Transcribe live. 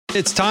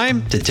It's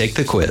time to take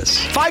the quiz.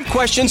 5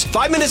 questions,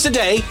 5 minutes a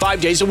day,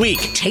 5 days a week.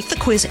 Take the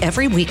quiz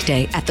every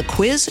weekday at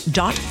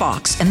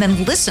thequiz.fox and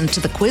then listen to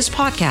the quiz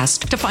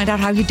podcast to find out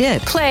how you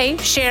did. Play,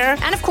 share,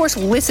 and of course,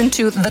 listen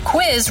to the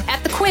quiz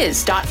at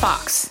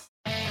thequiz.fox.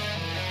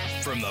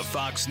 From the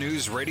Fox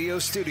News radio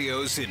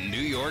studios in New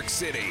York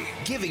City,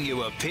 giving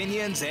you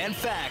opinions and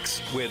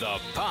facts with a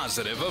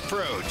positive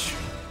approach.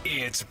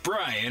 It's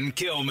Brian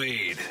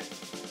Kilmeade.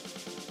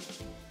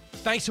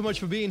 Thanks so much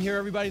for being here,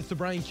 everybody. It's the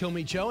Brian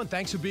Kilmeade Show, and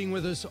thanks for being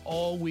with us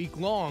all week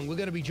long. We're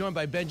going to be joined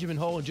by Benjamin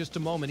Hull in just a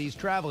moment. He's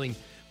traveling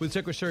with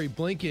Secretary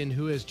Blinken,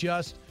 who is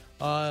just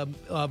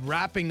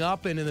wrapping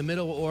up and in the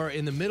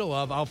middle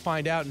of, I'll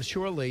find out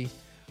shortly,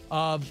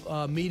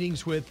 of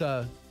meetings with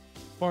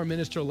Foreign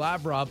Minister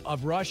Lavrov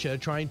of Russia,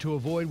 trying to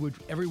avoid what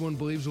everyone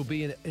believes will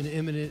be an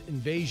imminent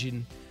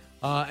invasion.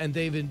 And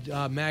David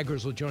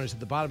Maggers will join us at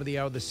the bottom of the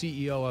hour, the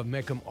CEO of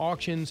Mecum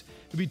Auctions.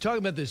 We'll be talking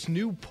about this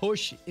new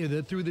push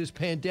through this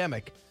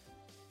pandemic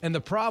and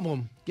the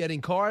problem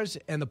getting cars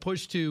and the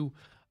push to,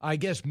 I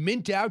guess,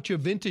 mint out your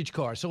vintage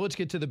car. So let's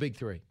get to the big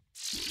three.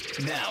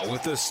 Now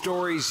with the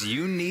stories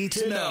you need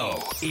to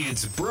know,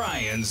 it's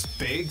Brian's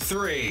Big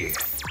Three.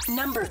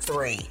 Number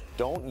 3.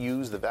 Don't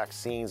use the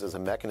vaccines as a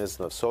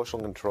mechanism of social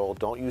control.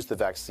 Don't use the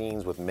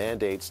vaccines with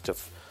mandates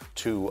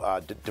to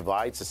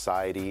divide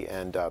society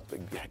and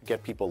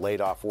get people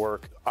laid off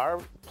work. Our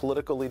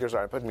political leaders,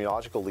 our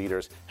epidemiological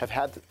leaders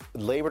have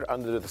labored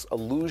under this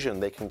illusion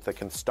they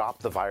can stop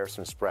the virus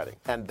from spreading.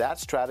 And that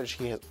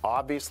strategy has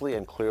obviously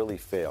and clearly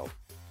failed.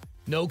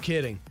 No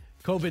kidding.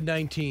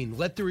 COVID-19,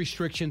 let the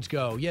restrictions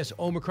go. Yes,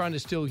 Omicron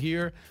is still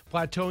here,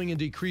 plateauing and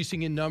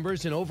decreasing in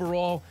numbers, and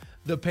overall,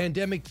 the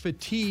pandemic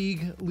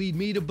fatigue lead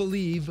me to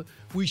believe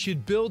we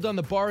should build on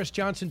the Boris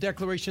Johnson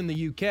declaration in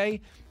the UK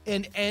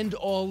and end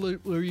all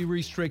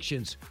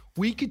restrictions.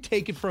 We could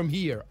take it from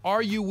here.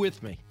 Are you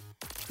with me?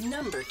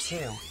 Number 2.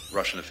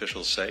 Russian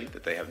officials say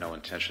that they have no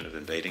intention of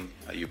invading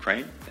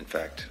Ukraine. In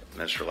fact,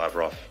 Minister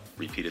Lavrov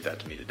repeated that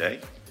to me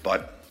today.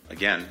 But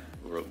again,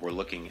 we're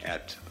looking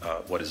at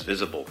what is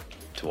visible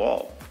to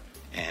all,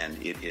 and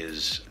it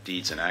is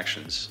deeds and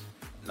actions,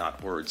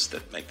 not words,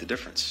 that make the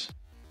difference.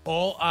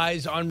 All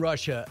eyes on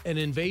Russia. An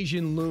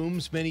invasion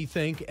looms, many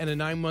think, and a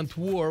 9-month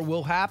war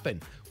will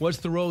happen. What's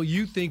the role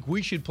you think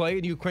we should play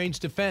in Ukraine's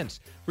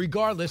defense?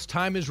 Regardless,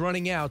 time is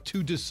running out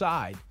to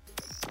decide.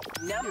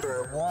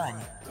 Number 1.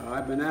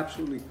 I've been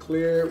absolutely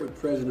clear with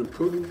President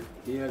Putin.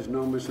 He has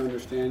no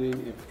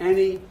misunderstanding. If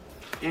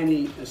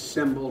any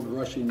assembled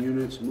Russian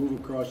units move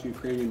across the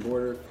Ukrainian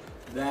border,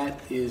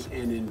 that is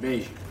an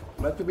invasion.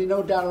 Let there be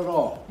no doubt at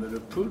all that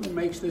if Putin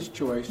makes this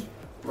choice,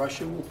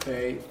 Russia will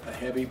pay a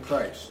heavy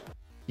price.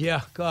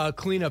 Yeah,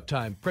 cleanup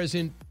time.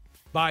 President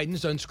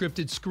Biden's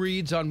unscripted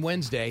screeds on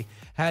Wednesday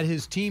had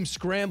his team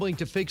scrambling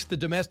to fix the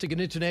domestic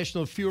and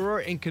international furor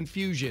and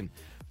confusion,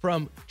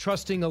 from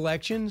trusting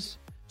elections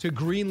to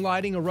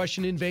green-lighting a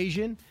Russian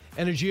invasion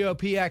and a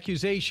GOP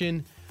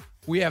accusation.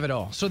 We have it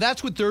all. So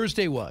that's what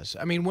Thursday was.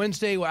 I mean,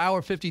 Wednesday,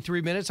 hour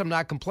 53 minutes. I'm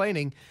not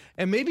complaining.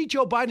 And maybe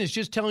Joe Biden is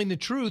just telling the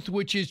truth,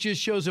 which is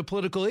just shows a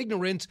political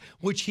ignorance,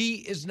 which he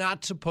is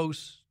not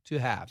supposed to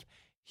have.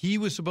 He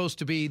was supposed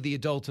to be the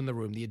adult in the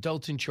room, the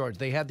adult in charge.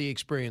 They had the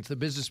experience. The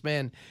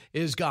businessman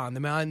is gone. The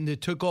man that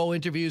took all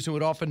interviews and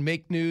would often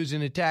make news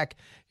and attack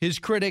his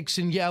critics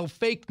and yell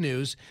fake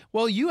news.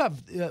 Well, you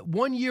have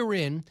 1 year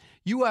in,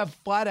 you have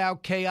flat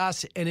out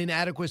chaos and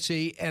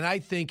inadequacy and I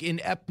think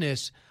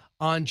ineptness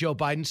on Joe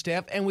Biden's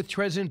staff and with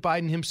President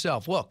Biden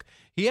himself. Look,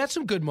 he had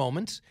some good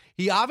moments.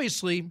 He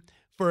obviously,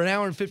 for an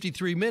hour and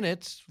 53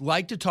 minutes,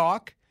 liked to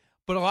talk,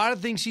 but a lot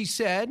of things he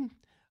said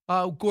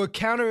were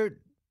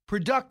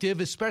counterproductive,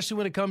 especially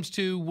when it comes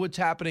to what's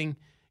happening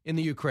in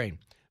the Ukraine.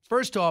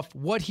 First off,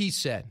 what he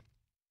said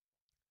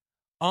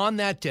on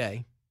that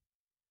day,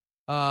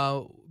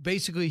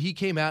 basically he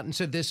came out and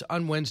said this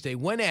on Wednesday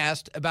when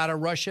asked about a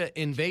Russia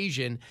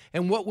invasion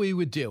and what we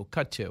would do.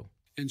 Cut 2.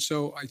 And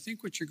so I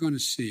think what you're going to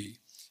see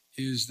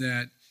is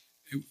that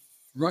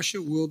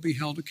Russia will be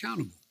held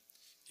accountable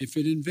if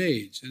it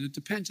invades. And it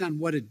depends on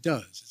what it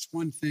does. It's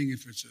one thing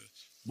if it's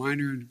a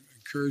minor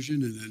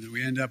incursion and then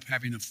we end up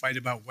having a fight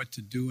about what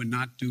to do and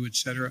not do, et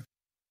cetera.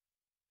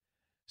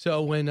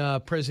 So when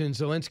President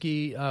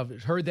Zelensky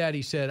heard that,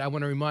 he said, I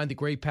want to remind the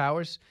great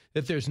powers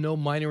that there's no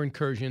minor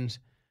incursions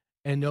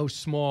and no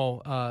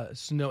small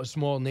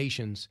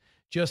nations,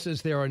 just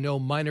as there are no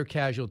minor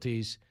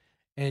casualties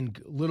and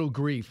little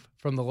grief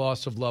from the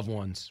loss of loved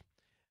ones.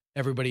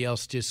 Everybody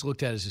else just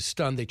looked at it as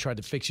stunned. They tried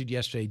to fix it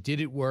yesterday.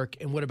 Did it work?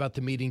 And what about the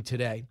meeting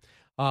today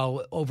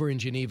over in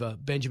Geneva?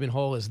 Benjamin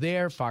Hull is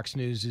there, Fox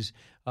News'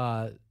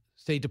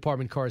 State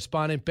Department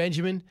correspondent.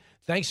 Benjamin,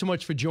 thanks so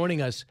much for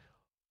joining us.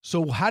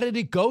 So how did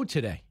it go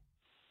today?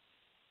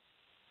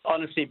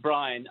 Honestly,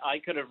 Brian, I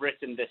could have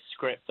written this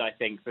script, I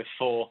think,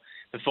 before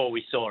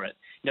we saw it.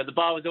 You know, the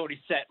bar was already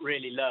set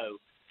really low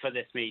for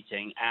this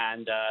meeting,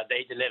 and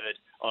they delivered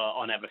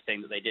on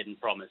everything that they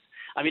didn't promise.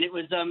 I mean, it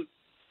was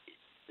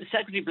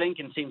Secretary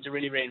Blinken seemed to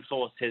really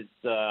reinforce his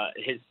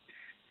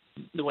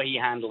the way he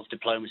handles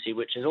diplomacy,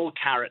 which is all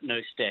carrot, no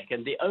stick.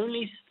 And the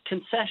only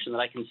concession that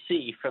I can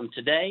see from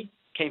today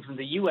came from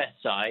the U.S.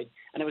 side,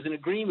 and it was an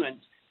agreement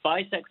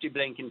by Secretary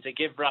Blinken to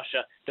give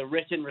Russia the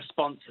written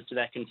responses to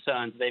their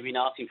concerns they've been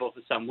asking for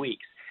some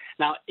weeks.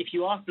 Now, if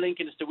you asked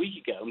Blinken just a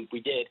week ago, and we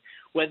did,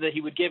 whether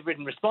he would give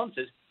written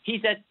responses, he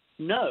said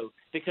no,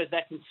 because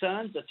their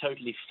concerns are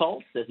totally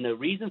false. There's no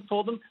reason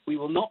for them. We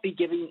will not be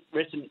giving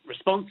written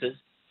responses.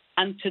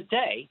 And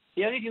today,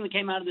 the only thing that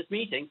came out of this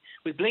meeting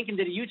was Blinken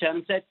did a U-turn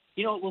and said,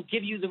 you know what, we'll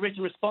give you the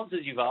written responses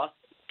you've asked,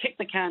 kick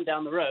the can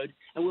down the road,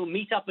 and we'll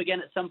meet up again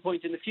at some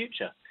point in the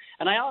future.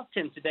 And I asked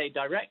him today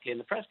directly in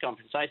the press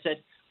conference, I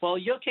said, well,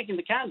 you're kicking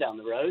the can down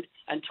the road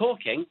and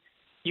talking.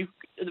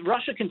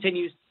 Russia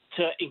continues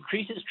to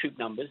increase its troop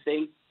numbers.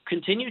 They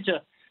continue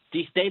to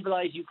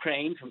destabilize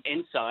Ukraine from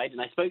inside. And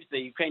I spoke to the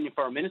Ukrainian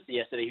foreign minister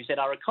yesterday who said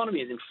our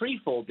economy is in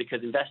free fall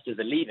because investors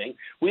are leaving.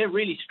 We're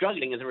really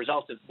struggling as a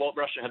result of what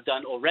Russia have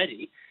done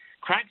already.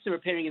 Cracks are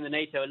appearing in the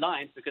NATO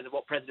alliance because of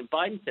what President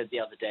Biden said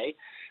the other day.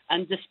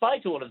 And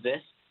despite all of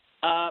this,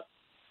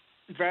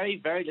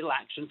 very, very little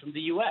action from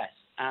the U.S.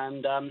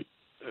 And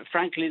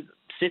frankly,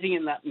 sitting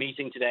in that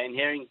meeting today and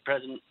hearing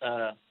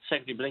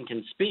Secretary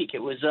Blinken speak, it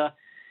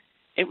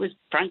was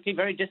frankly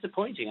very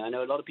disappointing. I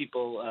know a lot of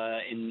people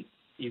in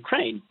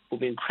Ukraine will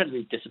be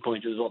incredibly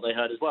disappointed with what they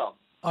heard as well.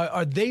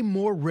 Are they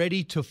more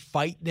ready to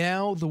fight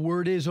now? The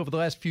word is over the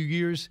last few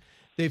years,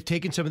 they've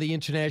taken some of the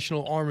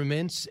international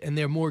armaments and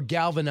they're more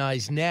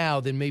galvanized now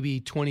than maybe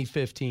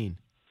 2015.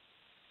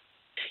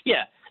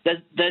 Yeah.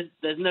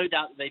 There's no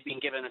doubt that they've been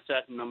given a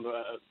certain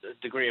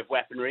degree of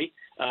weaponry.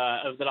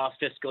 Over the last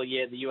fiscal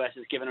year, the U.S.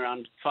 has given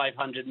around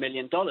 $500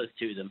 million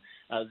to them.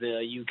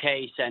 The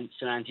U.K. sent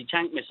some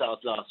anti-tank missiles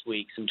last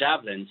week, some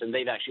Javelins, and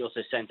they've actually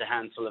also sent a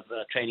handful of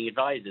training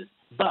advisors.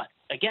 But,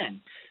 again,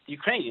 the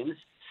Ukrainians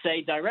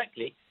say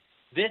directly,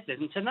 this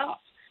isn't enough.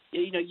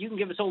 You know, you can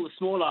give us all the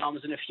small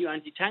arms and a few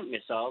anti-tank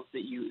missiles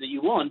that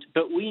you want,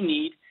 but we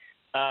need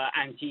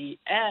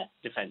anti-air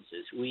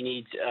defenses. We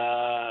need,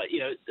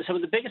 some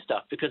of the bigger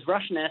stuff, because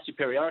Russian air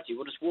superiority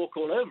will just walk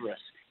all over us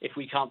if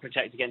we can't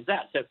protect against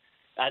that. So,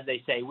 as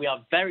they say, we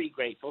are very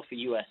grateful for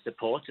U.S.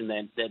 support, and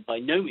they're by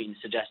no means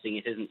suggesting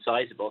it isn't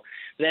sizable.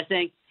 But they're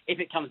saying if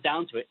it comes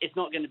down to it, it's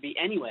not going to be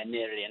anywhere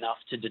nearly enough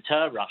to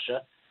deter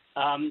Russia.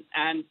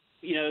 And,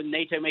 you know,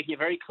 NATO making it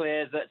very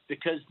clear that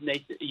because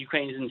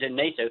Ukraine isn't in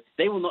NATO,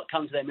 they will not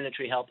come to their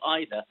military help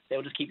either. They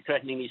will just keep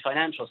threatening these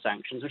financial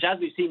sanctions, which, as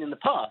we've seen in the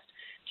past,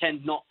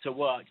 tend not to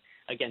work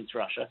against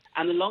Russia.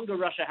 And the longer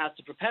Russia has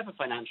to prepare for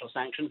financial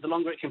sanctions, the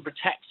longer it can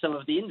protect some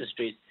of the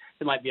industries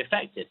that might be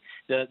affected.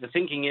 The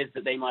thinking is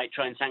that they might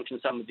try and sanction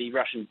some of the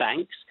Russian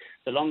banks.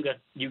 The longer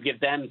you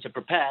give them to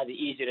prepare, the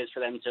easier it is for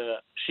them to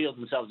shield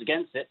themselves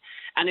against it.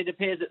 And it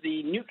appears that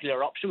the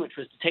nuclear option, which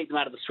was to take them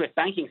out of the SWIFT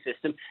banking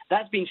system,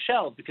 that's been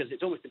shelved because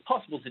it's almost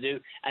impossible to do,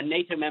 and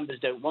NATO members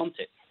don't want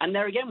it. And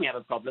there again we have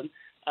a problem.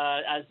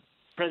 As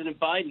President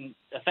Biden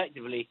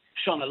effectively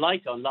shone a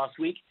light on last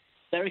week,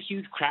 there are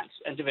huge cracks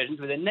and divisions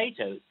within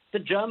NATO. The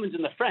Germans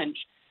and the French,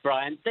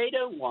 Brian, they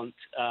don't want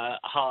the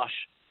harsh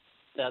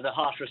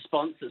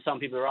response that some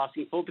people are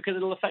asking for because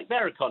it'll affect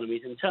their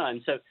economies in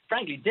turn. So,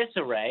 frankly,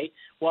 disarray,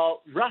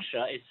 while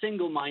Russia is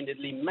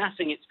single-mindedly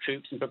massing its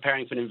troops and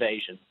preparing for an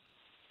invasion.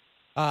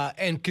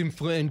 And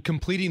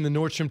completing the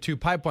Nord Stream 2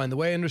 pipeline. The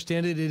way I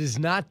understand it, it is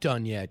not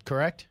done yet,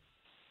 correct?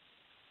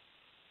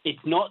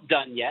 It's not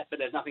done yet, but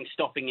there's nothing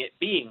stopping it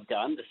being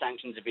done. The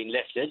sanctions have been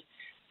lifted.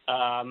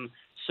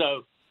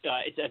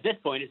 At this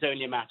point, it's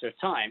only a matter of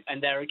time.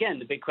 And there again,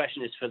 the big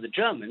question is for the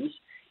Germans,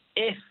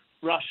 if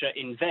Russia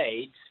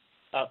invades,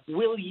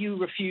 will you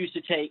refuse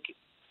to take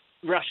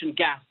Russian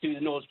gas through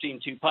the Nord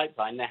Stream 2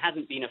 pipeline? There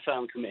hasn't been a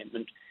firm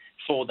commitment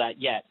for that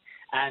yet.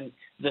 And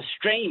the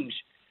strange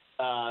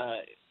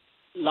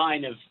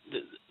line of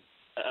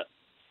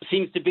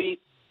seems to be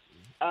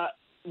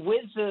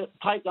with the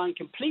pipeline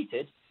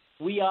completed,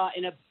 we are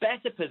in a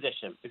better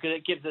position because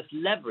it gives us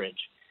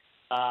leverage.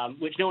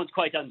 Which no one's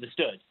quite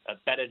understood.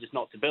 Better just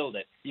not to build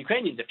it. The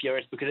Ukrainians are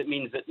furious because it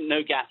means that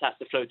no gas has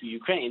to flow through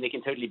Ukraine. They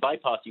can totally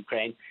bypass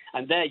Ukraine,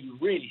 and there you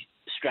really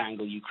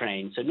strangle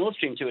Ukraine. So Nord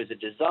Stream 2 is a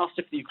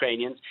disaster for the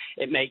Ukrainians.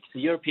 It makes the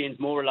Europeans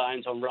more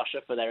reliant on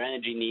Russia for their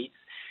energy needs.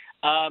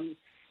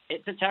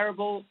 It's a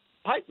terrible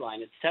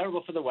pipeline. It's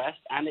terrible for the West,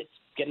 and it's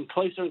getting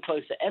closer and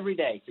closer every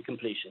day to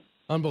completion.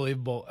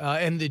 Unbelievable.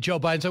 And Joe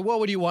Biden said, well,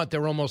 what do you want?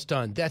 They're almost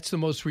done. That's the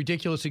most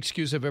ridiculous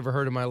excuse I've ever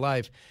heard in my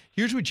life.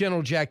 Here's what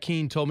General Jack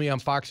Keane told me on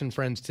Fox and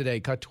Friends today.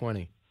 Cut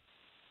 20.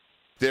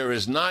 There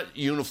is not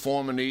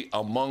uniformity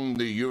among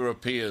the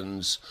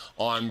Europeans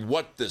on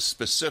what the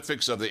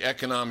specifics of the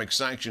economic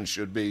sanctions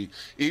should be,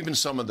 even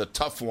some of the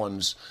tough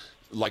ones,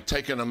 like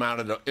taking them out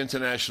of the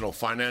international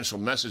financial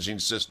messaging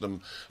system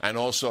and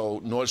also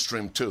Nord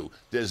Stream 2.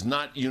 There's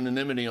not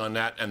unanimity on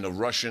that, and the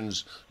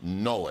Russians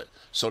know it.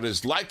 So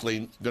there's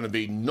likely going to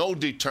be no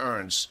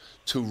deterrence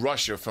to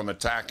Russia from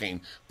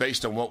attacking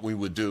based on what we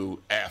would do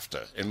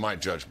after, in my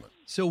judgment.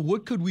 So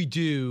what could we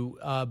do,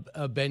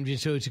 Ben,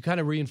 so to kind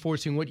of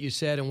reinforcing what you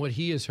said and what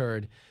he has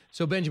heard,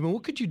 So, Benjamin,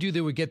 what could you do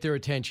that would get their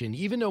attention?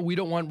 Even though we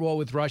don't want war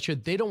with Russia,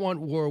 they don't want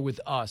war with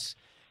us.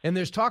 And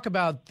there's talk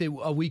about that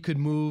we could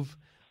move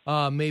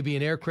maybe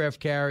an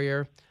aircraft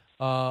carrier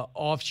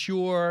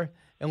offshore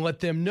and let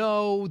them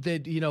know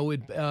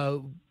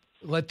that,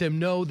 let them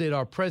know that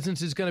our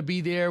presence is going to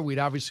be there. We'd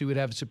have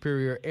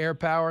superior air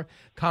power,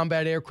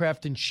 combat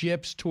aircraft and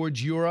ships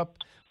towards Europe.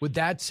 Would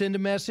that send a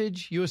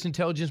message? U.S.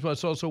 intelligence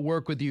must also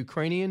work with the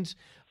Ukrainians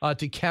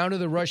to counter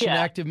the Russian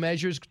active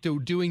measures.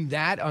 Doing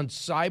that on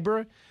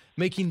cyber,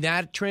 making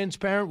that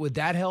transparent, would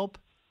that help?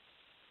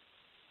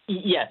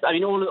 Yes, I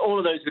mean all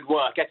of those would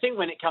work. I think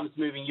when it comes to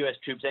moving U.S.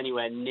 troops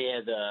anywhere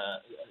near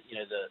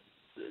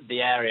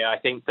the area, I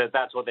think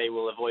that's what they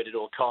will avoid at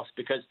all costs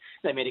because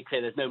they made it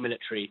clear there's no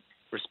military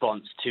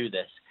response to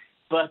this.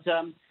 But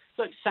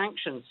look,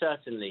 sanctions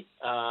certainly.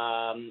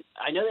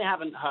 I know they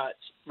haven't hurt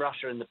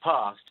Russia in the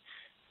past,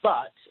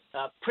 but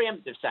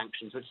preemptive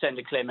sanctions would send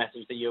a clear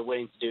message that you're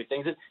willing to do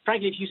things. And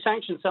frankly, if you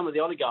sanction some of the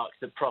oligarchs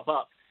that prop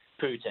up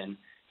Putin,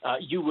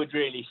 you would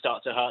really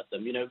start to hurt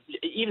them.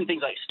 Even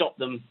things like stop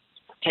them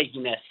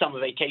taking their summer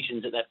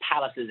vacations at their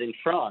palaces in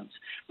France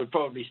would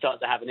probably start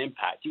to have an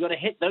impact. You've got to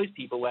hit those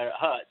people where it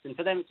hurts, and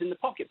for them it's in the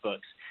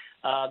pocketbooks.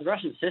 The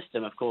Russian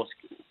system, of course,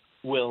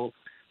 will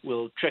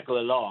trickle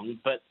along,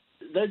 but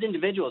those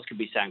individuals could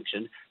be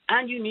sanctioned,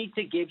 and you need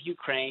to give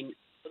Ukraine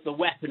the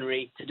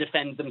weaponry to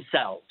defend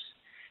themselves.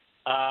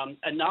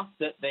 Enough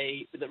that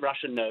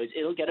Russia knows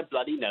it'll get a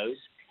bloody nose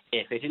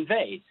if it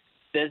invades.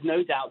 There's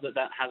no doubt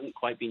that hasn't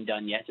quite been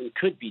done yet and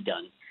could be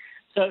done.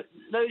 So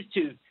those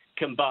two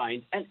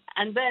combined,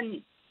 and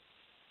then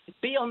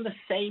be on the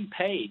same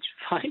page,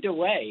 find a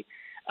way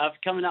of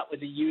coming up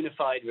with a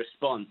unified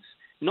response,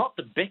 not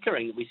the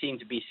bickering that we seem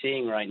to be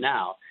seeing right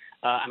now.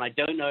 And I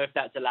don't know if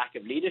that's a lack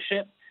of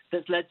leadership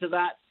that's led to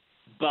that,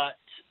 but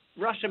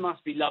Russia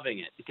must be loving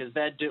it because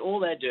all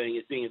they're doing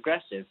is being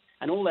aggressive,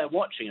 and all they're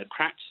watching are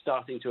cracks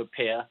starting to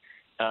appear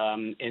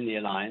in the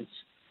alliance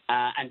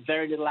and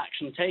very little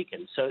action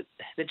taken. So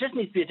there just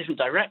needs to be a different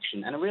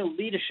direction and a real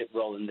leadership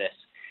role in this.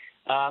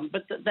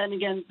 But then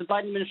again, the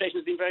Biden administration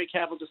has been very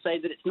careful to say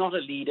that it's not a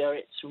leader,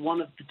 it's one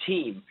of the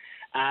team.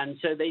 And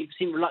so they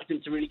seem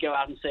reluctant to really go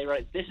out and say,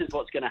 right, this is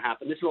what's going to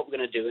happen, this is what we're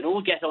going to do, and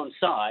all get on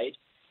side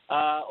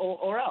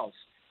or else.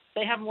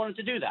 They haven't wanted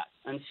to do that.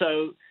 And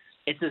so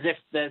it's as if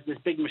there's this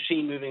big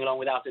machine moving along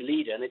without a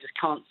leader, and they just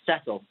can't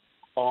settle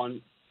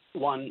on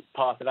one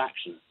path of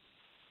action.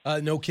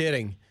 No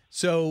kidding.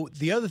 So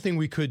the other thing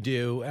we could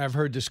do, I've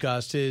heard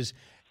discussed, is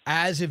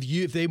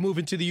if they move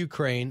into the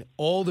Ukraine,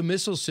 all the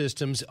missile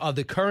systems of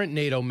the current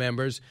NATO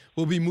members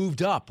will be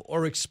moved up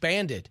or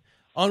expanded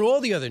on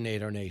all the other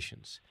NATO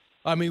nations.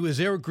 I mean, was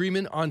there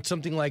agreement on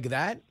something like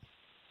that?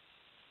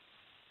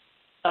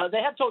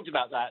 They have talked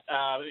about that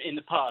in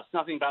the past.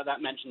 Nothing about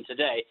that mentioned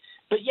today.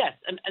 But yes,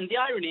 and the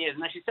irony is,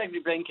 and actually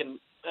Secretary Blinken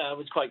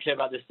was quite clear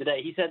about this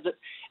today, he said that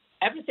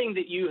everything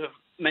that you have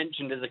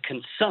mentioned as a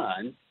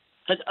concern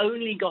has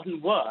only gotten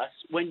worse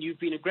when you've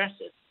been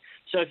aggressive.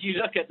 So if you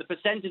look at the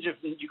percentage of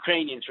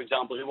Ukrainians, for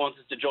example, who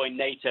wanted to join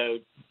NATO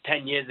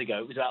 10 years ago,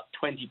 it was about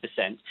 20%.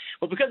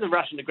 Well, because of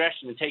Russian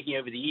aggression and taking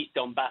over the East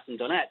Donbass and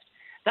Donetsk,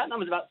 that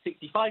number is about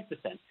 65%.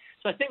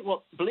 So I think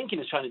what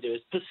Blinken is trying to do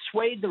is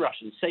persuade the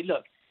Russians, say,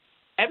 look,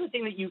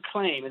 everything that you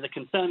claim is a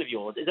concern of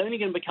yours is only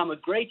going to become a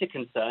greater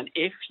concern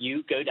if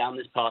you go down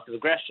this path of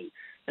aggression.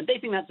 And they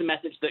think that's a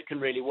message that can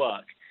really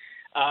work.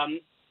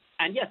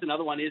 And yes,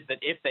 another one is that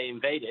if they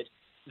invaded,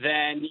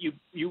 then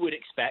you would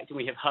expect, and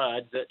we have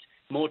heard, that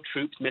more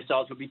troops,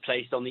 missiles would be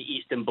placed on the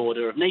eastern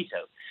border of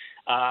NATO.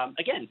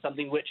 Again,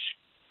 something which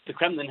the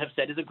Kremlin have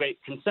said is a great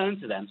concern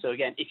to them. So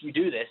again, if you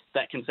do this,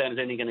 that concern is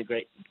only going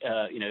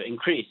to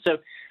increase. So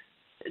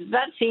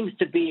that seems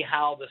to be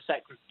how the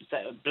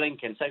Secretary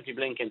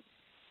Blinken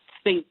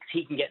thinks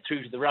he can get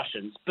through to the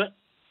Russians, but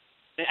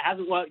it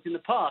hasn't worked in the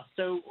past.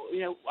 So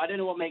I don't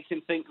know what makes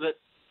him think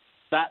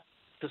that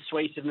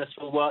persuasiveness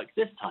will work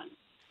this time.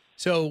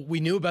 So we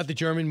knew about the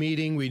German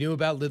meeting. We knew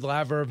about the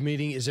Lavrov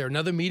meeting. Is there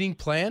another meeting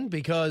planned?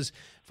 Because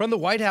from the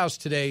White House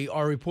today,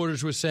 our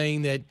reporters were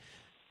saying that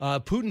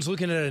Putin's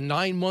looking at a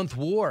 9-month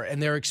war,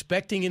 and they're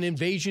expecting an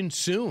invasion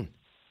soon.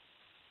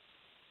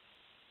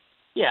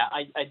 Yeah,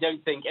 I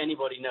don't think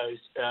anybody knows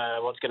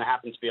what's going to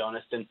happen, to be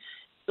honest. And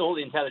all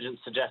the intelligence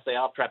suggests they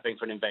are prepping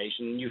for an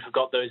invasion. You've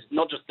got those,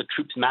 not just the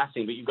troops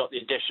massing, but you've got the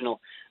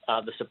additional,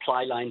 the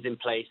supply lines in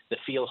place, the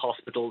field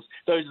hospitals.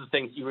 Those are the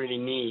things you really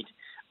need.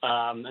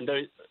 And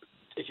those,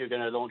 if you're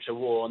going to launch a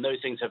war, and those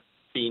things have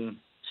been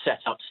set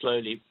up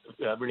slowly,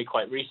 really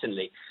quite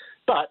recently.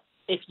 But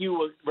if you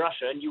were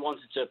Russia and you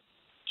wanted to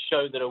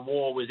show that a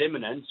war was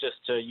imminent,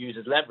 just to use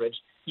as leverage,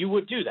 you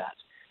would do that.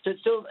 So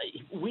still,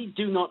 we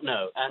do not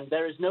know, and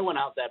there is no one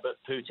out there but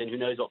Putin who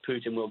knows what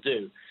Putin will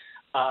do.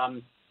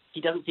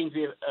 He doesn't seem to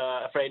be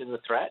afraid of the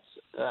threats,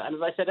 and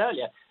as I said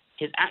earlier,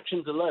 his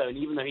actions alone,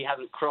 even though he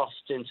hasn't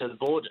crossed into the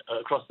border,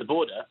 across the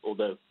border,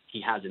 although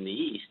he has in the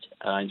east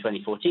in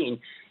 2014,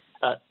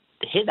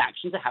 his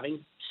actions are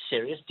having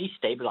serious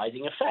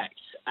destabilizing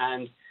effects.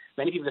 And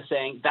many people are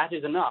saying that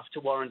is enough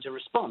to warrant a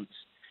response.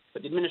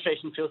 But the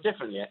administration feels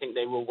differently. I think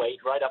they will wait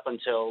right up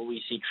until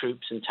we see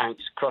troops and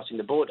tanks crossing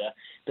the border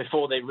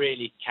before they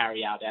really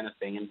carry out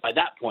anything. And by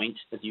that point,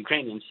 as the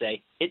Ukrainians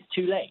say, it's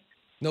too late.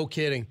 No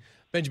kidding.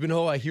 Benjamin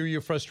Hull, I hear your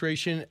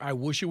frustration. I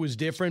wish it was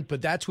different,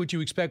 but that's what you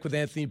expect with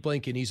Anthony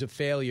Blinken. He's a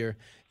failure.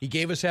 He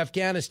gave us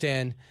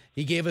Afghanistan.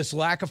 He gave us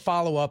lack of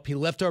follow-up. He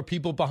left our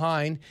people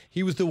behind.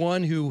 He was the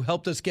one who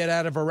helped us get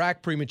out of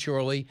Iraq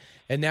prematurely,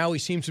 and now he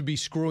seems to be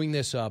screwing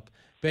this up.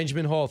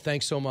 Benjamin Hull,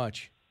 thanks so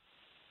much.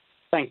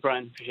 Thanks,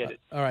 Brian. Appreciate it.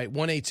 All right,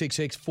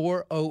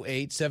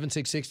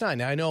 1-866-408-7669.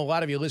 Now, I know a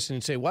lot of you listen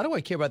and say, why do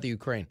I care about the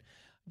Ukraine?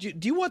 Do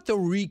you want the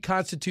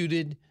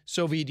reconstituted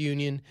Soviet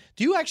Union?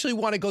 Do you actually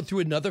want to go through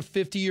another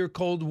 50-year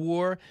Cold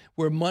War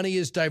where money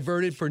is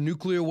diverted for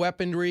nuclear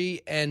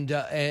weaponry and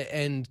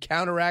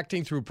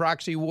counteracting through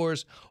proxy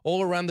wars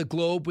all around the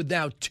globe with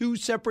now two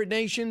separate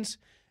nations?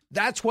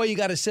 That's why you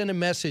got to send a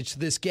message to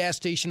this gas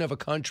station of a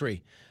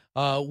country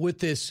with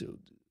this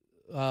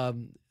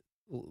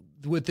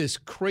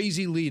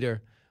crazy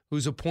leader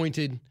who's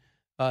appointed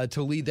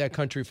to lead that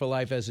country for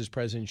life as his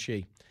President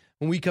Xi.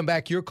 When we come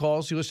back, your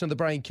calls. You listen to the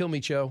Brian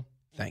Kilmeade Show.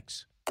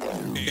 Thanks.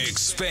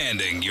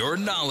 Expanding your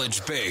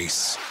knowledge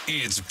base.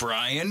 It's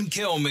Brian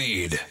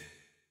Kilmeade.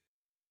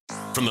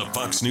 From the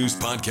Fox News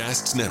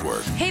Podcasts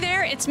Network. Hey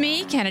there, it's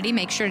me, Kennedy.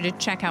 Make sure to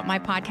check out my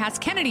podcast,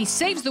 Kennedy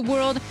Saves the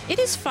World. It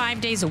is 5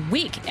 days a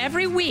week,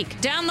 every week.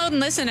 Download and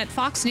listen at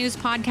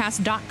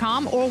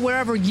foxnewspodcast.com or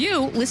wherever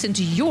you listen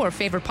to your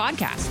favorite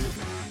podcast.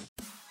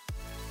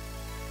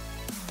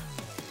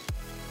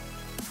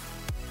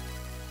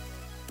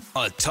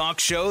 A talk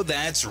show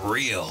that's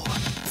real.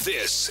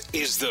 This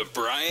is the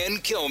Brian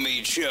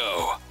Kilmeade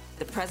Show.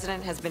 The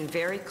president has been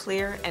very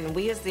clear, and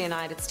we as the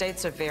United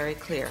States are very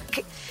clear.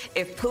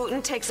 If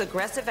Putin takes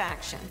aggressive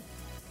action,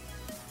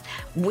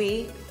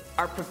 we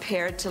are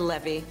prepared to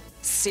levy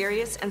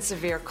serious and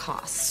severe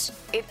costs.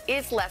 It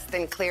is less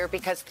than clear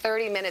because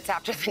 30 minutes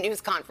after the news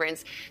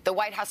conference, the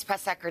White House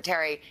press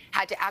secretary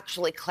had to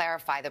actually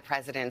clarify the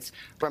president's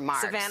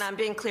remarks. Savannah, I'm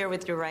being clear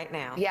with you right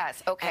now.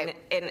 Yes, okay.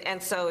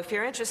 And so if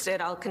you're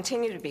interested, I'll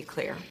continue to be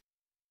clear.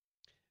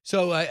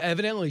 So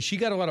evidently she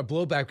got a lot of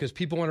blowback because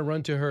people want to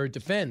run to her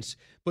defense.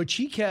 But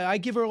I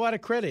give her a lot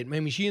of credit. I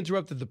mean, she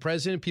interrupted the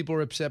president. People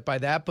are upset by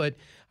that. But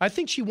I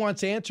think she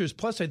wants answers.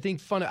 Plus, I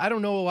think I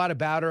don't know a lot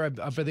about her.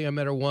 I think I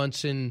met her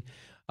once in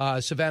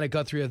Savannah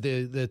Guthrie of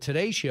the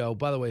Today Show,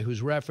 by the way,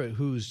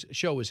 whose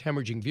show is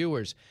hemorrhaging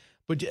viewers.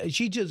 But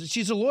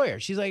she's a lawyer.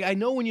 She's like, I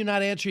know when you're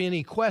not answering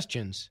any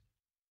questions.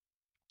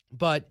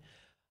 But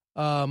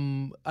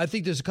I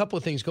think there's a couple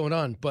of things going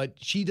on, but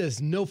she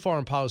does no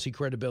foreign policy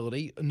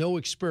credibility, no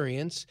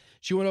experience.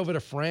 She went over to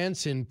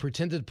France and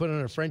pretended to put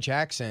on a French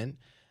accent.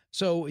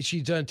 So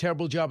she's done a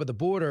terrible job at the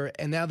border,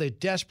 and now they're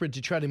desperate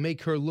to try to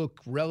make her look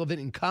relevant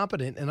and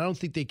competent, and I don't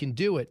think they can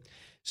do it.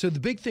 So the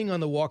big thing on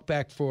the walk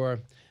back for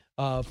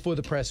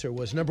the presser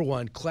was, number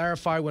one,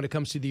 clarify when it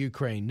comes to the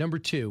Ukraine. Number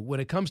two,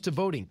 when it comes to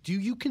voting, do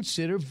you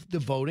consider the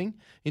voting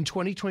in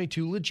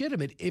 2022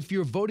 legitimate? If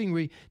you're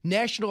voting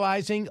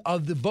nationalizing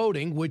of the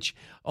voting, which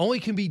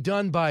only can be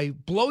done by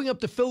blowing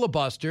up the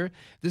filibuster,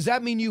 does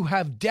that mean you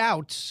have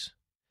doubts?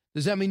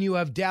 Does that mean you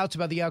have doubts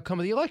about the outcome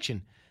of the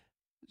election?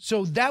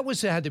 So that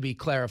had to be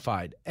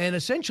clarified. And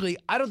essentially,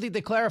 I don't think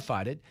they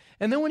clarified it.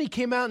 And then when he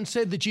came out and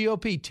said, the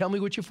GOP, tell me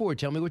what you're for,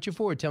 tell me what you're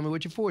for, tell me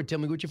what you're for, tell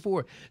me what you're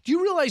for. Do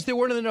you realize there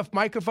weren't enough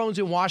microphones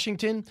in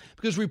Washington?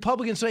 Because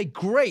Republicans say,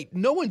 great,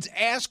 no one's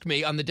asked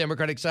me on the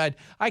Democratic side.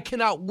 I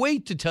cannot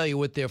wait to tell you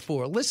what they're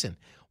for. Listen,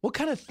 what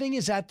kind of thing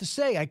is that to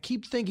say? I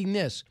keep thinking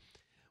this.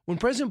 When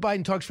President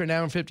Biden talks for an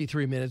hour and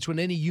 53 minutes, when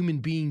any human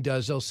being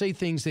does, they'll say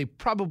things they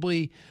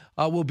probably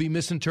will be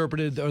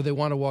misinterpreted or they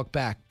want to walk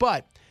back.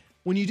 But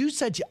when you do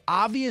such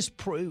obvious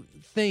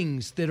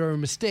things that are a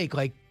mistake,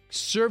 like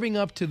serving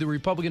up to the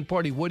Republican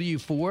Party, what are you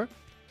for?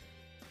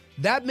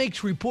 That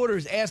makes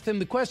reporters ask them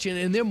the question,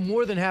 and they're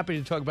more than happy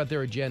to talk about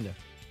their agenda.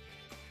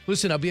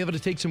 Listen, I'll be able to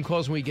take some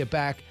calls when we get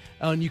back.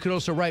 And you can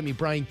also write me,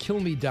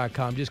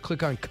 BrianKilmeade.com. Just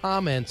click on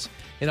comments,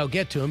 and I'll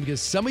get to them,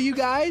 because some of you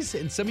guys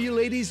and some of you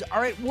ladies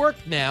are at work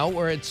now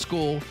or at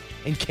school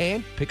and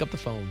can't pick up the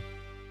phone.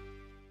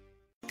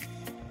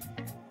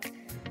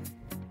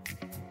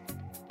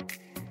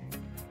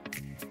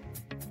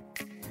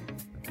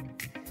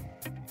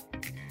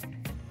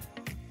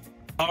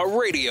 A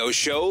radio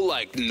show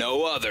like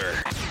no other.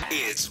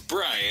 It's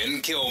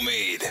Brian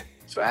Kilmeade.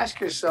 So ask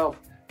yourself,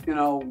 we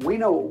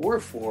know what we're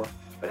for,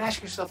 but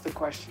ask yourself the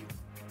question.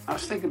 I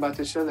was thinking about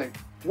this the other day.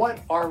 What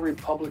are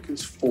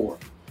Republicans for?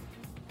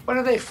 What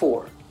are they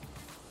for?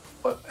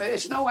 But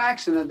it's no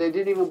accident they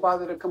didn't even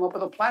bother to come up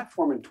with a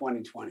platform in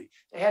 2020.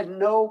 They had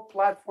no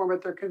platform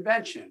at their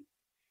convention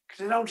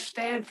because they don't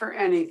stand for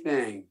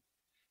anything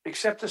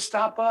except to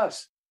stop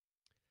us.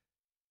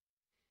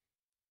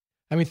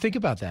 I mean, think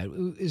about that.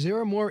 Is there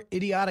a more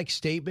idiotic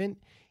statement?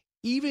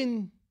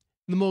 Even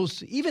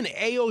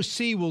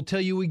AOC will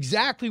tell you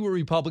exactly what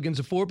Republicans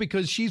are for,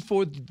 because she's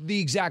for the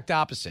exact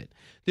opposite.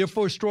 They're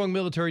for strong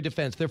military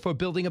defense. They're for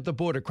building up the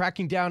border,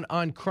 cracking down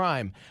on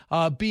crime,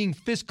 being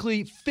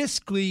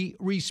fiscally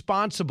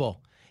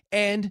responsible.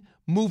 and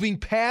moving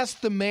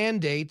past the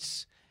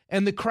mandates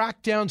and the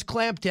crackdowns,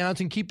 clampdowns,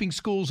 and keeping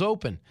schools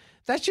open.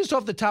 That's just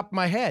off the top of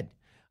my head.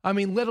 I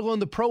mean, let alone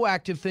the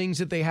proactive things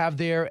that they have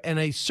there, and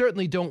they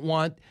certainly don't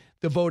want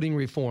the voting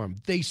reform.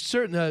 They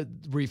certainly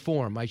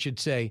reform, I should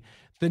say,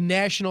 the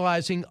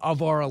nationalizing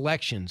of our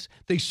elections.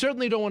 They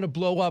certainly don't want to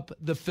blow up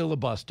the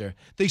filibuster.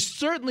 They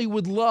certainly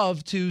would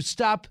love to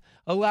stop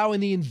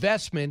allowing the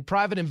investment,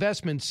 private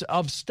investments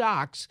of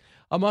stocks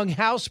among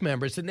House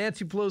members that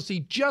Nancy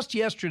Pelosi just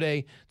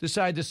yesterday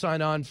decided to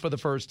sign on for the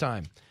first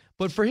time.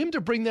 But for him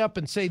to bring that up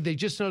and say they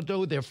just don't know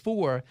what they're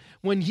for,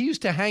 when he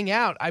used to hang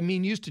out,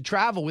 used to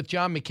travel with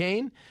John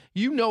McCain,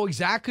 you know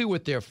exactly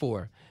what they're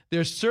for.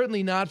 They're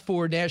certainly not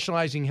for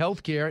nationalizing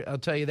health care, I'll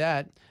tell you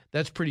that.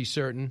 That's pretty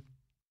certain.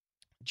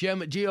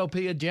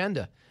 GOP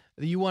agenda.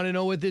 You want to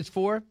know what it's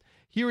for?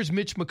 Here is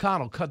Mitch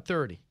McConnell, cut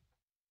 30.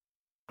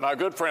 My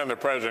good friend, the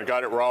president,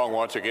 got it wrong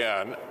once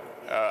again.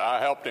 I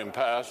helped him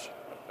pass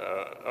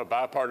a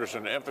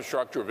bipartisan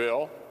infrastructure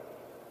bill.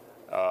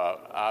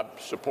 I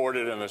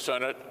supported in the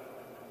Senate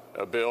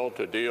a bill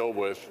to deal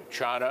with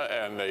China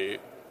and the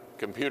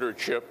computer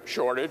chip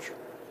shortage.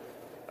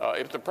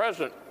 If the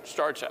president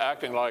starts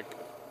acting like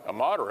a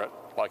moderate,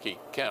 like he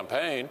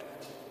campaigned,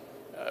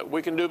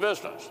 we can do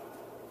business.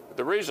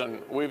 The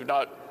reason we've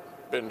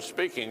not been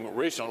speaking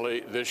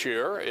recently this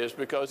year is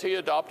because he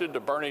adopted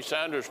the Bernie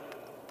Sanders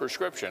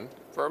prescription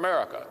for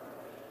America.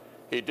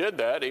 He did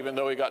that even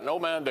though he got no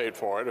mandate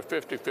for it, a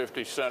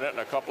 50-50 Senate and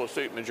a couple of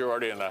seat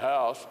majority in the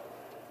House,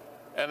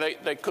 and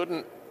they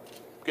couldn't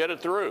get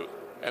it through.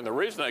 And the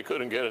reason they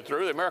couldn't get it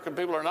through, the American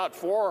people are not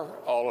for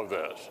all of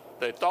this.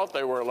 They thought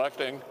they were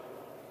electing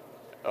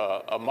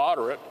a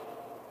moderate.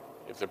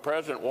 If the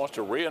president wants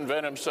to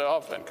reinvent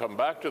himself and come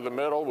back to the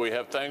middle, we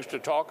have things to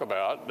talk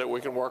about that we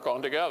can work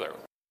on together.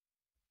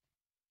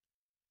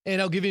 And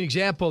I'll give you an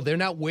example. They're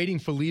not waiting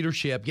for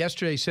leadership.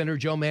 Yesterday, Senator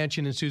Joe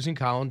Manchin and Susan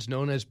Collins,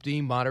 known as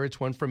deemed moderates,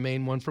 one from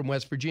Maine, one from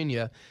West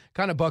Virginia,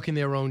 kind of bucking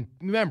their own.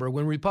 Remember,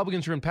 when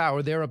Republicans are in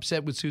power, they're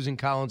upset with Susan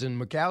Collins and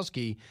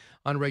Murkowski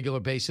on a regular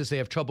basis. They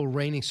have trouble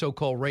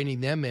so-called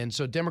reining them in.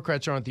 So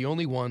Democrats aren't the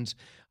only ones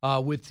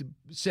with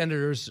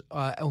senators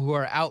who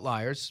are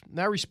outliers.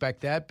 And I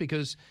respect that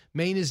because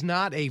Maine is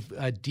not a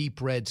deep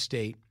red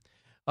state.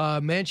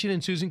 Manchin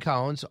and Susan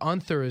Collins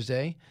on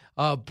Thursday,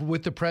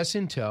 with the press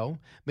in tow,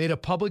 made a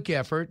public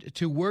effort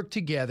to work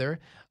together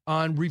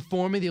on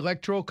reforming the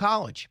Electoral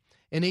College,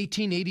 an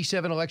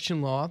 1887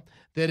 election law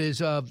that is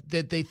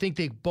that they think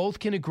they both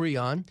can agree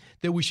on,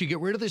 that we should get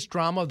rid of this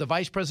drama of the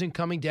vice president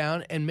coming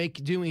down and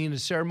doing it in a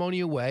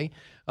ceremonial way,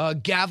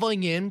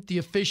 gaveling in the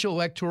official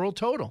electoral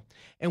total.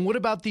 And what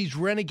about these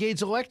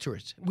renegades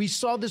electorates? We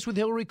saw this with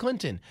Hillary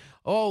Clinton.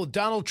 Oh,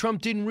 Donald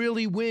Trump didn't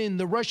really win.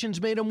 The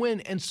Russians made him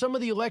win. And some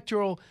of the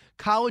Electoral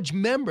College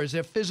members,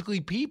 they're physically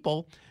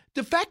people,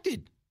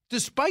 defected,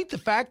 despite the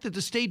fact that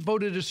the state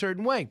voted a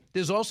certain way.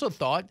 There's also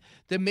thought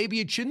that maybe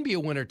it shouldn't be a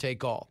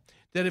winner-take-all,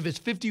 that if it's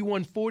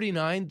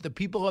 51-49, the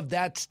people of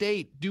that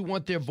state do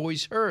want their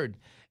voice heard.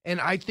 And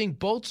I think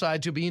both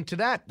sides would be into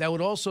that. That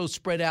would also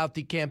spread out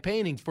the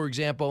campaigning. For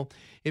example,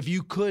 if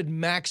you could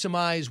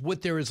maximize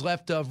what there is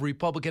left of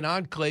Republican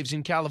enclaves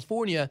in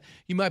California,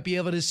 you might be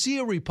able to see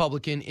a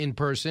Republican in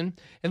person,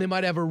 and they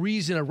might have a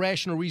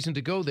rational reason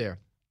to go there.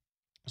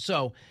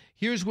 So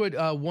here's what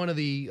one of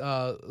the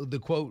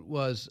quote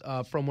was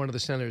from one of the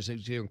senators.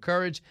 They're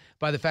encouraged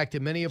by the fact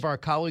that many of our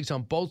colleagues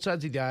on both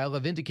sides of the aisle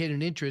have indicated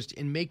an interest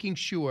in making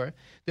sure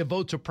that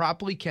votes are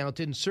properly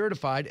counted and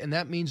certified, and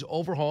that means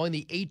overhauling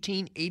the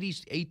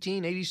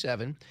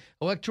 1887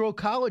 Electoral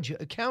College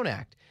Count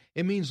Act.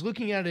 It means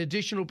looking at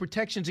additional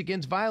protections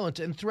against violence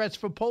and threats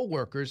for poll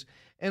workers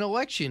and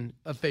election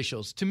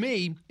officials. To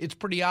me, it's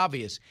pretty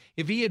obvious.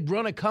 If he had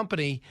run a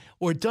company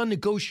or done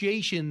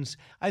negotiations,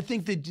 I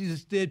think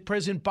that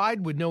President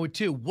Biden would know it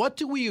too. What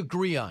do we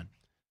agree on?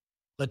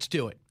 Let's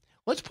do it.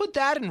 Let's put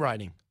that in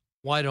writing.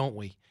 Why don't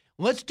we?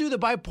 Let's do the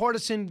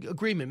bipartisan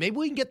agreement. Maybe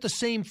we can get the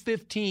same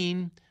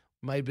 15,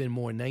 might have been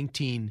more,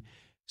 19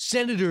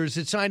 senators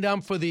that signed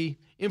on for the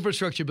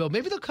infrastructure bill.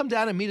 Maybe they'll come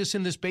down and meet us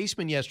in this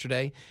basement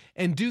yesterday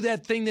and do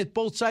that thing that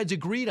both sides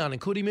agreed on,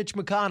 including Mitch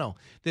McConnell,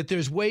 that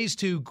there's ways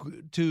to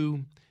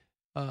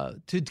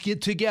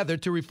get together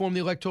to reform the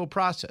electoral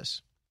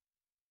process.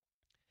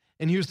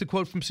 And here's the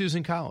quote from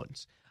Susan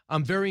Collins.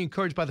 I'm very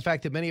encouraged by the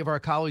fact that many of our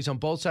colleagues on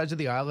both sides of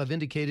the aisle have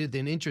indicated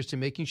an interest in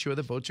making sure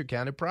the votes are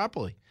counted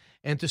properly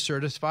and to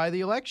certify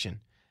the election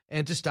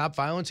and to stop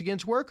violence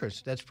against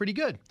workers. That's pretty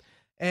good.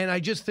 And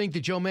I just think that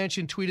Joe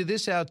Manchin tweeted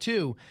this out,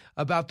 too,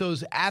 about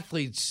those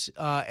athletes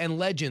and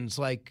legends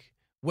like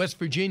West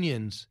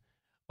Virginians,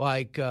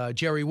 like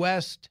Jerry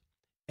West,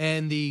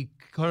 and the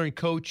current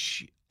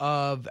coach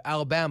of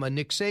Alabama,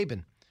 Nick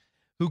Saban,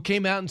 who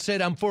came out and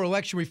said, I'm for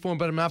election reform,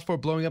 but I'm not for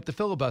blowing up the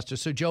filibuster.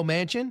 So Joe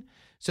Manchin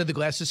said the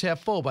glass is half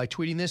full by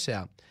tweeting this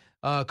out.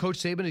 Coach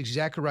Saban is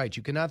exactly right.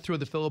 You cannot throw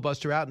the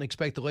filibuster out and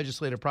expect the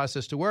legislative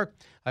process to work.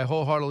 I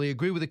wholeheartedly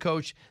agree with the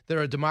coach that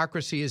our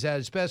democracy is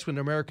at its best when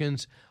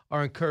Americans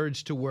are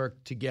encouraged to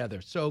work together.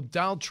 So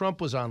Donald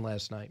Trump was on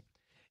last night,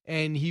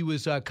 and he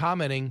was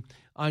commenting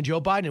on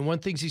Joe Biden. And one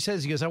thing he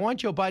says, he goes, I want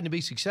Joe Biden to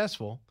be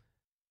successful,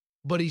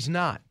 but he's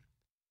not.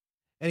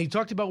 And he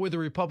talked about where the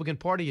Republican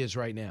Party is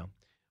right now,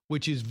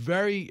 which is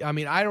very,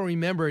 I don't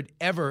remember it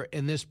ever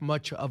in this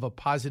much of a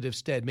positive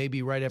stead,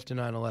 maybe right after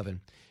 9/11.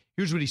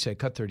 Here's what he said,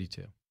 cut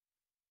 32.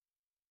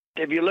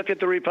 If you look at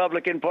the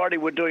Republican Party,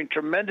 we're doing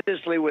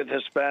tremendously with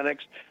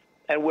Hispanics,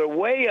 and we're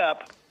way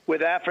up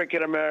with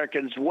African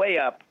Americans, way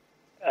up.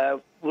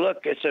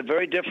 Look, it's a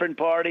very different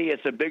party.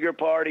 It's a bigger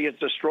party.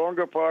 It's a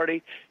stronger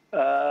party.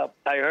 I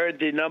heard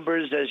the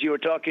numbers as you were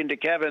talking to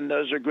Kevin.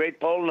 Those are great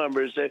poll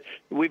numbers.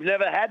 We've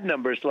never had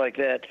numbers like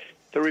that.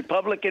 The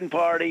Republican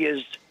Party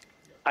is,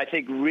 I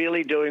think,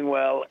 really doing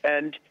well,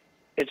 and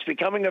it's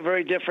becoming a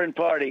very different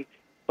party.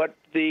 But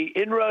the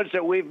inroads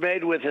that we've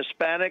made with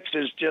Hispanics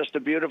is just a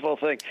beautiful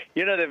thing.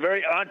 You know, they're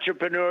very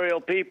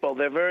entrepreneurial people.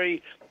 They're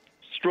very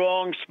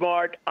strong,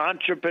 smart,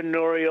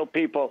 entrepreneurial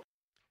people.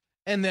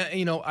 And,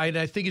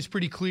 I think it's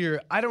pretty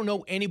clear. I don't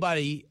know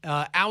anybody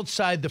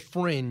outside the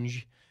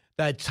fringe,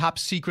 that top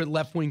secret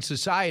left-wing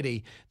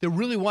society, that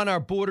really want our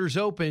borders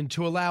open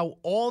to allow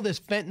all this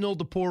fentanyl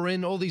to pour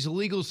in, all these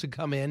illegals to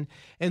come in,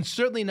 and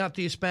certainly not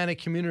the Hispanic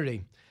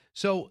community.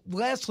 So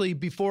lastly,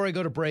 before I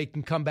go to break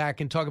and come back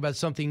and talk about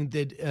something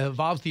that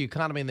involves the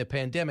economy and the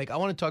pandemic, I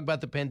want to talk about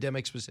the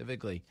pandemic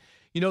specifically.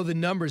 The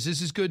numbers,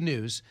 this is good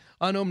news,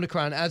 on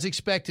Omicron, as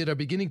expected, are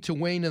beginning to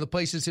wane in the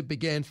places it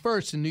began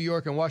first in New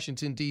York and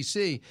Washington,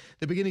 D.C.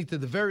 They're beginning to,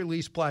 the very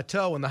least,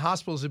 plateau, and the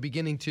hospitals are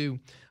beginning to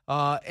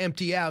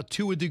empty out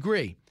to a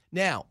degree.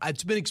 Now,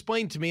 it's been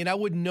explained to me, and I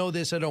wouldn't know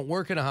this, I don't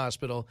work in a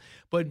hospital,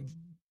 but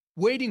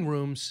waiting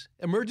rooms,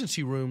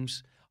 emergency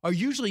rooms, are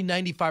usually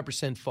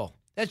 95% full.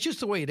 That's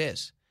just the way it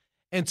is.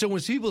 And so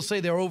when people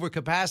say they're over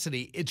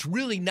capacity, it's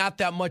really not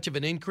that much of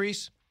an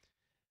increase.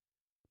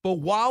 But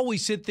while we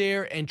sit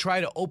there and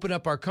try to open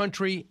up our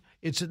country,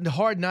 it's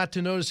hard not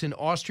to notice in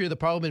Austria, the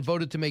parliament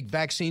voted to make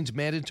vaccines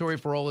mandatory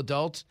for all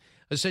adults.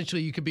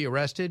 Essentially, you could be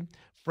arrested.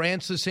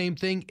 France, the same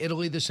thing.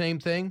 Italy, the same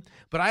thing.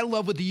 But I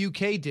love what the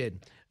UK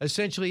did.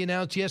 Essentially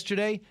announced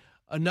yesterday,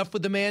 enough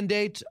with the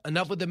mandates,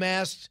 enough with the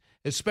masks,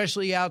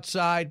 especially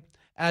outside.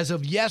 As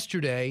of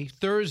yesterday,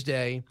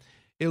 Thursday,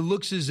 it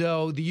looks as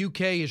though the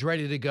UK is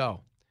ready to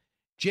go.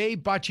 Jay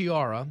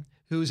Bacciara,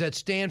 who's at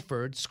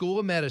Stanford School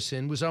of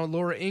Medicine, was on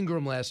Laura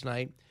Ingraham last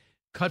night,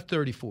 cut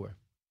 34.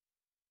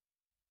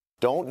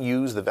 Don't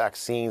use the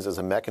vaccines as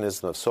a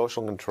mechanism of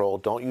social control.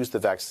 Don't use the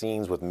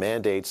vaccines with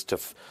mandates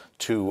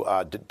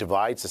to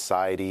divide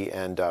society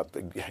and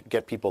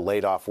get people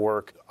laid off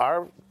work.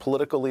 Our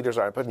political leaders,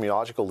 our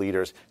epidemiological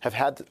leaders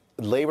have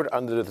labored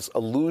under this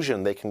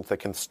illusion they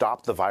can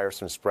stop the virus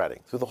from spreading.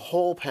 Through the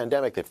whole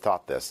pandemic, they've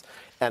thought this.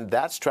 And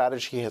that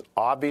strategy has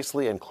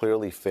obviously and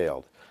clearly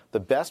failed. The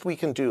best we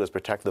can do is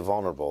protect the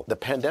vulnerable. The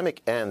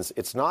pandemic ends.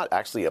 It's not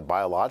actually a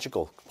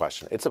biological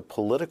question. It's a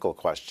political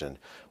question.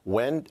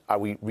 When are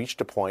we reached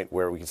a point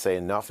where we can say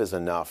enough is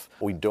enough?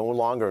 We no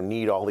longer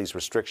need all these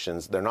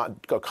restrictions. They're not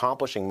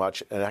accomplishing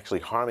much and actually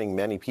harming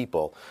many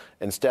people.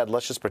 Instead,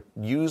 let's just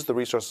use the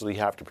resources we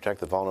have to protect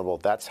the vulnerable.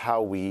 That's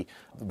how we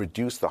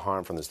reduce the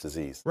harm from this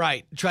disease.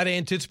 Right. Try to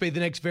anticipate the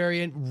next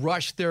variant,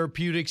 rush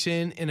therapeutics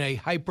in a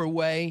hyper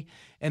way,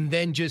 and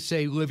then just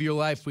say, live your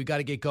life. We got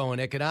to get going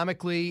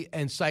economically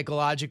and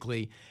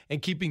psychologically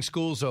and keeping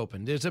schools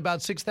open. There's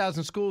about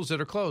 6,000 schools that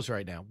are closed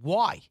right now.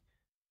 Why?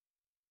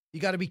 You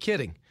got to be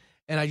kidding.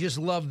 And I just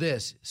love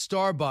this.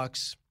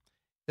 Starbucks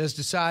has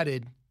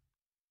decided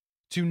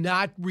to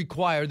not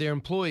require their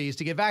employees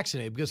to get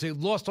vaccinated because they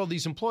lost all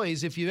these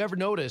employees. If you ever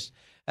noticed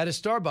at a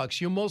Starbucks,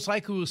 you most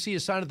likely will see a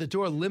sign at the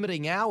door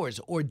limiting hours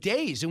or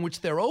days in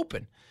which they're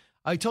open.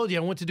 I told you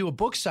I went to do a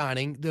book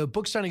signing. The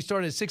book signing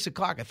started at 6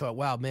 o'clock. I thought,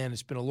 wow, man,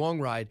 it's been a long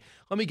ride.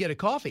 Let me get a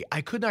coffee.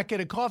 I could not get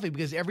a coffee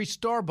because every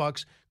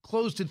Starbucks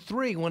closed at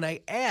 3. When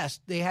I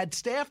asked, they had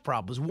staff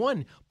problems.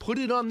 One, put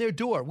it on their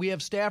door. We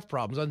have staff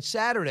problems. On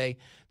Saturday,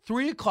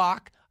 3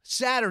 o'clock,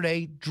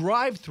 Saturday,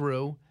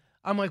 drive-through.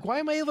 I'm like, why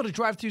am I able to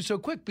drive through so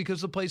quick?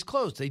 Because the place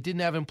closed. They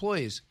didn't have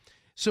employees.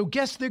 So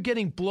guess they're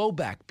getting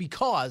blowback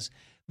because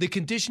the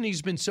conditioning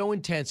has been so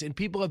intense and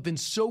people have been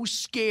so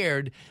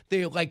scared.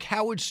 They're like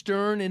Howard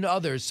Stern and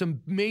others, some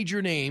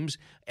major names,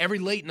 every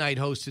late night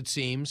host, it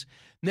seems.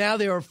 Now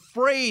they're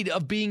afraid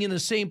of being in the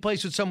same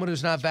place with someone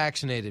who's not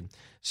vaccinated.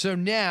 So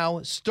now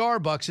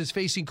Starbucks is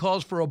facing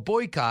calls for a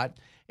boycott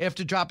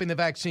after dropping the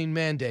vaccine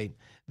mandate.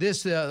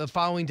 This, the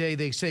following day,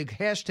 they say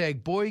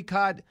hashtag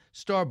boycott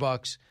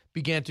Starbucks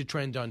began to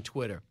trend on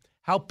Twitter.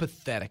 How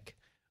pathetic.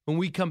 When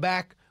we come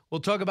back, we'll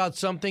talk about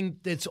something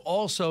that's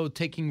also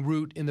taking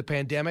root in the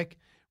pandemic,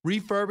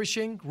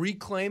 refurbishing,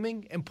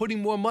 reclaiming, and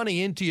putting more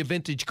money into your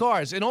vintage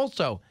cars. And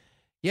also,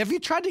 have you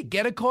tried to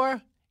get a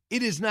car?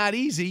 It is not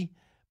easy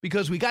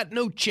because we got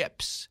no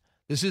chips.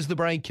 This is the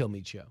Brian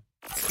Kilmeade Show.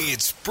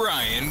 It's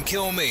Brian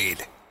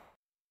Kilmeade.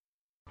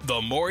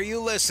 The more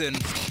you listen,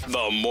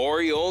 the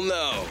more you'll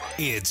know.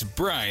 It's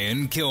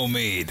Brian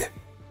Kilmeade.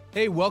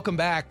 Hey, welcome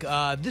back.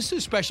 This is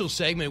a special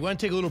segment. We want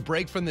to take a little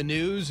break from the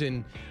news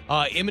and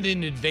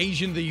imminent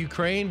invasion of the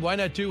Ukraine. Why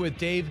not do it with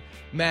Dave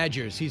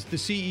Magers? He's the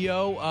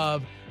CEO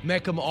of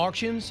Meckham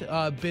Auctions.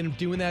 Been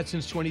doing that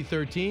since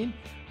 2013.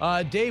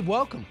 Dave,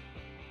 welcome.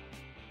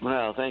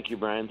 Well, thank you,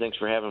 Brian. Thanks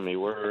for having me.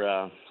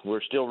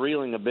 We're still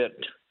reeling a bit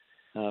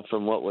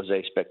from what was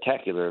a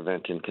spectacular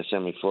event in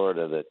Kissimmee,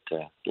 Florida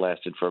that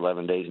lasted for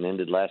 11 days and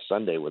ended last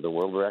Sunday with a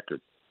world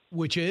record.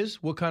 Which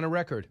is? What kind of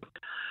record?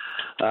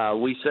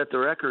 We set the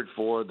record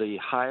for the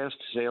highest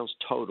sales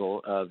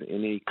total of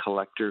any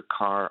collector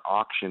car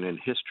auction in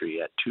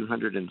history at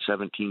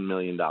 $217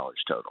 million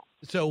total.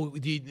 So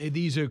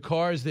these are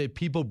cars that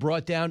people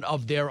brought down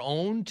of their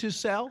own to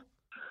sell?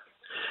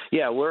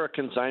 Yeah, we're a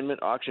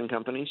consignment auction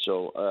company,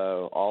 so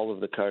all of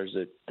the cars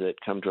that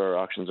come to our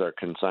auctions are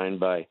consigned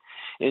by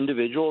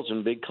individuals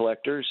and big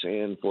collectors.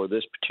 And for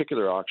this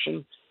particular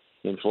auction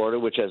in Florida,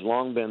 which has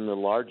long been the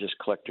largest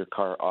collector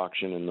car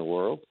auction in the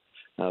world,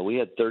 we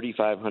had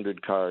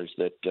 3,500 cars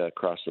that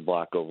crossed the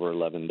block over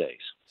 11 days.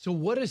 So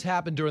what has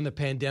happened during the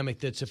pandemic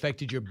that's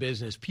affected your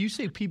business? You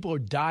say people are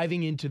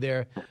diving into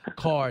their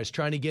cars,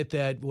 trying to get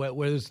that,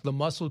 whether it's the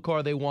muscle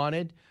car they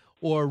wanted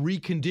or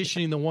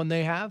reconditioning the one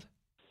they have?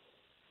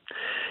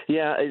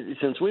 Yeah,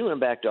 since we went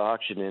back to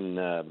auction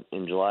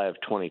in July of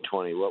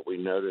 2020, what we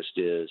noticed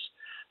is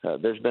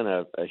there's been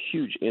a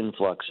huge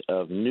influx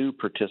of new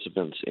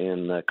participants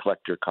in the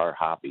collector car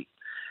hobby.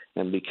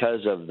 And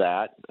because of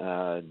that,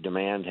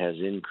 demand has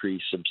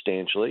increased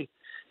substantially,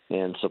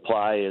 and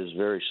supply is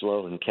very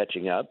slow in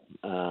catching up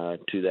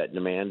to that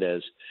demand.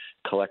 As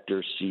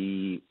collectors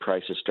see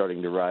prices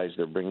starting to rise,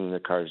 they're bringing their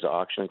cars to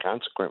auction. And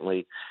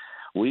consequently,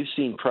 we've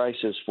seen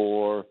prices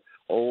for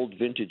old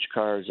vintage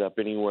cars up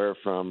anywhere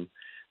from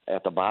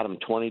at the bottom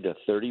 20 to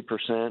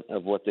 30%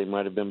 of what they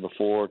might have been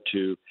before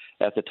to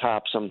at the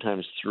top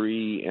sometimes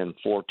 3 and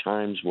 4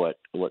 times what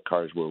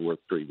cars were worth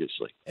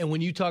previously. And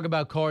when you talk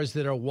about cars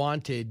that are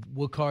wanted,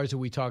 what cars are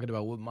we talking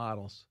about? What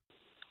models?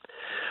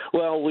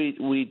 Well,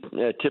 we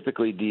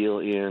typically deal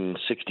in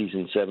 60s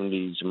and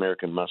 70s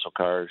American muscle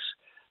cars,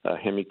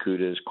 Hemi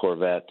Cudas,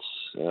 Corvettes,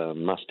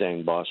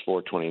 Mustang Boss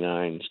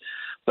 429s.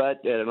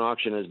 But at an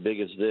auction as big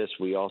as this,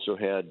 we also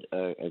had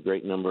a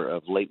great number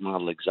of late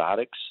model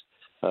exotics,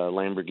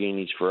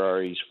 Lamborghinis,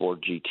 Ferraris, Ford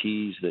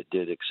GTs that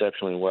did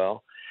exceptionally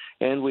well.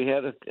 And we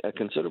had a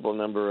considerable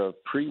number of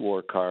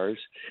pre-war cars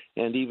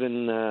and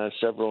even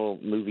several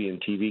movie and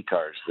TV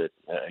cars that,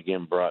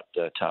 again, brought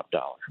top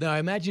dollar. Now, I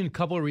imagine a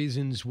couple of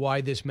reasons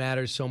why this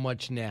matters so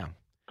much now.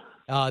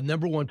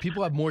 Number one,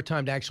 people have more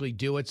time to actually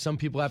do it. Some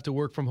people have to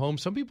work from home.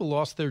 Some people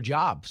lost their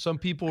job. Some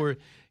people are,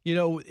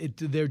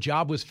 their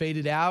job was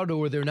faded out,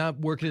 or they're not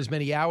working as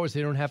many hours.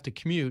 They don't have to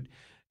commute.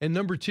 And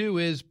number two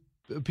is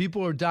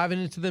people are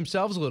diving into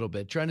themselves a little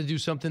bit, trying to do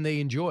something they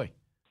enjoy.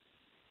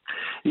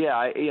 Yeah,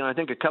 I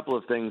think a couple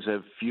of things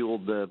have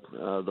fueled the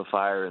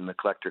fire in the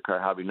collector car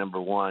hobby. Number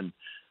one,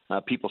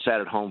 people sat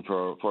at home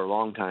for a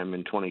long time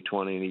in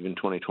 2020 and even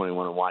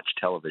 2021 and watched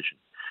television,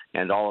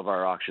 and all of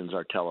our auctions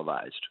are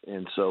televised.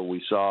 And so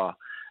we saw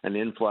an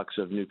influx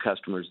of new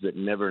customers that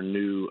never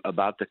knew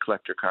about the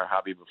collector car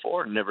hobby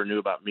before, never knew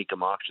about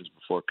Meckham Auctions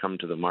before come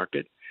to the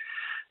market.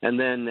 And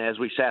then as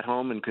we sat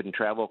home and couldn't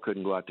travel,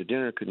 couldn't go out to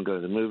dinner, couldn't go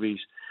to the movies,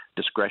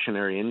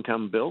 discretionary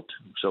income built.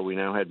 So we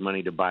now had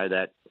money to buy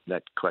that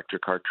collector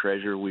car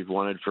treasure we've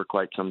wanted for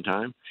quite some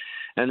time.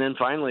 And then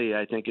finally,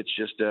 I think it's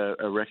just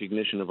a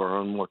recognition of our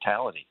own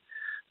mortality,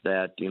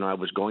 that, I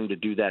was going to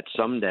do that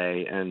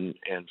someday. And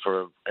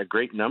for a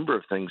great number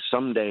of things,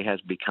 someday has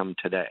become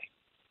today.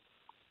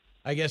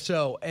 I guess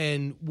so.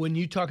 And when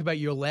you talk about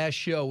your last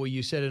show where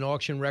you set an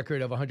auction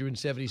record of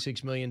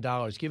 $176 million,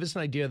 give us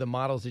an idea of the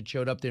models that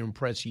showed up to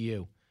impress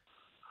you.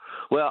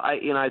 Well,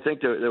 I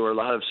think there were a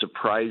lot of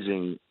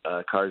surprising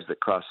cars that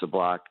crossed the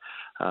block.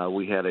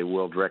 We had a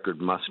world record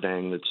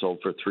Mustang that sold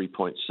for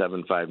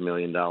 $3.75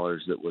 million.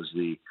 That was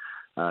the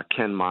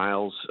Ken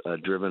Miles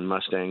driven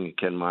Mustang.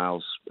 Ken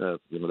Miles,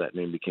 that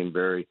name became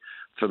very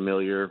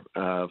familiar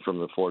from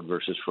the Ford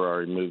versus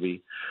Ferrari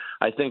movie.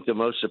 I think the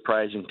most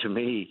surprising to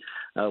me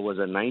was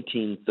a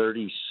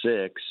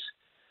 1936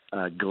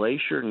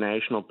 Glacier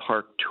National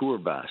Park tour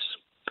bus.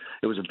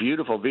 It was a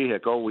beautiful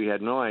vehicle. We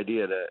had no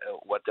idea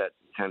what that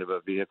kind of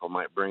a vehicle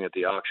might bring at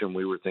the auction.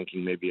 We were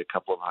thinking maybe a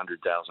couple of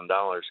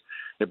 $100,000.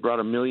 It brought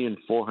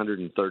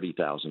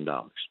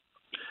 $1,430,000.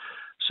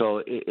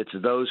 So it's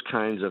those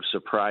kinds of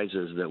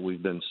surprises that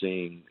we've been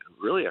seeing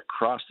really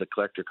across the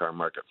collector car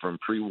market, from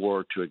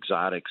pre-war to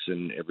exotics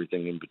and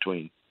everything in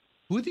between.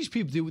 Who are these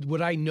people?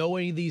 Would I know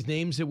any of these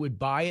names that would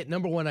buy it?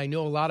 Number one, I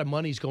know a lot of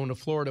money's going to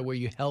Florida where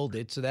you held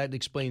it, so that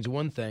explains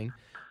one thing.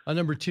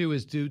 Number two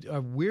is,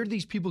 where do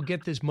these people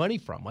get this money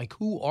from? Like,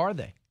 who are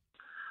they?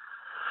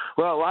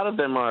 Well, a lot of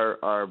them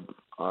are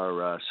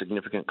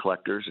significant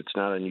collectors. It's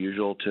not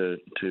unusual to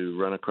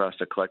run across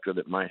a collector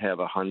that might have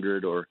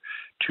 100 or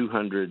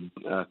 200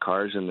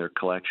 cars in their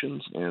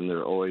collections, and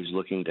they're always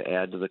looking to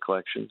add to the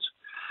collections.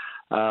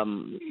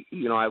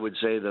 I would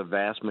say the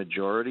vast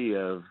majority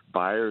of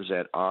buyers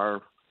at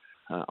our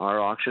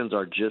auctions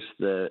are just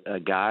a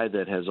guy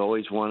that has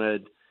always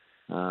wanted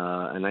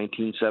a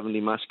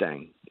 1970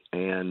 Mustang,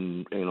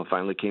 and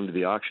finally came to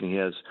the auction. He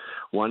has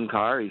one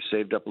car. He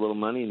saved up a little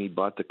money, and he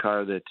bought the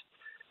car that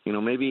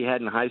maybe he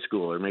had in high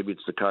school, or maybe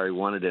it's the car he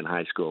wanted in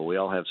high school. We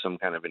all have some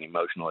kind of an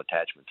emotional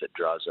attachment that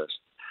draws us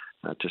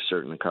to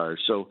certain cars.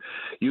 So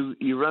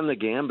you run the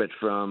gambit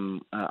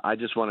from I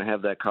just want to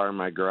have that car in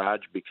my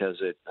garage because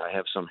I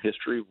have some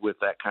history with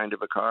that kind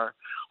of a car,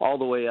 all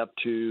the way up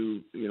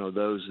to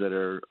those that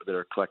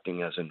are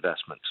collecting as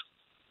investments.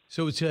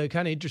 So it's kind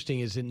of interesting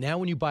is that now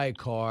when you buy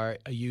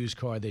a used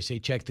car, they say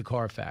check the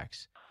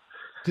Carfax.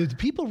 Do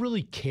people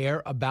really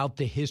care about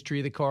the history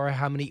of the car,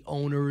 how many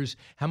owners,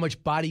 how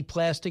much body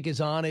plastic is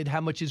on it, how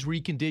much is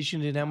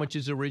reconditioned, and how much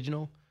is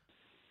original?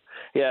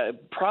 Yeah,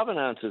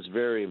 provenance is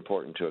very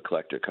important to a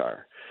collector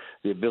car.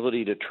 The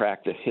ability to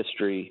track the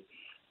history.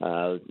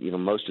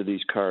 Most of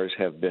these cars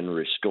have been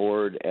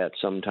restored at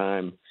some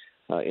time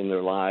in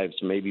their lives,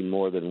 maybe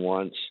more than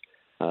once.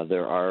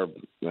 There are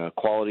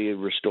quality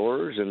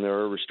restorers, and there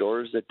are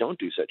restorers that don't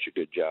do such a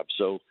good job.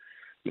 So,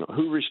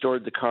 who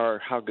restored the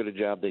car, how good a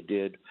job they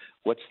did,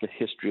 what's the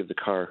history of the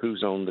car,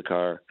 who's owned the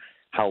car,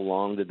 how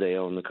long did they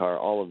own the car,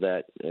 all of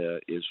that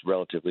is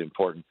relatively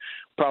important.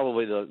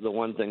 Probably the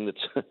one thing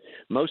that's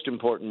most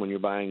important when you're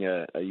buying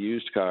a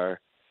used car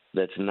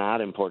that's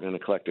not important in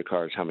a collector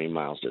car is how many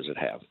miles does it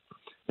have.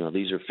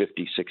 These are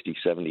 50, 60,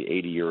 70,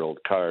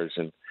 80-year-old cars,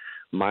 and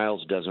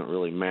miles doesn't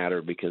really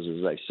matter because,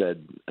 as I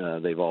said,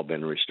 they've all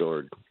been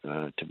restored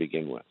to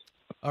begin with.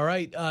 All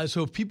right.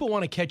 So if people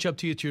want to catch up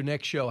to you at your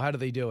next show, how do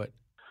they do it?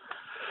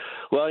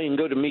 Well, you can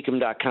go to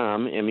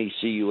Mecum.com,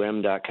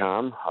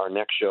 MECUM.com. Our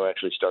next show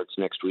actually starts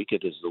next week.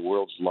 It is the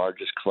world's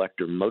largest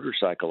collector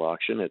motorcycle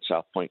auction at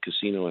South Point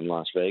Casino in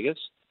Las Vegas.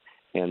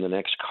 And the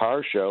next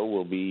car show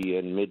will be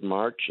in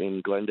mid-March in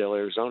Glendale,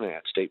 Arizona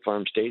at State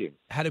Farm Stadium.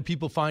 How do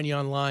people find you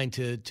online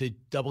to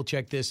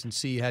double-check this and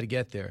see how to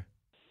get there?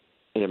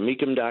 And at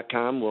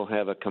Mecum.com, we'll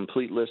have a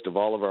complete list of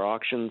all of our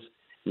auctions.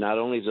 Not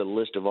only is it a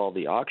list of all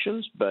the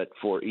auctions, but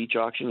for each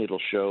auction,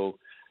 it'll show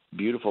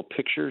beautiful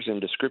pictures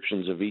and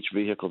descriptions of each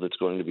vehicle that's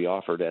going to be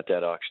offered at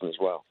that auction as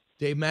well.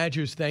 Dave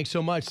Magers, thanks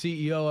so much,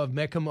 CEO of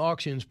Mecum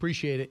Auctions.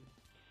 Appreciate it.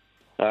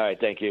 All right,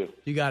 thank you.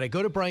 You got it.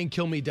 Go to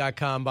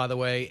BrianKilmeade.com, by the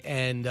way,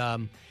 and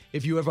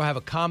if you ever have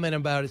a comment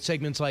about it,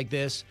 segments like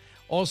this.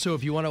 Also,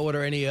 if you want to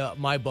order any of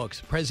my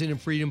books, President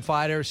Freedom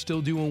Fighter,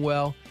 still doing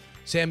well,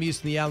 Sam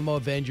Houston, The Alamo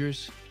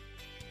Avengers,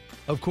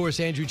 of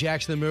course, Andrew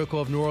Jackson, The Miracle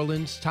of New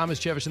Orleans, Thomas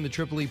Jefferson, The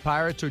Tripoli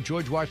Pirates, or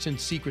George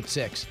Washington's Secret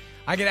Six.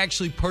 I can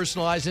actually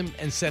personalize them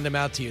and send them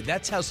out to you.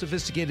 That's how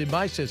sophisticated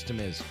my system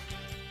is.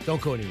 Don't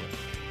go anywhere.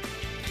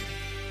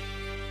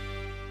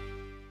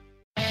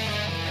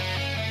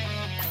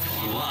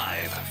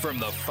 Live from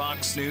the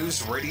Fox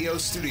News radio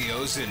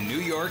studios in New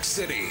York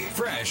City,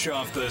 fresh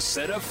off the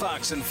set of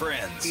Fox and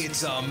Friends,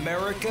 it's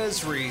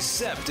America's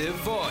receptive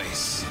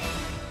voice,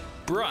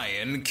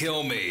 Brian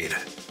Kilmeade.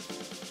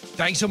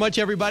 Thanks so much,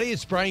 everybody.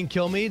 It's Brian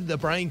Kilmeade, The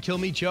Brian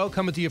Kilmeade Show,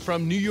 coming to you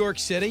from New York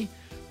City.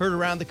 Heard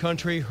around the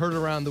country, heard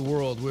around the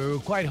world. We're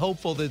quite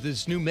hopeful that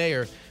this new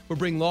mayor will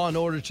bring law and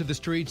order to the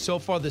streets. So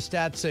far, the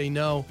stats say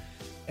no,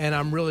 and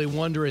I'm really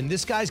wondering.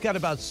 This guy's got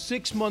about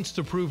 6 months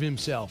to prove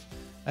himself.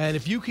 And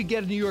if you could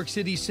get New York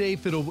City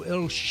safe,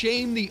 it'll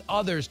shame the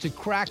others to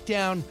crack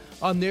down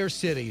on their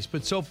cities.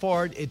 But so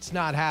far, it's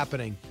not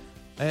happening.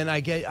 And I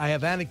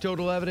have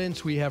anecdotal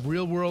evidence. We have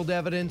real-world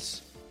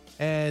evidence.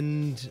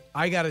 And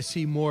I got to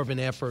see more of an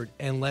effort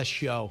and less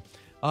show.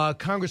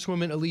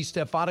 Congresswoman Elise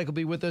Stefanik will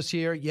be with us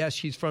here. Yes,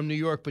 she's from New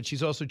York, but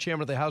she's also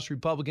chairman of the House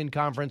Republican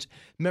Conference,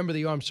 member of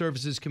the Armed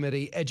Services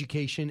Committee,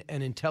 Education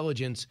and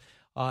Intelligence.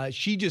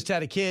 She just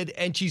had a kid,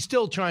 and she's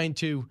still trying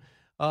to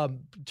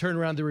turn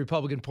around the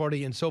Republican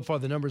Party, and so far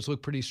the numbers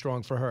look pretty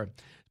strong for her.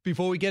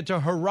 Before we get to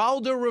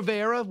Geraldo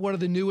Rivera, one of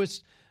the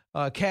newest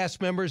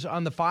cast members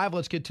on The Five,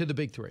 let's get to the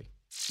big three.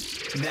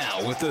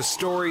 Now, with the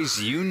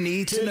stories you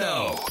need to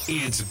know,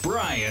 it's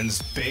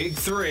Brian's Big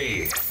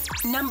Three.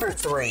 Number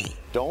 3.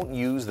 Don't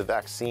use the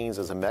vaccines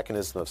as a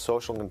mechanism of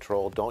social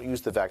control. Don't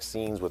use the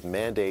vaccines with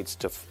mandates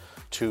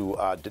to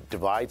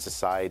divide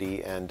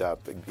society and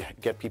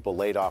get people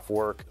laid off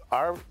work.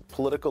 Our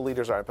political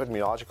leaders, our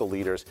epidemiological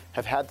leaders,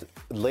 have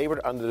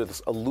labored under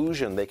this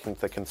illusion they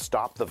can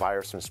stop the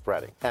virus from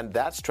spreading. And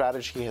that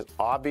strategy has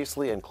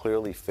obviously and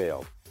clearly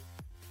failed.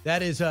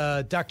 That is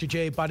Dr.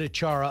 Jay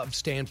Bhattacharya of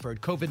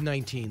Stanford.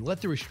 COVID-19. Let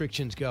the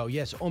restrictions go.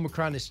 Yes,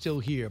 Omicron is still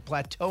here.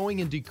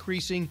 Plateauing and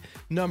decreasing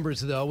numbers,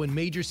 though, in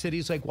major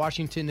cities like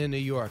Washington and New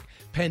York.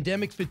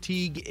 Pandemic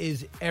fatigue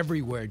is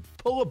everywhere.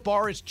 Pull a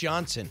Boris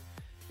Johnson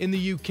in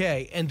the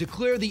UK and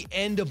declare the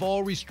end of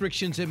all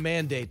restrictions and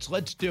mandates.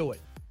 Let's do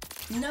it.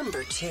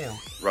 Number 2.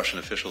 Russian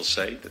officials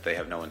say that they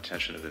have no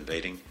intention of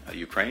invading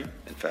Ukraine.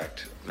 In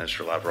fact,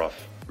 Minister Lavrov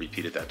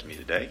repeated that to me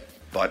today.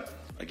 But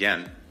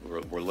again,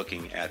 we're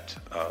looking at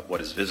what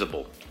is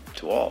visible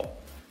to all,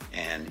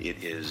 and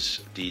it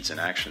is deeds and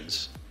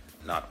actions,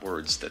 not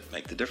words, that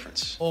make the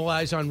difference. All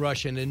eyes on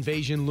Russia. An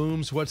invasion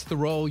looms. What's the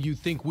role you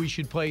think we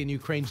should play in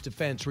Ukraine's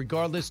defense?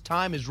 Regardless,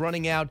 time is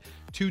running out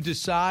to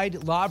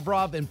decide.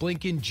 Lavrov and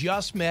Blinken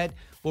just met.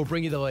 We'll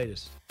bring you the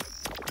latest.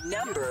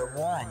 Number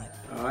 1.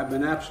 I've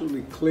been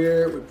absolutely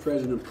clear with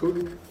President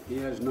Putin. He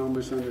has no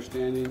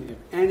misunderstanding. If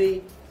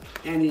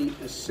any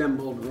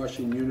assembled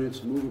Russian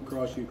units move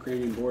across the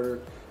Ukrainian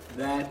border,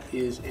 that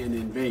is an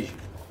invasion.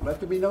 Let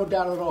there be no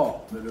doubt at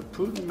all that if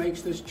Putin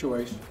makes this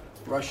choice,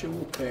 Russia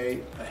will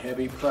pay a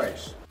heavy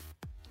price.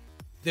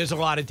 There's a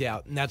lot of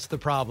doubt, and that's the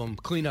problem.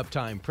 Cleanup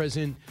time.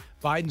 President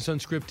Biden's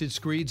unscripted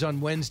screeds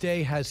on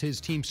Wednesday has his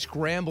team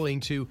scrambling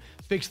to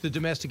fix the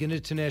domestic and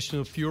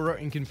international furor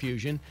and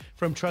confusion,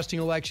 from trusting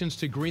elections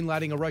to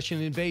greenlighting a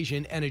Russian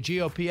invasion and a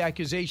GOP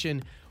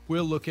accusation.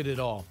 We'll look at it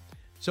all.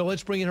 So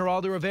let's bring in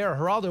Geraldo Rivera.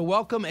 Geraldo,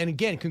 welcome, and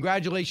again,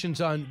 congratulations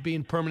on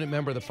being permanent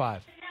member of the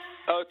Five.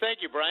 Oh, thank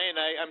you, Brian.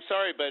 I'm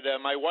sorry, but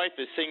my wife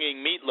is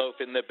singing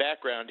Meatloaf in the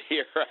background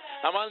here.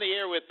 I'm on the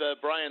air with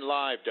Brian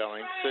live,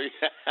 darling.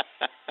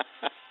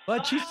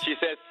 So she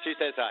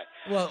says hi.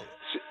 Well,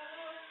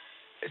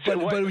 but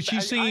was she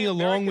singing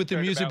along with the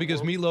music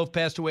because Meatloaf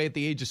passed away at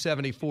the age of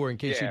 74? In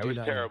case you do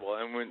not know. Yeah, it was terrible.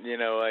 And when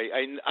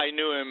I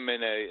knew him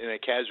in a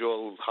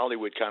casual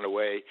Hollywood kind of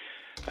way.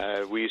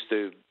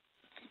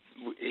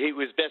 He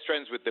was best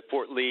friends with the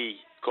Fort Lee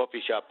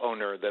coffee shop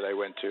owner that I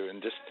went to,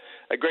 and just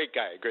a great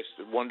guy,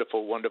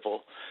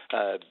 wonderful,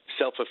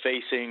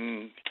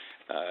 self-effacing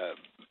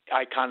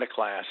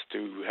iconoclast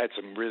who had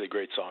some really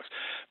great songs.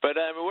 But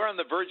we're on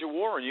the verge of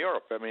war in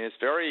Europe. I mean, it's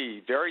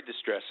very, very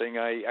distressing.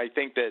 I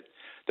think that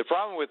the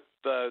problem with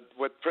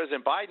what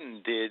President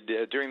Biden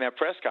did during that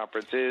press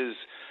conference is,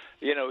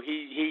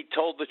 he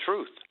told the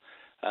truth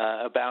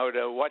about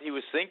what he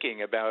was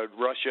thinking about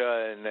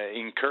Russia and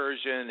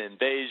incursion,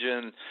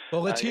 invasion.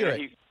 Well, let's hear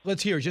it.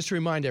 Let's hear it. Just to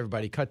remind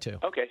everybody. Cut to.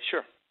 Okay,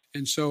 sure.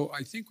 And so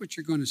I think what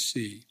you're going to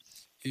see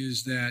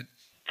is that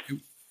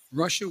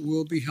Russia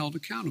will be held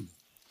accountable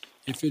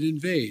if it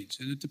invades.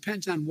 And it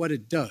depends on what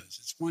it does.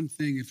 It's one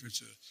thing if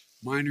it's a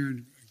minor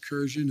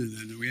incursion and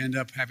then we end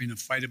up having a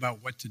fight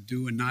about what to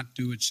do and not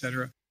do, et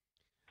cetera.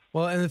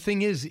 Well, and the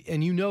thing is,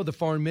 and the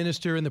foreign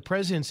minister and the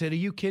president said, are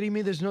you kidding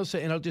me? There's no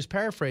such, and I'll just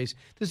paraphrase,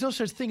 there's no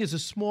such thing as a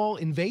small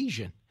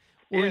invasion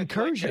or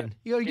incursion.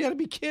 You got to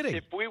be kidding.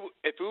 If we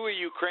were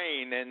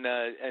Ukraine and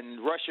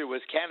Russia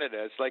was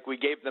Canada, it's like we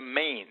gave them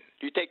Maine.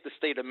 You take the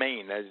state of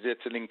Maine,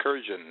 it's an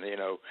incursion.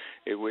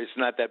 It was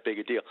not that big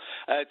a deal.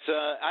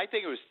 I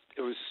think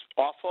it was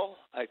awful.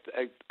 I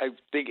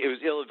think it was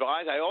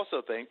ill-advised. I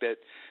also think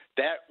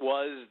that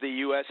was the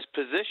U.S.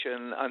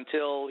 position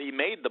until he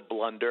made the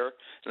blunder,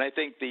 and I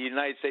think the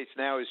United States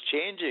now is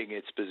changing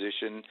its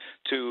position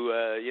to,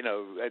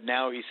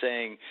 now he's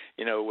saying,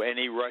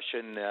 any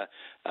Russian,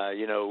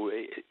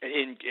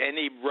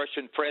 any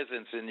Russian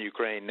presence in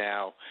Ukraine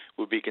now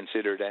would be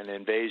considered an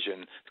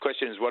invasion. The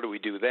question is, what do we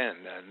do then?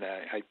 And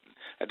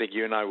I think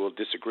you and I will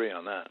disagree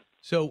on that.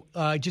 So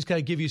I just got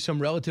to give you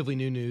some relatively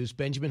new news.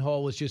 Benjamin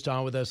Hall was just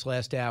on with us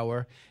last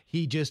hour.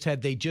 They just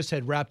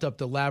had wrapped up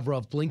the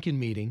Lavrov-Blinken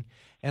meeting,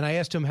 and I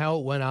asked him how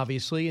it went,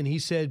 obviously, and he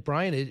said,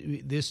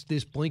 Brian, this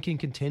Blinken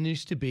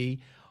continues to be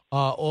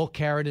all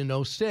carrot and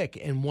no stick.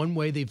 And one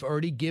way they've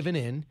already given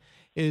in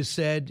is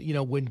said,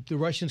 when the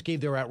Russians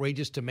gave their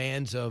outrageous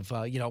demands of,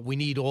 we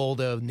need all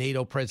the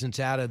NATO presence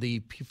out of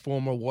the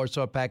former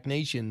Warsaw Pact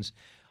nations,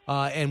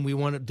 and we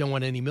don't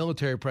want any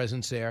military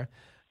presence there.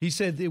 He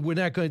said we're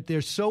not going.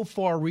 They're so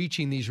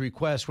far-reaching, these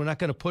requests. We're not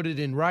going to put it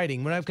in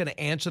writing. We're not going to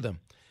answer them.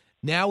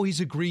 Now he's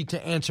agreed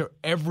to answer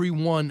every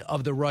one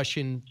of the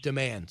Russian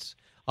demands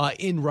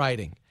in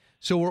writing.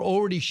 So we're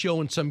already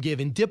showing some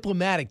give. In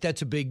diplomatic,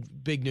 that's a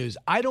big news.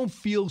 I don't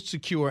feel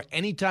secure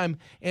anytime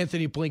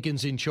Anthony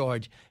Blinken's in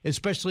charge,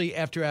 especially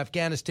after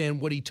Afghanistan,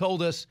 what he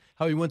told us,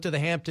 how he went to the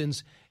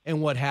Hamptons,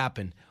 and what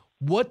happened.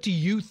 What do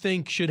you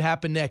think should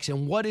happen next,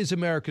 and what is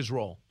America's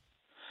role?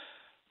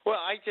 Well,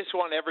 I just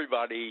want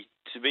everybody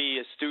to be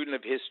a student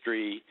of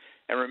history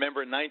and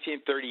remember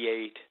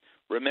 1938,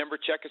 remember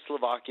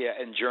Czechoslovakia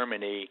and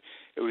Germany.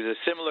 It was a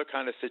similar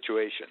kind of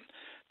situation.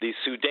 The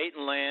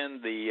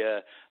Sudetenland,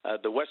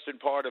 the western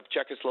part of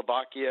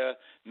Czechoslovakia,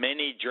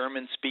 many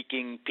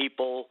German-speaking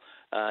people,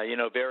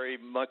 very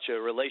much a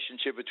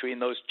relationship between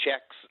those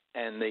Czechs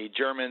and the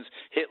Germans.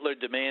 Hitler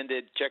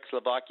demanded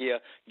Czechoslovakia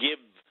give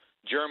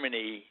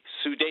Germany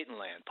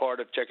Sudetenland, part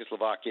of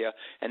Czechoslovakia,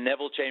 and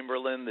Neville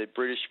Chamberlain, the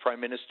British Prime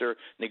Minister,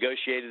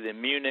 negotiated in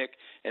Munich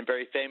and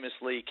very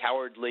famously,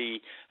 cowardly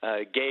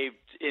gave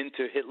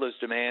into Hitler's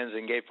demands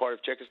and gave part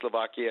of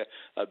Czechoslovakia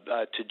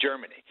to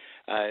Germany.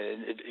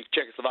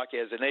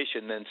 Czechoslovakia as a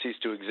nation then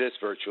ceased to exist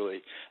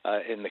virtually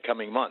in the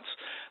coming months.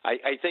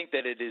 I think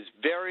that it is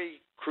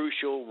very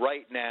crucial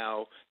right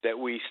now that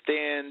we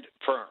stand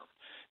firm.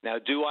 Now,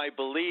 do I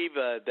believe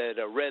that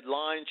a red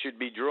line should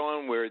be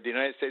drawn where the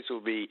United States will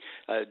be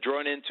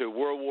drawn into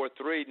World War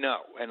III? No,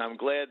 and I'm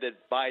glad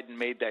that Biden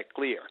made that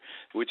clear.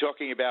 We're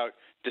talking about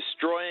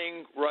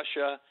destroying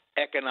Russia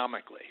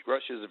economically.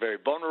 Russia is a very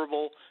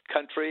vulnerable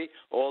country.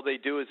 All they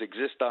do is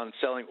exist on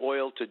selling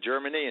oil to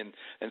Germany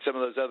and some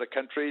of those other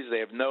countries. They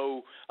have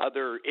no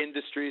other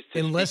industries to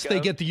unless they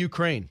get the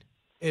Ukraine.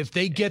 If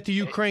they get the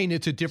Ukraine,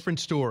 it's a different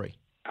story.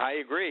 I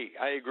agree,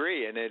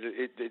 and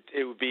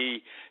it would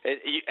be,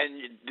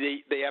 and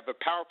they have a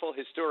powerful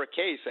historic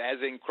case,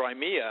 as in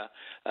Crimea.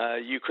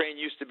 Ukraine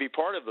used to be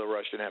part of the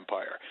Russian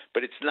Empire,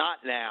 but it's not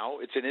now.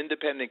 It's an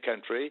independent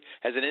country,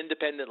 has an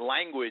independent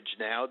language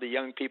now. The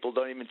young people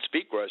don't even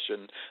speak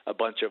Russian, a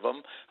bunch of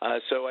them.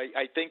 So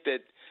I think that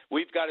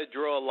we've got to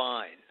draw a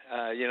line,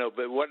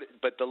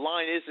 but the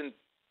line isn't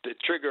the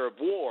trigger of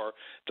war.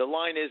 The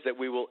line is that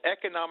we will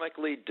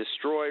economically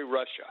destroy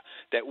Russia,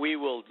 that we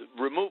will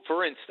remove,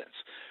 for instance,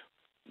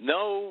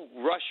 no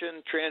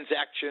Russian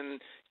transaction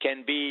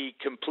can be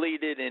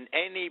completed in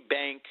any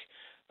bank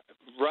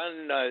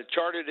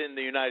chartered in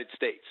the United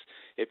States.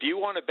 If you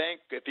want to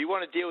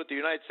deal with the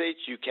United States,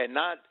 you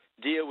cannot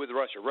deal with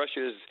Russia.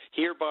 Russia is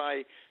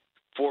hereby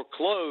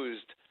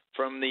foreclosed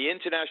from the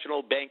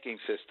international banking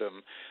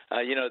system.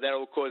 That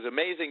will cause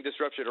amazing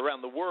disruption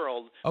around the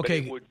world, okay.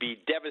 But it would be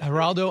devastating.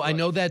 Geraldo, I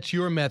know that's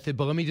your method,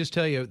 but let me just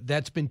tell you,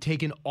 that's been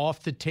taken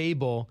off the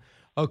table,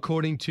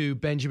 according to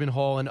Benjamin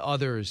Hall and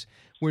others.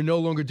 We're no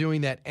longer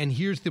doing that. And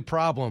here's the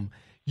problem.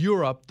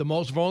 Europe, the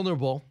most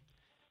vulnerable,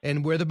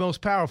 and we're the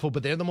most powerful,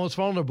 but they're the most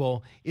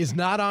vulnerable, is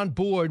not on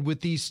board with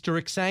these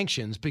strict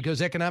sanctions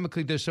because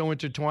economically they're so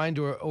intertwined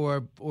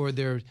or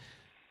they're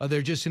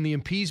just in the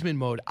appeasement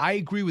mode. I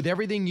agree with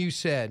everything you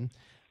said,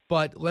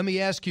 but let me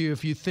ask you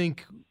if you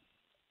think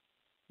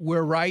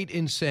we're right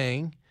in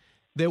saying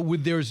that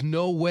there's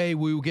no way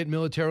we will get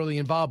militarily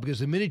involved, because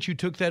the minute you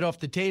took that off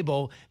the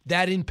table,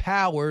 that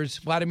empowers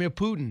Vladimir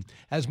Putin.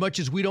 As much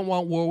as we don't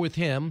want war with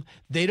him,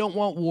 they don't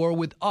want war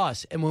with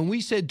us. And when we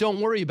said, don't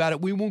worry about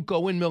it, we won't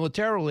go in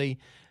militarily,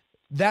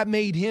 that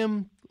made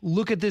him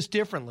look at this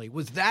differently.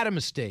 Was that a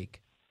mistake?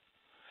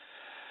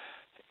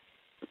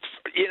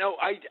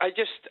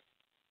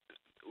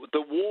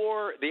 The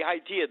war, the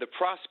idea, the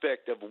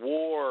prospect of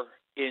war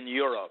in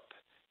Europe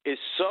is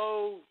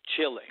so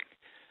chilling.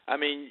 I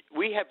mean,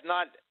 we have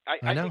not.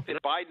 I think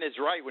that Biden is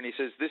right when he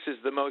says this is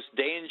the most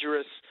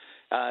dangerous,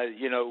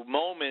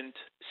 moment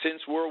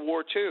since World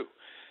War II.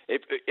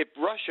 If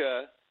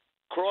Russia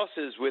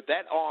crosses with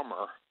that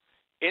armor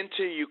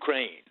into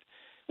Ukraine,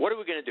 what are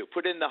we going to do?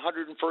 Put in the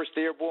 101st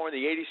Airborne,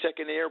 the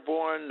 82nd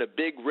Airborne, the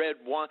big red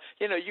one?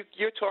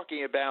 You're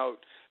talking about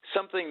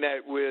something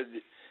that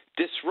would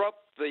disrupt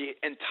the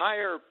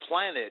entire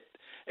planet,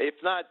 if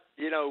not,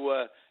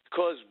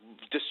 cause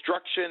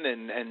destruction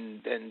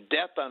and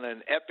death on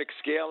an epic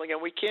scale. Again,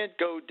 we can't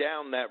go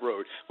down that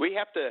road. We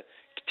have to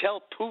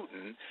tell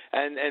Putin,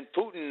 and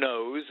Putin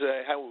knows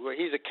how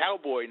he's a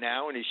cowboy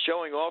now, and he's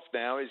showing off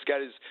now. He's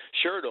got his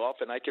shirt off,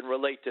 and I can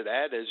relate to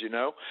that, as you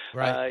know.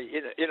 Right.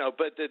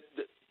 But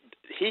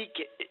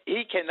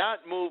he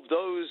cannot move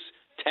those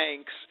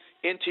tanks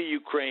into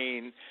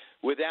Ukraine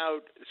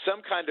without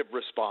some kind of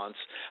response.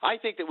 I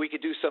think that we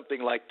could do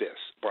something like this,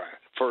 Brian,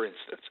 for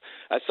instance,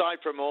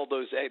 aside from all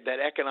that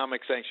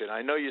economic sanction.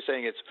 I know you're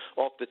saying it's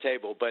off the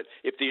table, but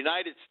if the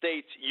United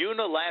States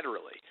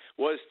unilaterally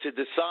was to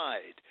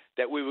decide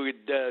that we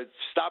would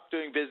stop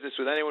doing business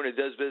with anyone who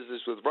does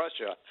business with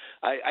Russia,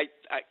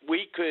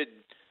 we could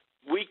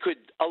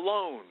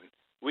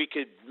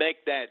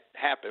make that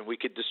happen. We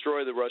could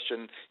destroy the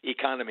Russian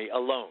economy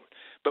alone.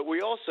 But we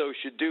also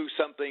should do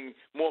something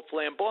more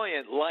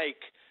flamboyant,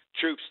 like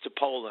troops to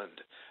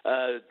Poland,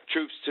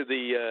 troops to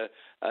the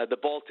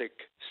Baltic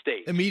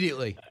states.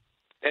 Immediately.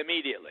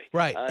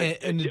 Right.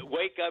 And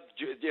wake up,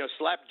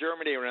 slap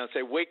Germany around and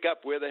say, wake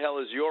up, where the hell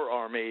is your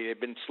army? They've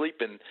been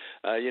sleeping,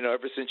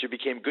 ever since you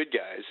became good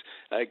guys.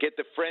 Get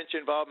the French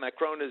involved.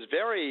 Macron is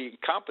very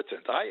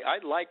competent. I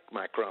like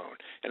Macron.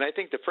 And I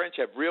think the French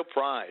have real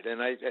pride. And,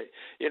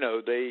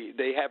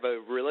 they have a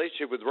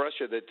relationship with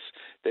Russia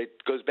that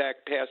goes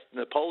back past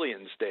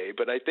Napoleon's day.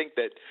 But I think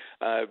that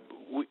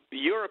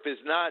Europe is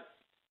not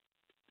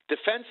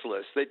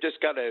defenseless. They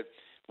just got to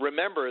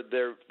remember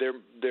they're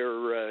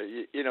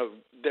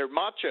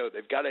macho.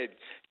 They've got to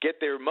get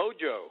their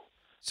mojo.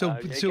 So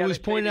it was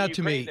pointed out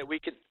to me,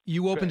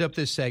 you opened up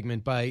this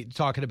segment by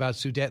talking about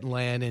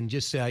Sudetenland and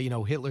just,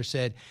 Hitler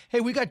said, hey,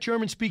 we got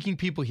German-speaking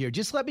people here.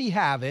 Just let me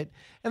have it,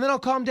 and then I'll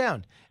calm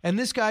down. And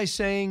this guy's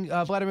saying,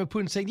 Vladimir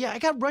Putin saying, yeah, I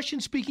got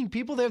Russian-speaking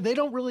people there. They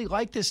don't really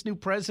like this new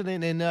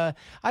president, and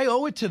I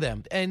owe it to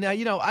them. And,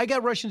 I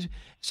got Russians.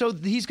 So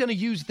he's going to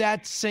use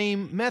that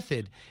same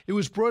method. It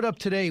was brought up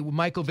today.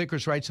 Michael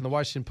Vickers writes in the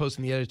Washington Post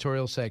in the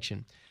editorial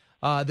section.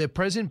 That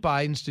President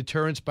Biden's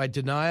deterrence by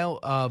denial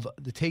by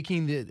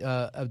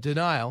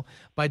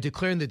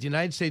declaring that the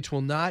United States will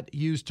not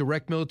use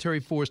direct military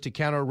force to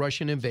counter a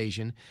Russian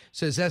invasion,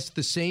 says that's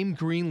the same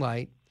green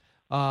light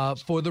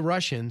for the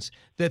Russians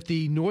that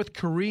the North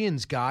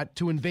Koreans got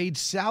to invade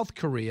South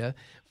Korea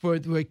for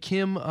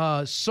Kim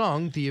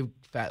Sung, the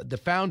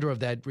founder of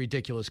that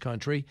ridiculous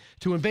country,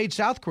 to invade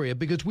South Korea,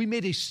 because we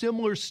made a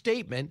similar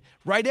statement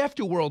right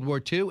after World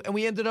War II, and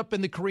we ended up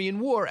in the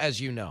Korean War,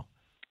 as you know.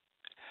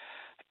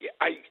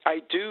 I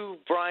do,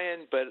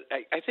 Brian, but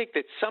I think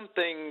that some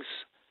things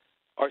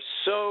are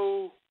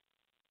so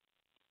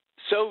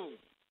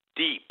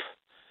deep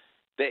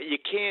that you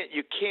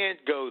can't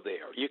go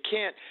there. You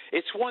can't.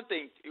 It's one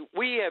thing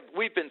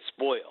we've been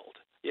spoiled.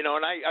 You know,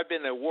 and I've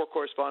been a war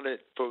correspondent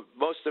for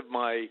most of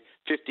my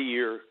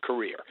 50-year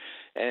career.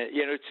 And,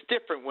 you know, it's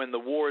different when the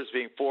war is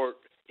being fought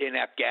in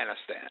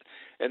Afghanistan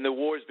and the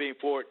war is being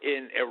fought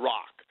in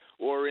Iraq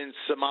or in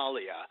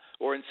Somalia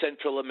or in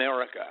Central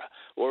America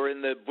or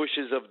in the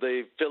bushes of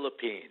the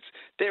Philippines.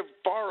 They're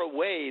far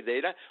away.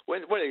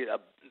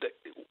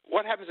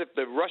 What happens if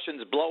the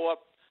Russians blow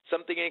up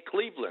something in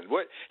Cleveland?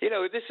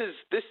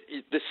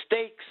 The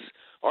stakes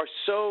are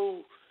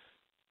so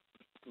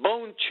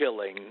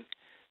bone-chilling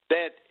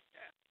that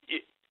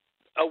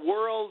a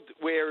world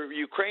where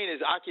Ukraine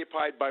is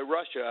occupied by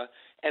Russia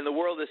and the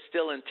world is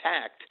still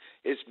intact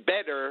is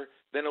better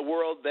than a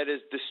world that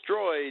is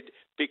destroyed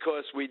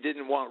because we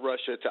didn't want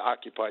Russia to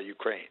occupy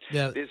Ukraine.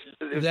 Yeah,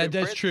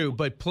 that's true,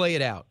 but play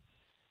it out.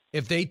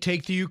 If they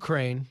take the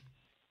Ukraine,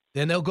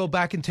 then they'll go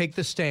back and take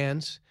the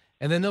stands,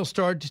 and then they'll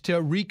start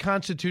to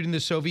reconstituting the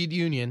Soviet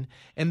Union,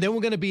 and then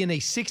we're going to be in a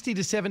 60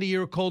 to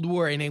 70-year Cold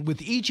War, and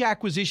with each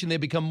acquisition, they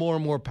become more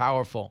and more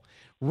powerful.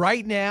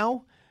 Right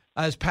now,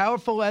 as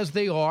powerful as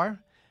they are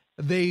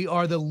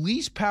the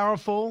least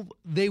powerful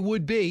they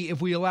would be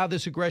if we allow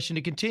this aggression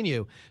to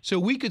continue. So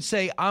we could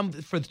say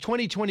for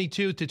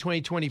 2022 to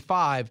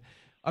 2025,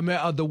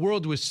 the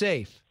world was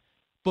safe.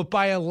 But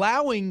by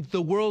allowing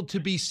the world to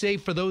be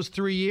safe for those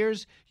 3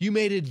 years, you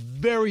made it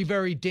very,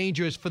 very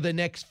dangerous for the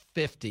next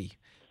 50,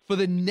 for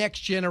the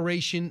next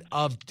generation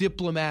of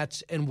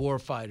diplomats and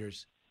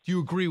warfighters. Do you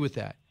agree with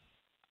that?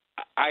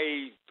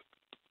 I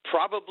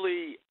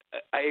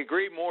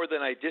agree more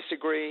than I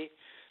disagree,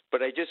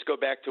 but I just go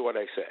back to what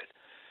I said.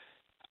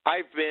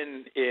 I've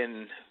been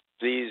in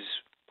these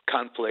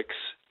conflicts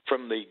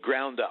from the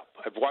ground up.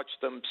 I've watched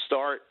them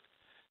start.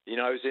 You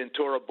know, I was in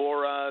Tora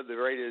Bora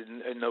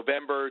in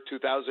November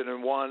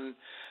 2001.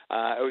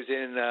 I was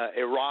in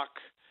Iraq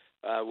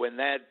when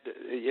that,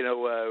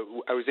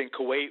 I was in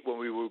Kuwait when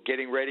we were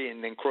getting ready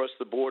and then crossed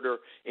the border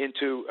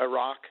into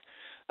Iraq.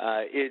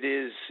 It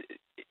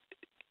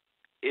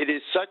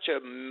is such a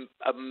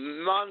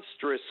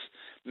monstrous,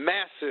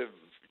 massive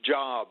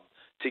job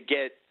to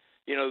get.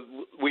 You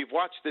know, we've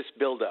watched this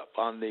build up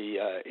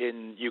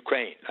in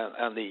Ukraine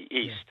on the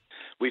east.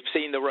 We've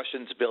seen the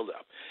Russians build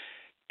up.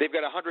 They've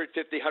got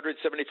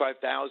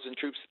 175,000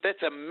 troops.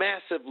 That's a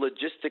massive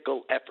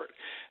logistical effort.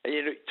 And,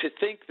 you know, to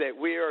think that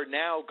we are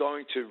now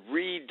going to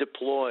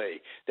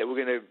redeploy, that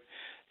we're going to,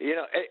 you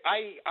know,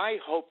 I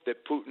hope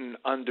that Putin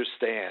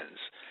understands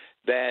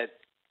that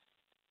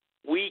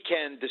we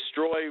can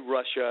destroy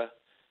Russia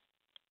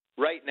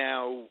right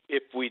now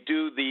if we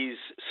do these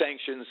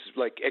sanctions,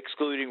 like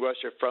excluding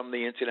Russia from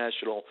the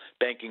international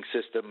banking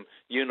system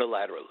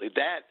unilaterally.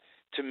 That,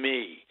 to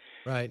me,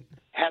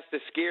 has to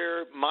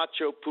scare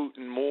macho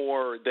Putin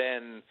more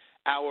than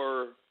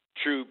our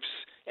troops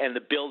and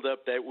the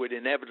buildup that would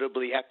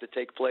inevitably have to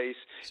take place.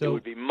 It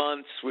would be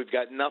months. We've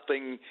got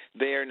nothing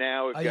there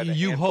now.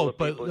 You hope,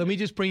 but let me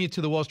just bring you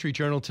to the Wall Street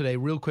Journal today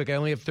real quick. I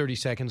only have 30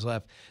 seconds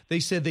left. They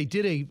said they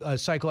did a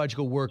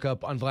psychological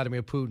workup on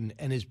Vladimir Putin,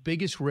 and his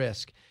biggest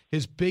risk,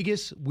 his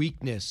biggest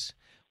weakness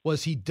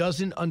was he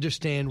doesn't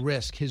understand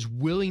risk, his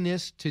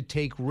willingness to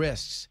take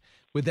risks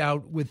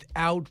without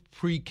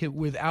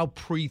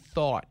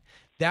pre-thought.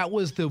 That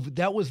was the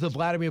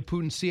Vladimir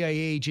Putin CIA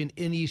agent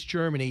in East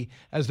Germany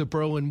as the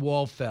Berlin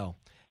Wall fell.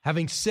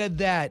 Having said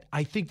that,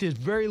 I think there's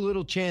very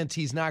little chance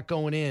he's not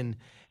going in,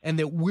 and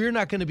that we're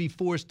not going to be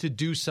forced to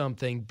do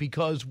something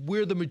because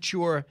we're the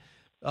mature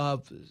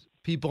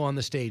people on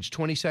the stage.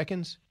 20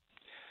 seconds?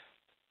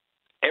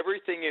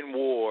 Everything in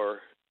war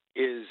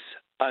is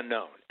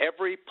unknown.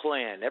 Every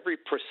plan, every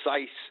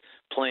precise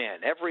plan,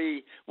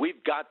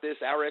 we've got this,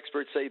 our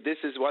experts say this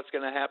is what's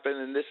going to happen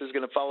and this is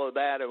going to follow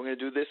that and we're going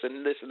to do this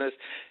and this and this.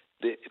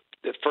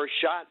 The first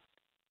shot,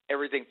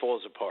 everything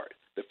falls apart.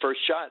 The first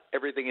shot,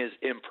 everything is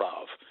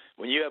improv.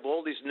 When you have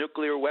all these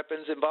nuclear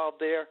weapons involved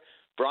there,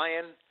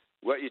 Brian,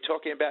 what you're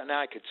talking about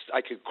now,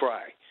 I could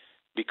cry,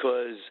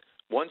 because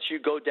once you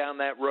go down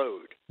that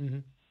road,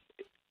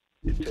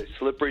 it's a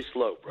slippery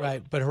slope.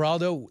 Right. But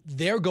Geraldo,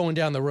 they're going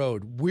down the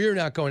road. We're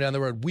not going down the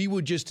road. We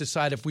would just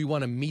decide if we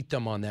want to meet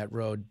them on that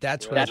road.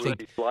 That's what I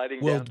think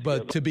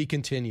but to be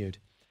continued.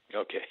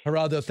 Okay.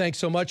 Geraldo, thanks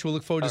so much. We'll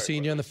look forward to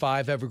seeing you on the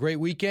 5. Have a great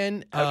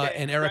weekend.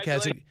 And Eric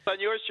has on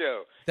your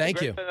show.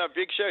 Thank you. On a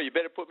big show. You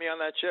better put me on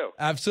that show.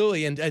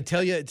 Absolutely. And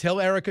tell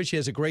Erica she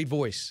has a great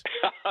voice.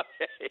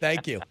 Okay.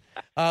 Thank you.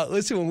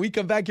 Listen, when we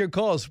come back, your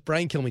calls.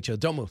 Brian Kilmeade Show.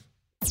 Don't move.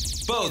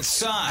 Both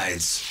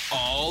sides,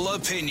 all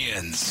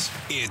opinions.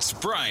 It's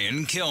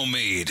Brian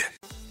Kilmeade.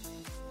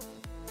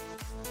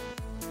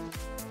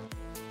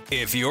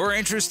 If you're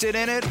interested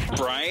in it,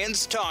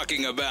 Brian's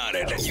talking about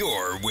it.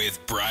 You're with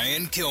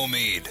Brian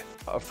Kilmeade.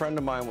 A friend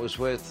of mine was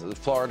with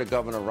Florida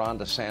Governor Ron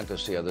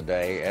DeSantis the other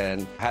day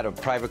and had a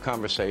private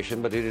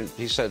conversation, but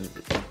he said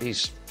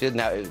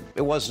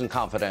it wasn't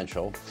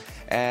confidential.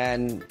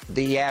 And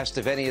he asked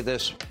if any of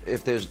this,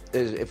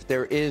 if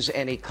there is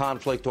any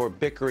conflict or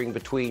bickering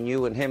between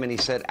you and him, and he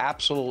said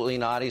absolutely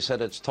not. He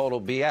said it's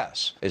total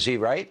BS. Is he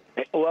right?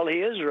 Well, he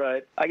is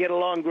right. I get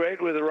along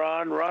great with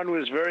Ron. Ron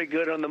was very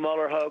good on the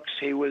Mueller hoax.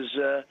 He was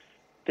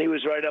He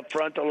was right up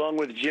front along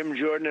with Jim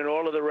Jordan and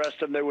all of the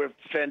rest of them. They were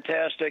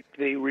fantastic.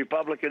 The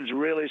Republicans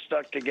really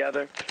stuck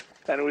together,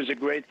 and it was a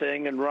great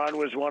thing. And Ron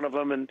was one of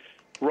them. And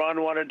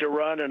Ron wanted to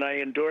run, and I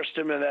endorsed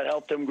him, and that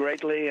helped him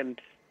greatly.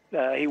 And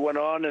he went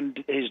on,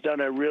 and he's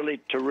done a really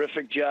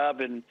terrific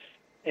job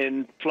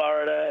in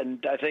Florida.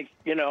 And I think,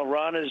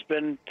 Ron has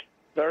been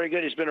very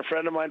good. He's been a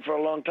friend of mine for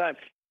a long time.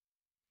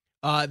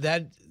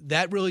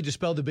 That really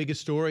dispelled the biggest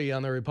story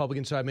on the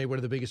Republican side, made one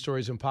of the biggest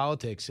stories in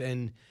politics.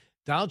 And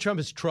Donald Trump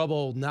has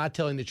trouble not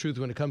telling the truth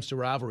when it comes to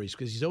rivalries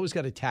because he's always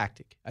got a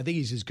tactic. I think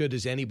he's as good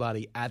as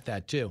anybody at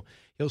that, too.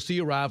 He'll see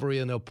a rivalry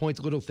and they'll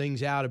point little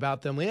things out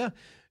about them. Yeah,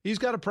 he's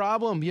got a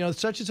problem.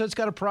 Such and such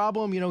got a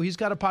problem. He's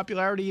got a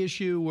popularity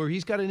issue or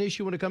he's got an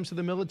issue when it comes to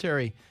the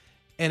military.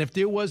 And if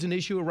there was an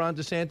issue with Ron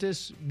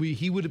DeSantis,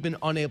 he would have been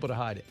unable to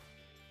hide it.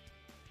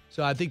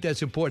 So I think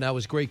that's important. That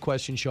was a great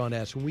question Sean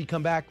asked. When we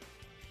come back,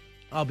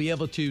 I'll be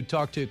able to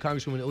talk to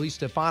Congresswoman Elise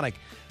Stefanik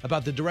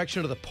about the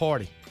direction of the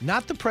party,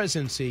 not the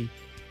presidency,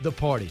 the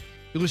party.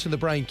 You listen to the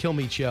Brian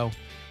Kilmeade Show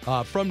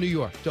from New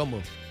York. Don't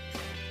move.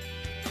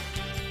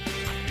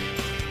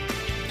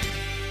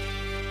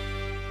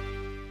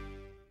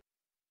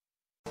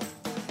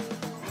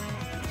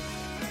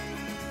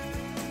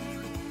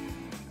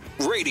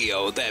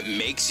 Radio that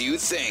makes you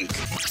think.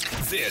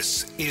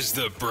 This is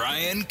the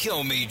Brian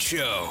Kilmeade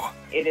Show.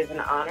 It is an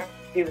honor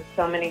to be with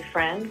so many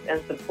friends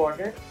and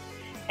supporters.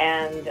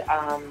 And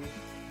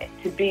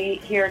to be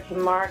here to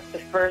mark the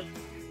first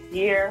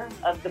year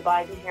of the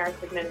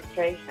Biden-Harris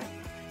administration.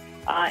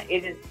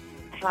 It is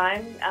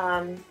time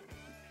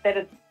that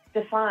is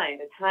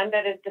defined, a time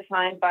that is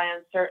defined by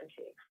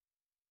uncertainty.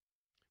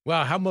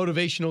 Wow, how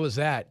motivational is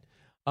that?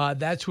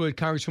 That's what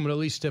Congresswoman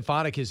Elise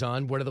Stefanik is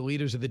on, one of the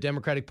leaders of the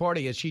Democratic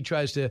Party, as she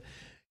tries to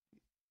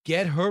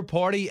get her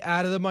party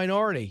out of the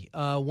minority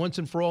once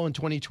and for all in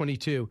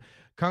 2022.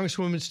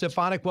 Congresswoman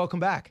Stefanik, welcome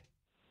back.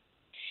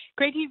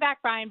 Great to be back,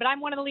 Brian, but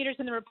I'm one of the leaders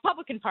in the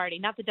Republican Party,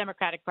 not the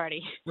Democratic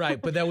Party.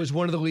 Right, but that was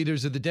one of the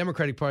leaders of the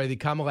Democratic Party, the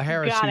Kamala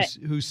Harris,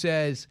 who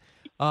says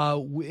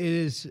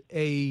this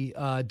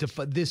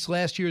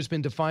last year has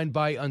been defined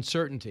by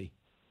uncertainty.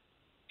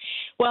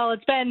 Well,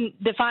 it's been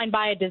defined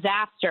by a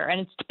disaster,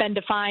 and it's been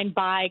defined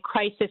by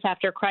crisis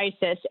after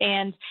crisis.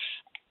 And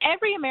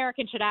every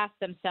American should ask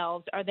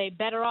themselves, are they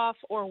better off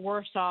or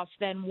worse off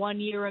than 1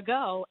 year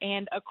ago?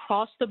 And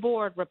across the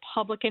board,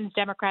 Republicans,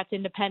 Democrats,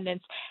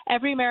 Independents,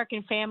 every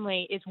American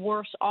family is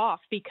worse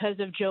off because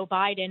of Joe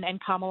Biden and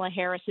Kamala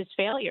Harris's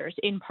failures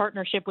in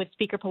partnership with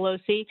Speaker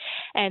Pelosi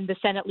and the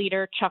Senate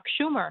leader Chuck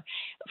Schumer.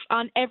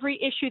 On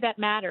every issue that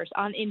matters,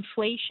 on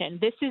inflation,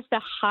 this is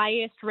the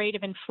highest rate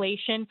of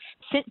inflation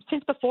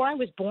since before I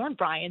was born,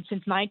 Brian,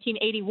 since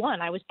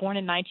 1981. I was born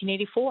in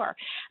 1984.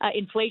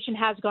 Inflation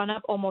has gone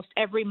up almost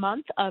every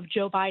month of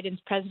Joe Biden's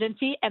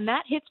presidency, and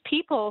that hits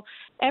people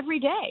every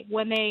day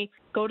when they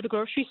go to the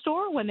grocery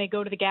store, when they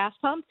go to the gas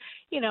pump.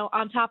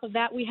 On top of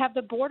that, we have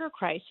the border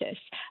crisis,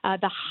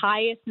 the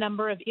highest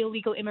number of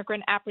illegal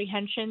immigrant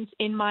apprehensions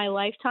in my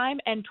lifetime,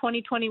 and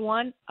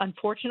 2021,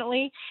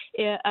 unfortunately,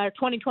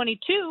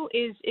 2022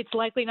 it's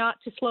likely not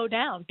to slow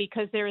down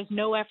because there is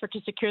no effort to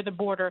secure the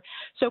border.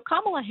 So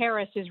Kamala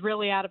Harris is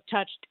really out of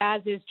touch,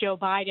 as is Joe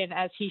Biden,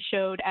 as he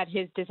showed at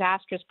his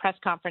disastrous press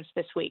conference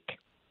this week.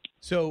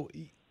 So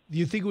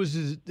you think it was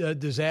a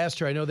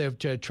disaster? I know they're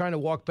trying to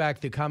walk back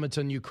the comments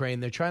on Ukraine.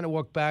 They're trying to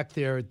walk back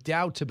their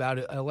doubts about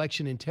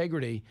election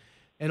integrity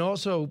and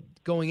also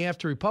going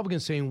after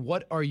Republicans saying,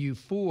 what are you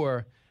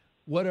for?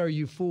 What are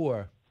you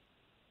for?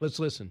 Let's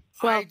listen.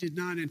 I did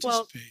not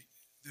anticipate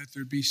that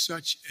there'd be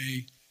such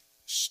a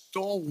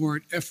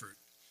stalwart effort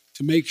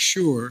to make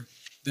sure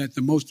that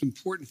the most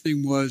important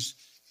thing was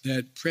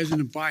that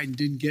President Biden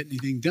didn't get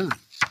anything done.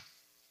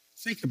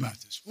 Think about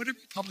this. What are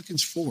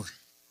Republicans for?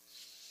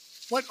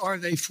 What are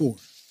they for?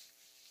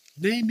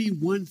 Name me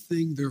one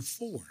thing they're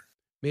for.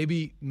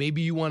 Maybe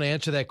you want to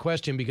answer that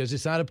question because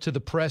it's not up to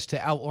the press to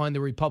outline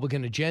the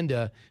Republican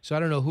agenda. So I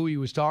don't know who he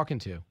was talking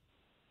to.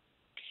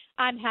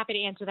 I'm happy to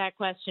answer that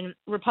question.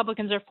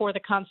 Republicans are for the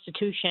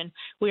Constitution.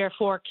 We are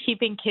for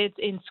keeping kids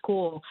in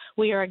school.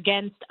 We are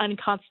against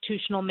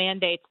unconstitutional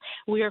mandates.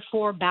 We are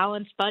for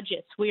balanced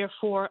budgets. We are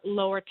for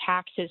lower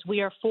taxes.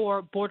 We are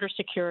for border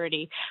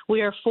security.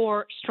 We are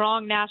for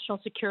strong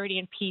national security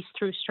and peace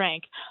through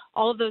strength.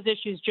 All of those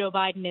issues Joe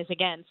Biden is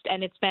against,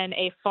 and it's been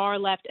a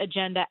far-left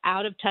agenda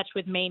out of touch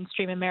with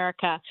mainstream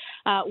America.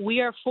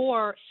 We are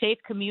for safe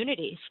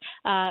communities.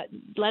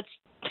 Let's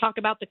talk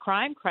about the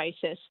crime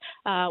crisis,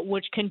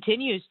 which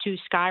continues to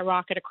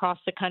skyrocket across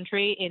the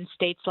country in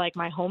states like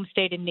my home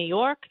state in New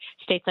York,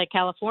 states like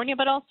California,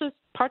 but also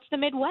parts of the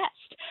Midwest.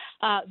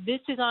 This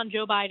is on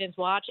Joe Biden's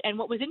watch. And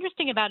what was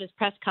interesting about his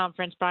press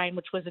conference, Brian,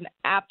 which was an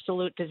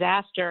absolute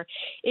disaster,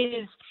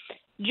 is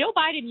Joe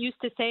Biden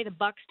used to say the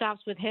buck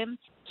stops with him.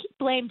 He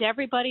blamed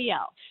everybody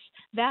else.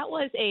 That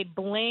was a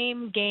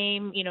blame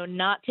game,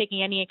 not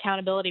taking any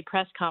accountability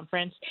press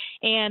conference.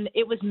 And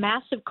it was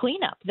massive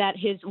cleanup that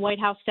his White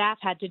House staff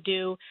had to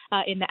do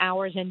in the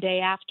hours and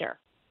day after.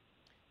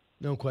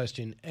 No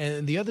question.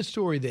 And the other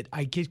story that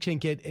I can't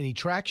get any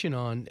traction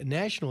on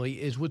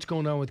nationally is what's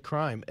going on with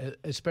crime,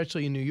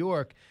 especially in New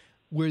York,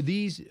 where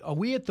are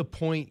we at the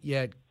point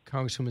yet,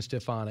 Congresswoman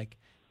Stefanik,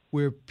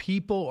 where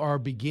people are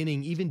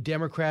beginning, even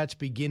Democrats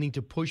beginning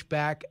to push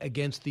back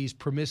against these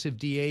permissive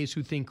DAs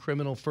who think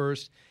criminal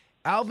first?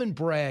 Alvin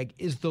Bragg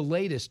is the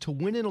latest to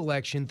win an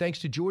election thanks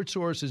to George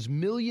Soros' $1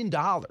 million.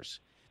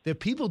 That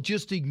people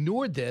just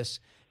ignored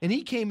this. And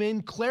he came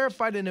in,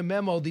 clarified in a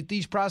memo that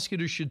these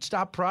prosecutors should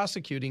stop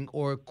prosecuting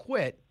or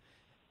quit.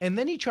 And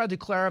then he tried to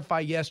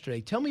clarify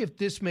yesterday. Tell me if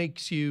this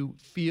makes you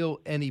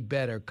feel any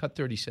better. Cut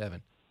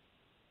 37.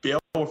 Bail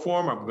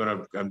reform,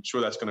 I'm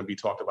sure that's going to be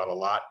talked about a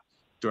lot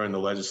during the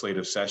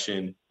legislative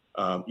session.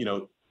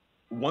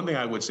 One thing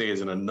I would say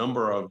is in a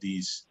number of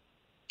these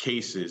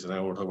cases, and I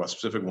won't talk about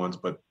specific ones,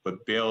 but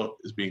bail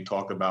is being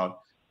talked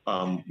about.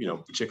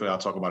 Particularly I'll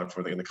talk about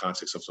it in the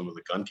context of some of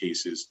the gun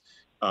cases.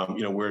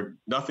 Where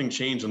nothing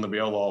changed on the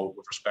bail law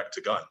with respect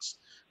to guns.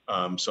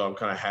 So I'm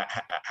kind of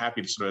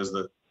happy to sort of, as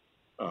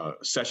the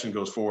session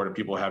goes forward and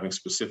people are having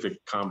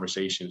specific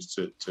conversations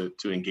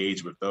to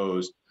engage with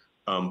those.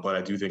 But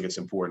I do think it's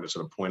important to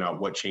sort of point out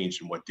what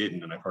changed and what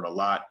didn't. And I've heard a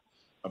lot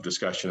of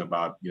discussion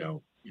about,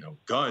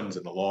 guns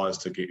and the laws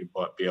to get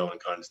bail on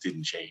guns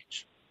didn't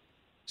change.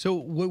 So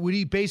what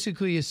he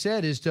basically has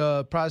said is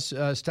to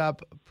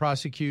stop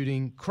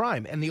prosecuting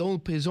crime. And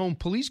his own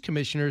police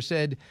commissioner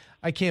said,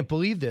 I can't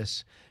believe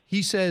this.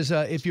 He says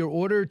if you're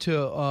ordered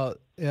to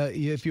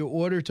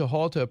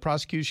halt a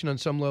prosecution on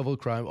some level of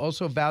crime,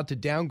 also vowed to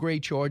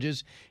downgrade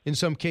charges in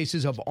some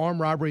cases of armed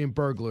robbery and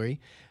burglary.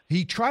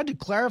 He tried to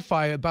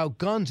clarify about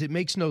guns. It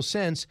makes no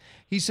sense.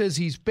 He says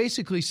he's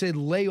basically said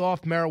lay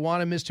off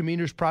marijuana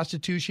misdemeanors,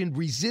 prostitution,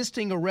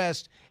 resisting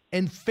arrest,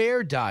 and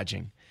fare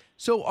dodging.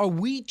 So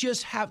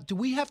do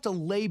we have to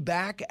lay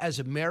back as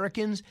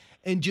Americans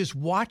and just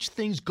watch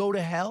things go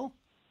to hell?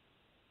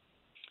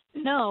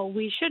 No,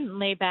 we shouldn't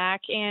lay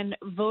back, and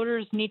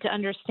voters need to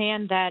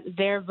understand that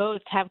their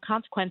votes have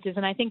consequences,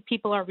 and I think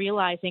people are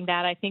realizing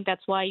that. I think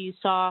that's why you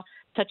saw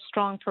such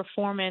strong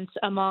performance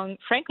among,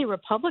 frankly,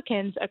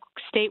 Republicans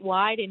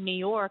statewide in New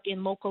York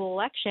in local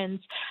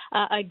elections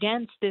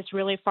against this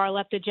really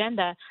far-left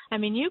agenda. I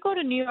mean, you go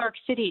to New York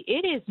City,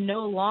 it is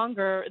no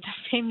longer the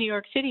same New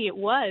York City it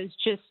was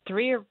just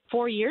 3 or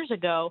 4 years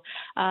ago.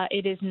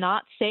 It is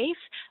not safe.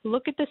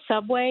 Look at the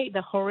subway,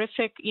 the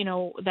horrific,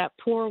 that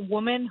poor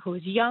woman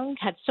who's young,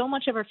 had so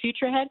much of her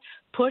future ahead,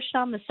 pushed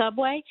on the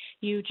subway.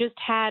 You just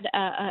had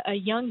a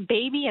young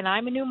baby, and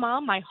I'm a new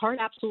mom. My heart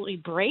absolutely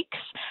breaks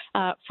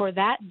for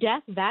that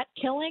death, that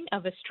killing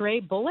of a stray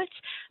bullet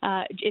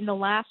in the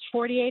last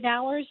 48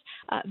 hours.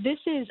 This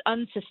is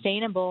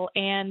unsustainable,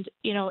 and,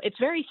 it's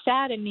very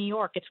sad in New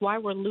York. It's why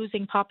we're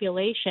losing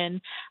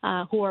population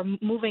who are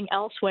moving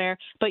elsewhere.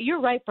 But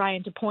you're right,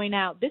 Brian, to point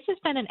out this has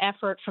been an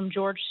effort from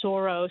George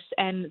Soros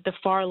and the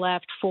far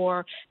left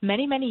for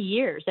many, many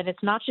years, and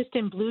it's not just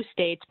in blue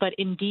states, but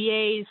in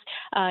DAs,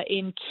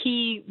 in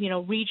key,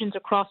 regions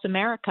across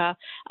America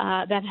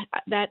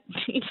that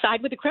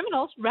side with the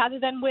criminals rather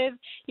than with,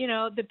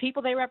 the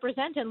people they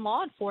represent in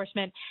law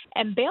enforcement.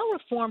 And bail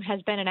reform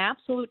has been an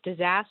absolute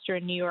disaster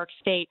in New York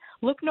State.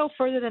 Look no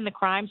further than the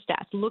crime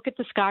stats. Look at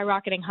the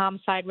skyrocketing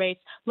homicide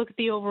rates. Look at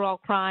the overall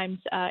crimes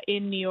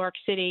in New York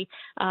City.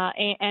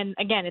 And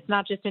again, it's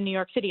not just in New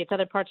York City. It's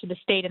other parts of the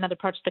state and other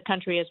parts of the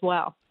country as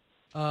well.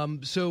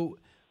 So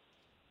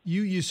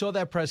you saw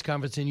that press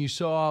conference and you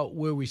saw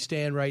where we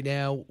stand right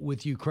now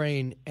with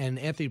Ukraine, and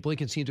Anthony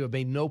Blinken seemed to have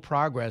made no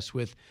progress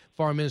with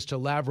Foreign Minister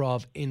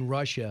Lavrov in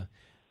Russia.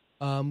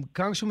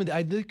 Congresswoman,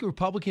 I think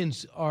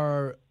Republicans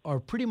are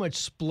pretty much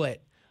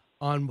split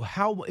on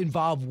how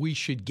involved we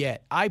should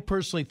get. I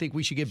personally think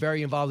we should get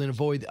very involved and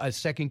avoid a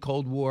second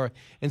Cold War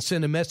and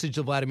send a message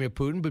to Vladimir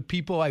Putin. But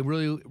people I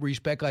really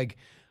respect, like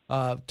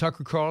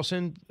Tucker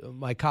Carlson,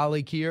 my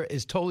colleague here,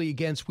 is totally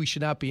against we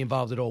should not be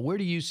involved at all. Where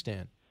do you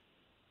stand?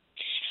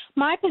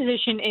 My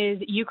position is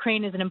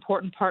Ukraine is an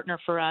important partner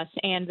for us,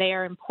 and they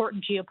are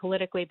important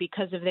geopolitically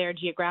because of their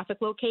geographic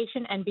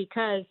location and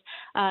because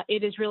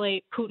it is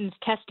really Putin's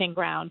testing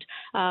ground.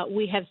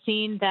 We have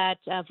seen that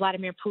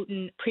Vladimir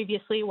Putin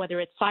previously, whether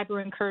it's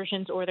cyber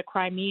incursions or the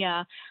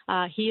Crimea,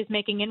 he is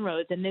making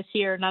inroads. And this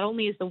year, not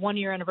only is the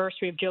one-year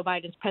anniversary of Joe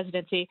Biden's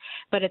presidency,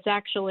 but it's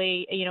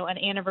actually, an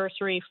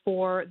anniversary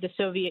for the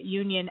Soviet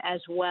Union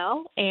as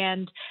well.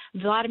 And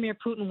Vladimir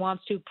Putin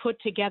wants to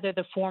put together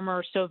the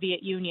former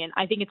Soviet Union.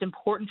 I think it's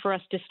important for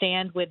us to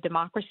stand with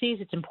democracies.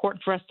 It's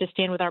important for us to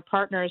stand with our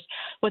partners.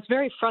 What's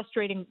very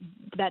frustrating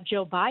that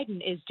Joe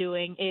Biden is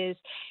doing is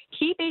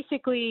he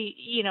basically,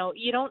 you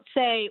don't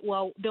say,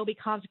 well, there'll be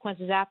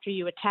consequences after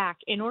you attack.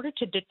 In order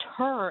to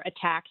deter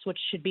attacks, which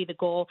should be the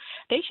goal,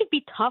 they should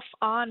be tough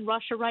on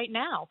Russia right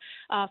now.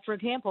 For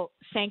example,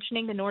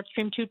 sanctioning the Nord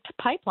Stream 2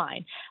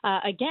 pipeline.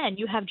 Again,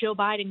 you have Joe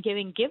Biden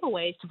giving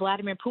giveaways to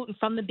Vladimir Putin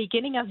from the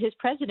beginning of his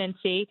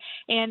presidency,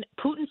 and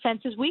Putin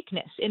senses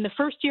weakness. In the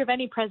first year of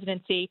any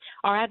presidency,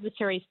 our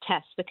adversaries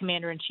test the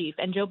commander-in-chief,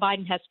 and Joe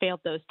Biden has failed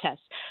those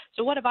tests.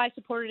 So what have I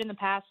supported in the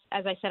past?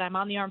 As I said, I'm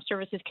on the Armed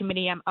Services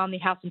Committee. I'm on the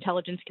House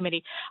Intelligence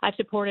Committee. I've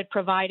supported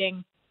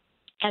providing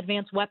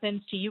advanced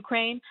weapons to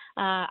Ukraine.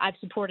 I've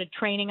supported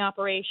training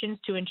operations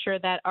to ensure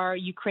that our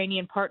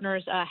Ukrainian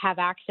partners have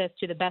access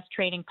to the best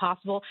training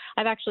possible.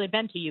 I've actually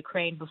been to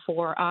Ukraine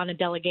before on a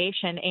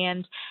delegation.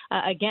 And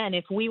again,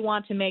 if we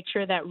want to make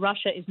sure that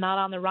Russia is not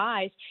on the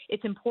rise,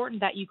 it's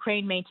important that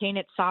Ukraine maintain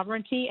its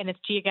sovereignty and its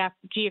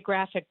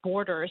geographic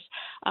borders.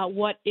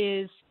 What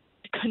is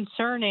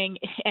concerning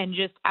and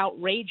just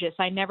outrageous.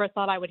 I never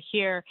thought I would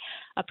hear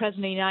a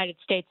president of the United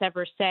States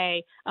ever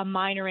say a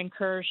minor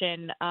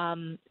incursion,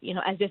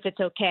 as if it's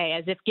okay,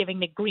 as if giving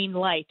the green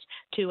light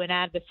to an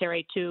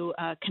adversary to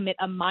commit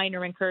a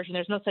minor incursion.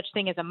 There's no such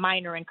thing as a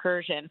minor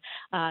incursion.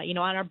 On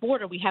our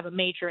border, we have a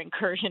major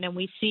incursion, and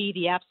we see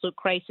the absolute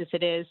crisis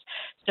it is.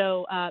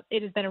 So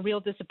it has been a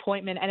real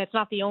disappointment, and it's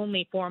not the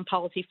only foreign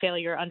policy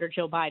failure under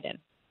Joe Biden.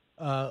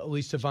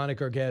 Elise Stefanik,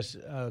 our guest.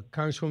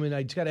 Congresswoman,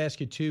 I just got to ask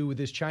you, too,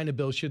 this China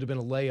bill should have been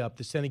a layup.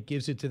 The Senate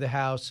gives it to the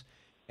House,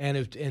 and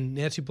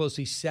Nancy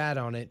Pelosi sat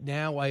on it.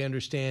 Now I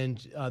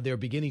understand they're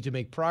beginning to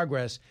make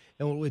progress,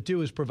 and what it would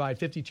do is provide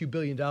 $52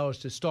 billion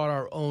to start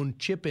our own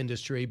chip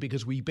industry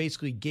because we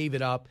basically gave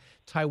it up.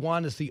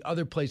 Taiwan is the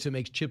other place that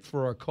makes chips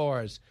for our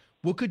cars.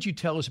 What could you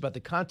tell us about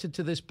the content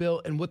of this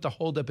bill and what the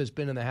holdup has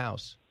been in the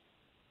House?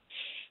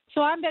 So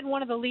I've been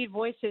one of the lead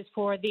voices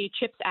for the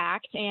CHIPS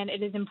Act, and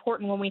it is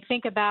important when we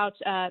think about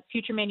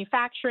future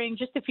manufacturing,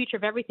 just the future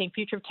of everything,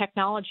 future of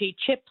technology.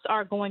 Chips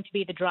are going to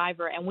be the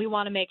driver, and we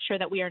want to make sure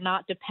that we are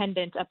not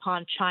dependent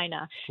upon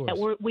China,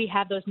 that we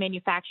have those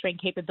manufacturing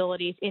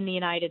capabilities in the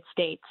United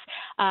States.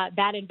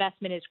 That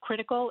investment is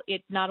critical.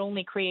 It not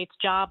only creates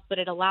jobs, but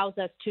it allows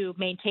us to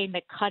maintain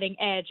the cutting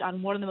edge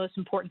on one of the most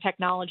important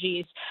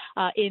technologies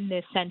in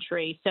this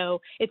century. So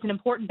it's an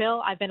important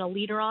bill. I've been a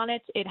leader on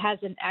it. It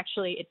hasn't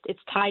actually, it's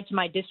tied to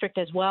my district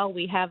as well.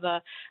 We have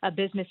a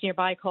business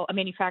nearby called a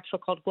manufacturer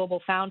called Global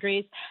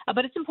Foundries,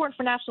 but it's important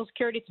for national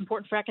security. It's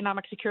important for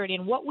economic security.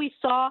 And what we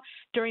saw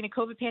during the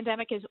COVID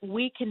pandemic is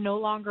we can no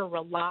longer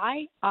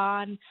rely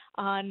on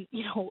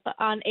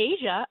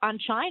Asia, on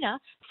China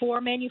for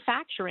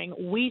manufacturing.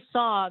 We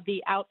saw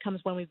the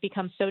outcomes when we've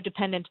become so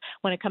dependent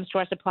when it comes to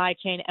our supply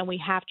chain, and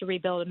we have to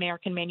rebuild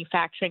American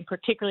manufacturing,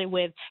 particularly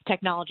with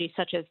technology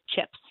such as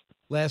chips.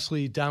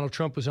 Lastly, Donald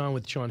Trump was on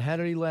with Sean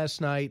Hannity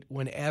last night.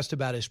 When asked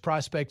about his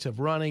prospects of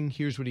running,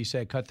 here's what he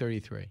said, cut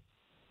 33.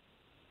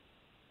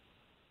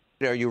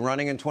 Are you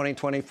running in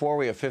 2024?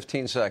 We have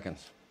 15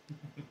 seconds.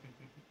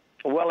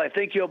 Well, I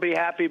think you'll be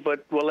happy,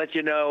 but we'll let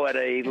you know at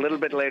a little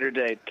bit later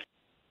date.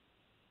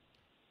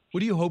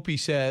 What do you hope he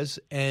says,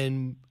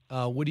 and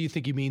what do you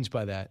think he means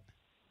by that?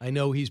 I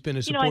know he's been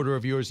a supporter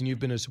of yours, and you've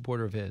been a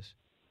supporter of his.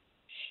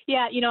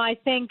 Yeah, I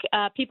think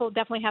people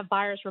definitely have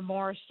buyer's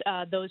remorse.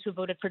 Those who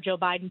voted for Joe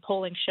Biden,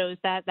 polling shows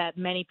that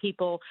many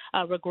people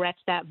regret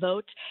that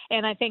vote.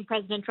 And I think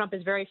President Trump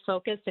is very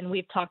focused, and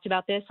we've talked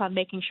about this, on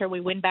making sure we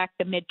win back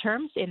the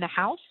midterms in the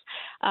House.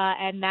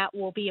 And that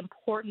will be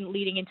important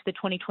leading into the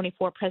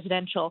 2024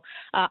 presidential.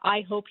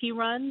 I hope he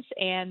runs.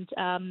 And,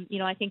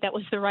 I think that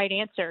was the right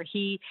answer.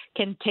 He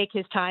can take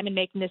his time in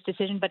making this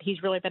decision, but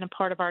he's really been a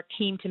part of our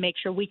team to make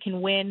sure we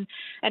can win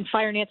and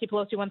fire Nancy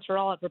Pelosi once for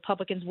all if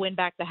Republicans win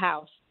back the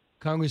House.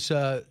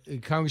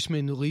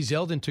 Congressman Lee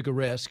Zeldin took a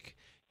risk.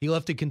 He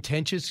left a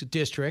contentious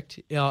district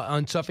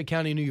on Suffolk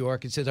County, New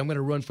York, and says, I'm going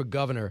to run for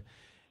governor.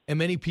 And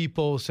many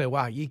people say,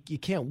 wow, you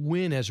can't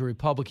win as a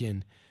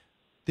Republican.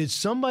 Did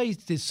something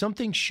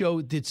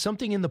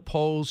in the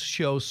polls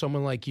show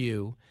someone like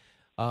you,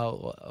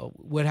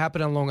 what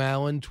happened on Long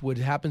Island, what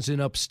happens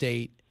in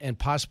upstate, and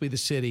possibly the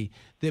city,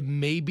 that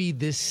maybe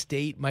this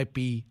state might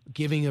be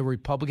giving a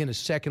Republican a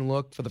second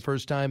look for the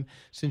first time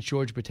since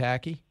George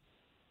Pataki?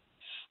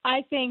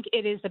 I think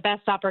it is the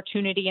best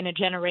opportunity in a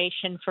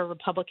generation for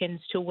Republicans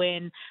to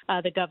win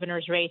the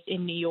governor's race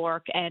in New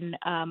York, and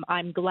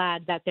I'm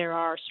glad that there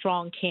are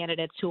strong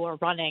candidates who are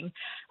running.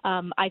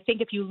 I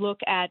think if you look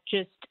at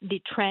just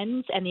the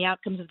trends and the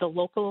outcomes of the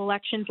local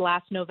elections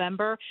last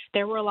November,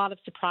 there were a lot of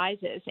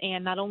surprises,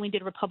 and not only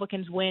did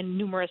Republicans win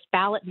numerous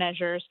ballot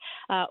measures,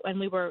 and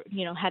we were,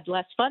 had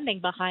less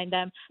funding behind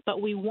them,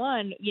 but we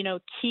won,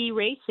 key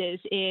races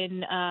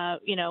in,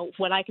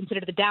 what I consider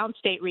the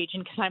downstate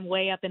region, because I'm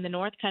way up in the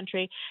North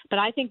Country. But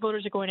I think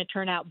voters are going to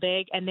turn out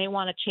big, and they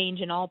want a change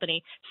in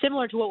Albany,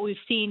 similar to what we've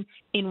seen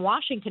in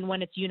Washington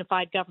when it's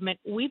unified government.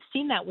 We've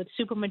seen that with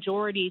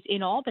supermajorities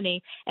in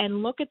Albany,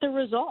 and look at the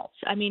results.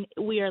 I mean,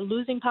 we are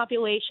losing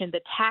population. The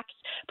tax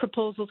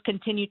proposals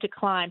continue to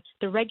climb.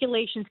 The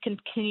regulations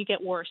continue to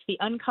get worse. The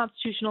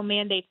unconstitutional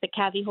mandates that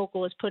Kathy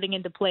Hochul is putting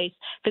into place,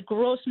 the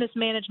gross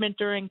mismanagement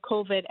during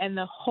COVID, and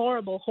the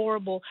horrible,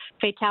 horrible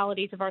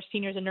fatalities of our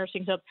seniors and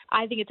nursing homes.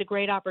 I think it's a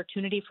great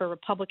opportunity for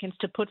Republicans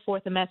to put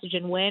forth a message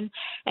and win,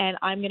 and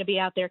I'm going to be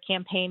out there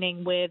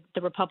campaigning with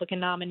the Republican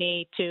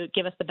nominee to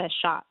give us the best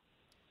shot.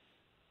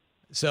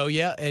 So,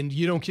 yeah, and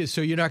you're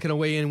not going to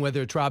weigh in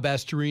whether it's Rob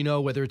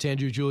Astorino, whether it's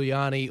Andrew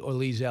Giuliani or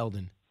Lee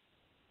Zeldin?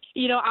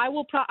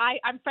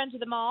 I'm friends with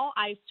them all.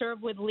 I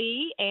serve with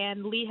Lee,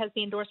 and Lee has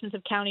the endorsements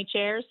of county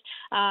chairs.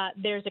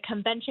 There's a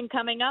convention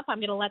coming up. I'm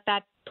going to let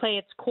that play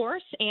its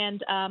course,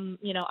 and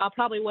I'll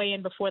probably weigh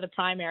in before the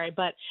primary.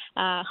 But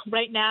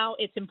right now,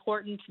 it's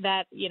important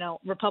that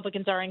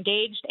Republicans are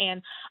engaged,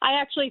 and I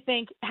actually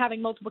think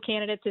having multiple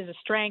candidates is a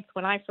strength.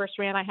 When I first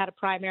ran, I had a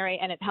primary,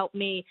 and it helped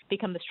me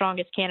become the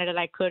strongest candidate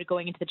I could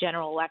going into the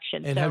general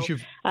election. And how's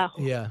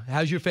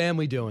your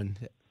family doing?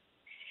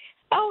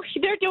 Oh,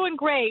 they're doing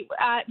great.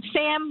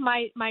 Sam,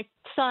 my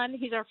son,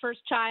 he's our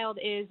first child,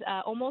 is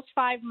almost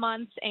 5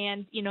 months,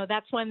 and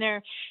that's when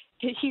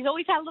he's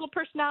always had a little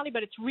personality,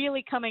 but it's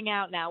really coming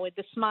out now with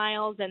the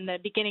smiles and the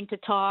beginning to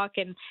talk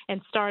and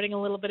starting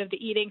a little bit of the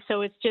eating.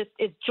 So it's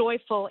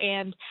joyful.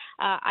 And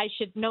I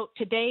should note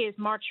today is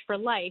March for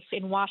Life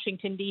in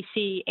Washington,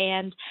 D.C.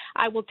 And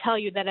I will tell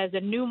you that as a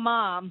new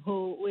mom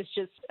who was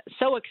just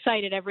so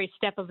excited every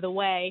step of the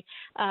way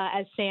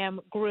as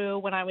Sam grew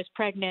when I was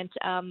pregnant,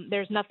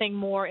 there's nothing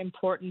more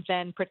important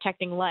than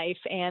protecting life.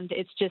 And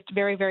it's just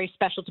very, very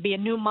special to be a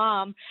new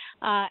mom.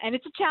 And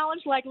it's a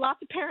challenge, like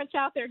lots of parents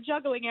out there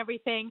juggling everything,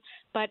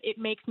 but it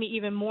makes me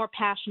even more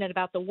passionate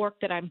about the work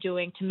that I'm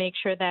doing to make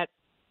sure that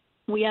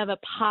we have a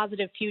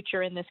positive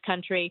future in this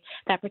country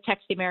that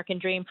protects the American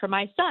dream for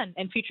my son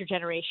and future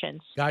generations.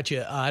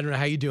 Gotcha. I don't know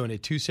how you're doing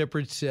it. Two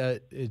separate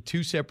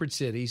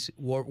cities,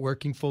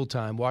 working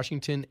full-time,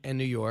 Washington and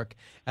New York.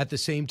 At the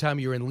same time,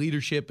 you're in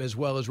leadership as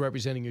well as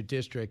representing your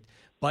district.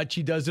 But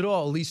she does it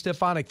all. Elise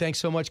Stefanik, thanks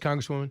so much,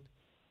 Congresswoman.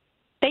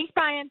 Thanks,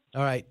 Brian.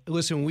 All right.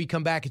 Listen, when we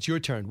come back, it's your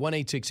turn.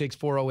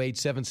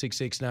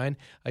 1-866-408-7669.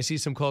 I see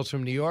some calls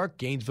from New York,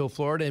 Gainesville,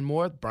 Florida, and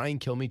more. Brian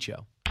Kilmeade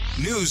Show.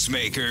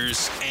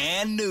 Newsmakers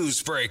and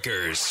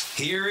newsbreakers.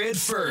 Hear it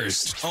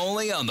first,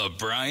 only on the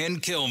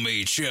Brian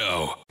Kilmeade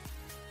Show.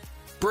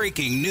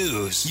 Breaking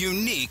news,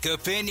 unique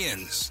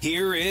opinions.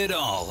 Hear it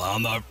all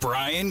on the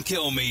Brian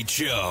Kilmeade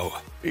Show.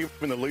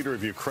 Even the leader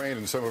of Ukraine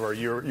and some of our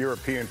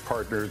European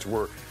partners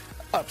were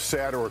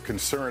upset or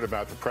concerned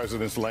about the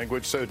president's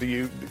language. So do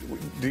you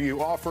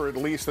offer at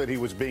least that he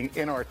was being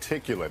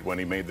inarticulate when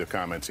he made the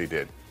comments he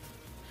did?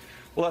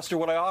 Well, Lester,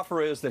 what I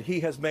offer is that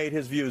he has made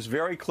his views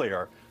very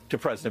clear to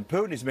President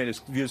Putin. He's made his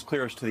views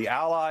clear to the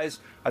allies.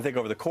 I think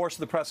over the course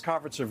of the press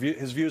conference,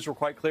 his views were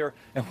quite clear.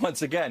 And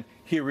once again,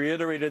 he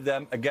reiterated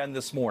them again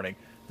this morning.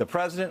 The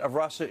president of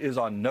Russia is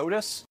on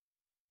notice.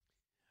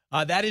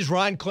 That is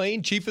Ron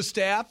Klain, chief of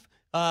staff.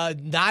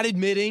 Not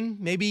admitting,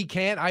 maybe he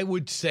can't. I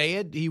would say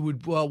it. He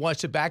would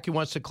wants it back. He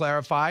wants to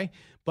clarify,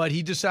 but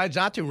he decides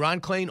not to. Ron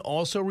Klain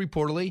also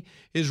reportedly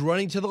is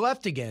running to the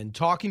left again,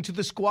 talking to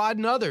the Squad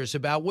and others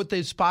about what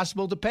is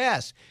possible to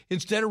pass,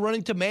 instead of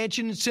running to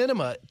Manchin and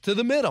Sinema to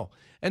the middle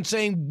and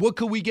saying, what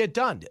could we get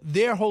done?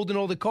 They're holding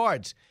all the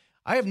cards.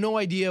 I have no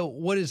idea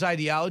what his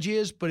ideology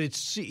is, but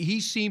he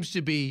seems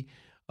to be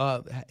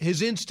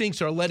his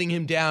instincts are letting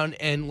him down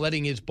and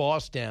letting his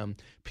boss down.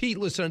 Pete,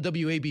 listen on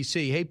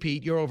WABC. Hey,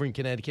 Pete, you're over in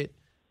Connecticut.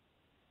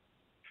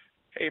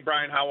 Hey,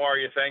 Brian, how are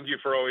you? Thank you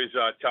for always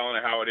telling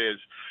it how it is.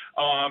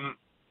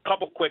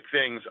 Couple quick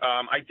things.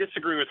 I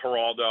disagree with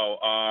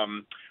Geraldo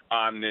on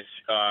this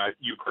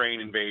Ukraine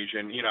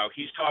invasion.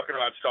 He's talking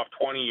about stuff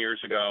 20 years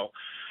ago.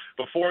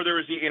 Before there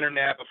was the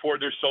internet, before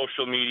there's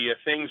social media,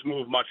 things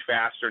move much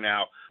faster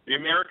now. The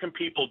American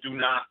people do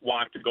not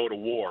want to go to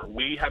war.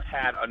 We have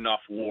had enough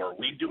war.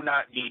 We do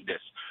not need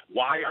this.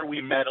 Why are we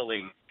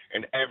meddling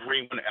in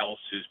everyone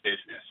else's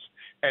business?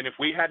 And if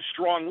we had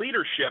strong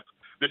leadership,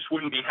 this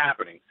wouldn't be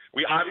happening.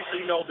 We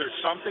obviously know there's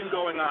something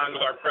going on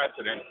with our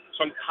president,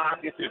 some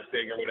cognitive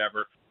thing or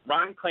whatever.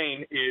 Ron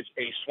Klain is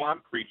a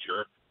swamp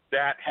creature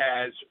that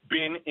has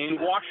been in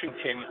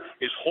Washington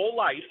his whole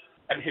life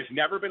and has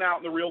never been out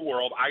in the real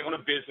world. I own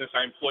a business.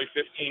 I employ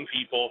 15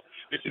 people.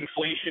 This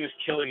inflation is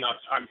killing us.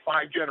 I'm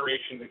 5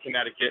 generations in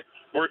Connecticut.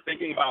 We're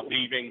thinking about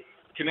leaving.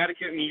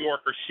 Connecticut and New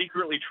York are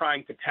secretly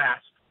trying to pass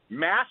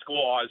mask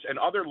laws and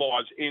other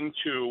laws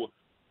into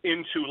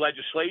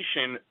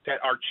legislation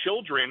that our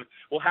children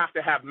will have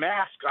to have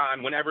masks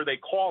on whenever they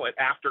call it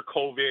after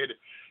COVID.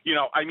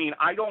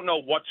 I don't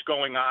know what's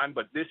going on,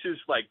 but this is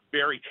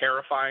very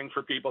terrifying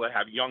for people that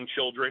have young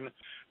children.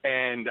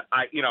 And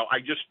I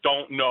just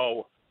don't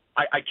know.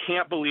 I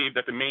can't believe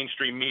that the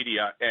mainstream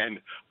media and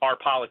our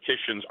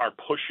politicians are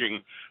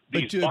pushing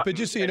these buttons. But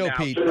just so you know,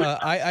 Pete,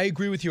 I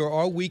agree with you.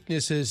 Our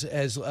weaknesses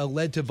has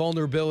led to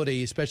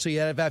vulnerability, especially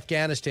out of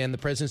Afghanistan. The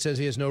president says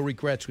he has no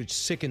regrets, which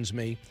sickens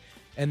me.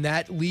 And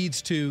that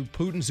leads to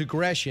Putin's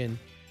aggression.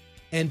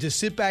 And to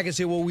sit back and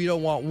say, well, we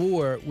don't want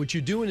war, what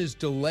you're doing is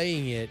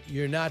delaying it.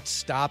 You're not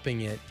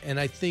stopping it. And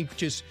I think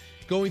just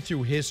going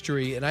through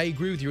history, and I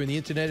agree with you, in the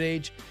internet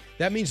age,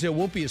 that means there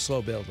won't be a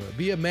slow buildup. It'll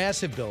be a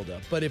massive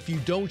buildup. But if you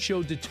don't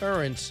show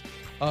deterrence,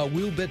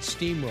 we'll bet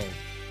steamroll.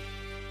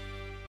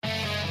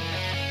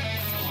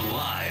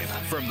 Live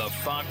from the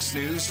Fox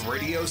News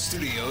radio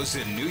studios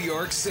in New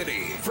York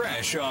City,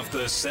 fresh off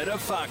the set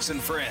of Fox and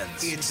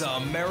Friends, it's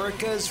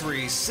America's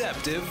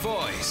receptive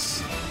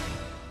voice,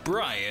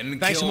 Brian Kilmeade.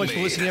 Thanks so much for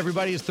listening,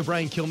 everybody. It's the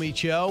Brian Kilmeade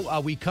Show.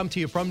 We come to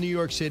you from New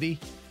York City.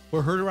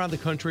 We're heard around the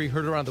country,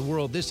 heard around the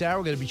world. This hour,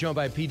 we're going to be joined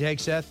by Pete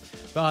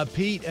Hegseth.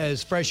 Pete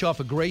is fresh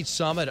off a great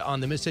summit on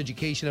the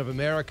miseducation of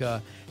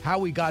America, how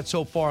we got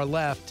so far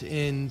left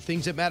in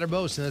things that matter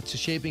most, and that's the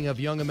shaping of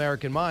young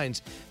American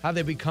minds, how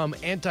they become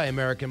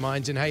anti-American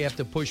minds, and how you have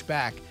to push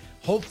back.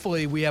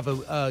 Hopefully, we have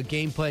a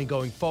game plan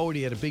going forward.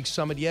 He had a big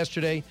summit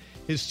yesterday.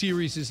 His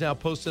series is now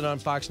posted on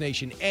Fox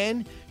Nation.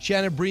 And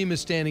Shannon Bream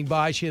is standing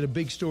by. She had a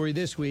big story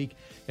this week,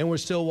 and we're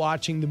still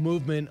watching the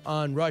movement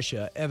on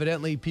Russia.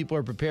 Evidently, people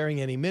are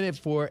preparing any minute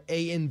for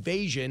an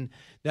invasion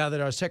now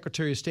that our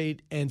Secretary of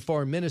State and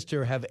Foreign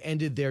Minister have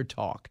ended their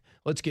talk.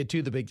 Let's get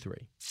to the big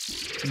three.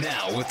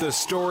 Now, with the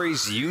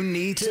stories you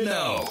need to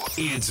know,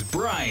 it's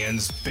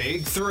Brian's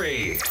Big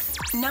Three.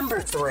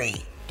 Number 3.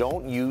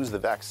 Don't use the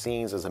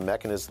vaccines as a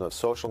mechanism of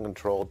social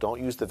control.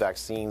 Don't use the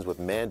vaccines with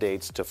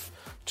mandates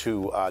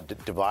to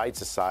divide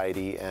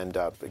society and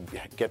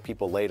get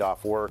people laid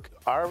off work.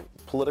 Our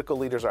political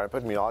leaders, our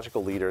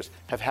epidemiological leaders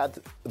have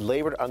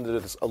labored under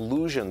this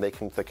illusion they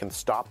can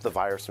stop the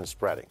virus from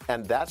spreading.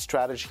 And that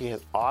strategy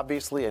has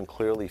obviously and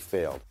clearly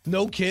failed.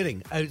 No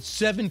kidding.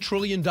 $7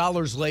 trillion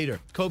later,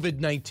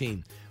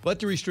 COVID-19. Let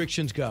the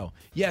restrictions go.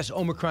 Yes,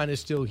 Omicron is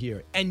still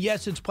here. And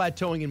yes, it's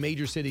plateauing in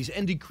major cities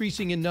and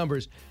decreasing in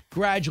numbers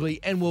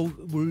gradually and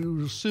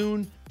will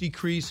soon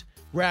decrease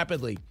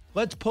rapidly.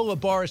 Let's pull a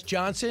Boris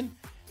Johnson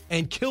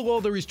and kill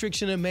all the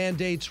restriction and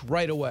mandates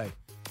right away.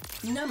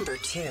 Number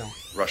 2.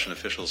 Russian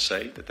officials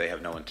say that they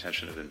have no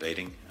intention of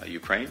invading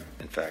Ukraine.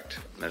 In fact,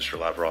 Minister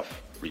Lavrov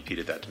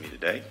repeated that to me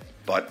today.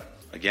 But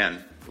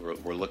again,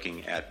 we're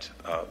looking at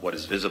what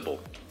is visible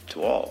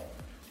to all,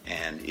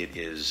 and it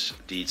is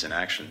deeds and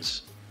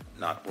actions,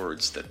 not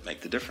words, that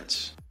make the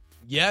difference.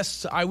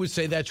 Yes, I would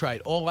say that's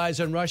right. All eyes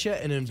on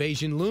Russia, an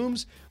invasion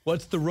looms.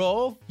 What's the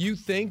role you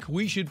think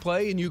we should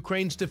play in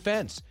Ukraine's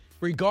defense?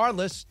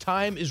 Regardless,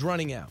 time is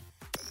running out.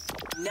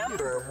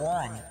 Number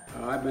 1.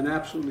 I've been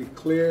absolutely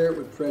clear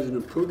with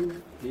President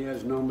Putin. He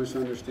has no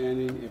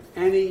misunderstanding. If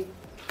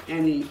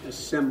any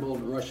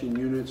assembled Russian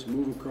units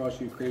move across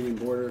the Ukrainian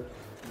border,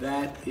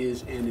 that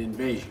is an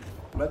invasion.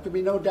 Let there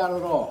be no doubt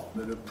at all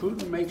that if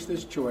Putin makes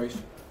this choice,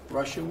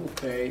 Russia will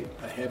pay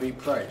a heavy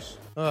price.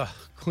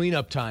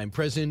 Cleanup time.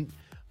 President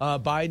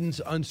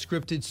Biden's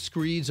unscripted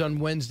screeds on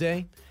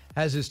Wednesday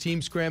has his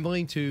team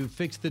scrambling to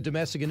fix the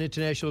domestic and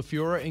international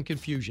furor and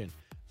confusion,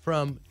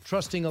 from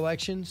trusting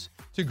elections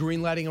to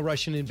greenlighting a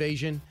Russian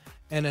invasion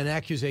and an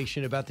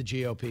accusation about the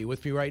GOP.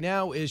 With me right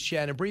now is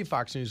Shannon Bream,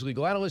 Fox News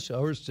legal analyst,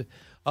 host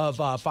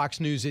of Fox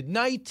News at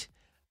Night,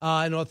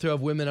 and author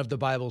of Women of the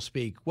Bible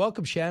Speak.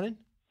 Welcome, Shannon.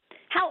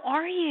 How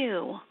are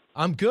you?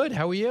 I'm good.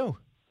 How are you?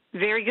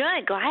 Very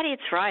good. Glad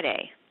it's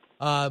Friday.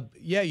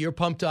 Yeah, you're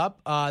pumped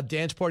up.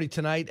 Dance party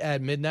tonight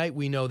at midnight.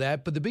 We know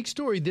that. But the big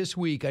story this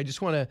week,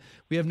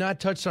 we have not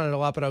touched on it a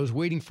lot, but I was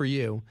waiting for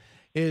you,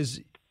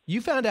 is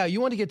you found out, you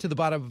want to get to the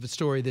bottom of a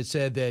story that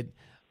said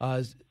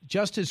that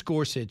Justice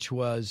Gorsuch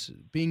was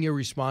being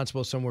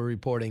irresponsible, some were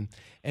reporting,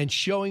 and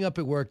showing up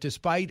at work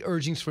despite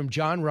urgings from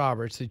John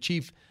Roberts, the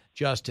Chief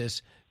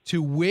Justice,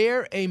 to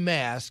wear a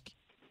mask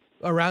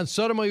around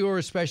Sotomayor,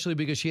 especially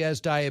because she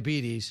has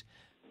diabetes,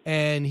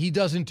 and he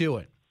doesn't do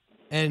it.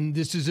 And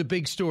this is a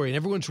big story, and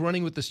everyone's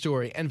running with the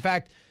story. In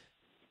fact,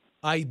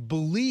 I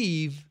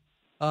believe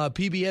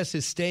PBS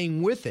is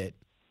staying with it.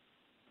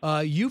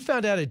 You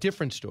found out a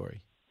different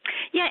story.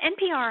 Yeah,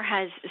 NPR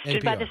has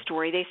stood by the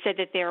story. They said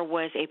that there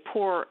was a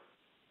poor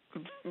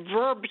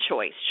verb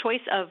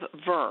choice of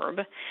verb.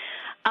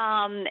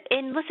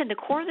 And listen, the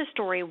core of the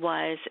story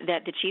was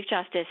that the Chief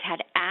Justice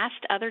had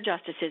asked other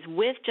justices,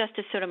 with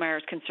Justice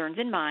Sotomayor's concerns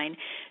in mind,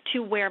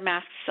 to wear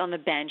masks on the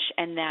bench,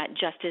 and that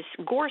Justice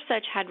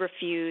Gorsuch had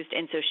refused,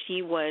 and so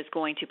she was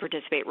going to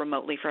participate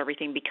remotely for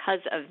everything because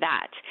of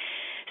that.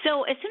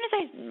 So as soon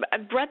as I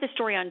read the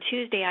story on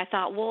Tuesday, I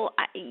thought, well,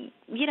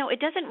 it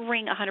doesn't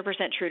ring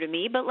 100% true to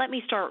me, but let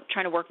me start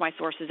trying to work my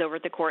sources over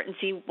at the court and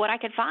see what I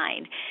could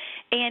find.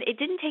 And it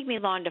didn't take me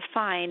long to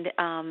find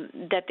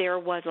that there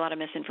was a lot of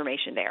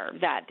misinformation there,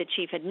 that the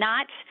chief had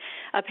not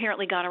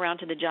apparently gone around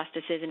to the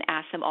justices and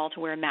asked them all to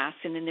wear masks,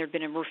 and then there had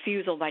been a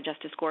refusal by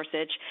Justice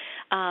Gorsuch.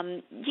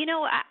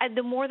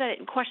 The more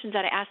questions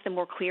that I asked, the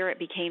more clear it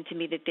became to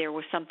me that there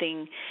was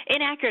something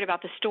inaccurate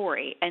about the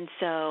story. And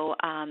so,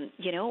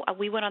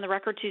 we went on the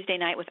record Tuesday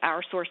night with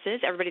our sources.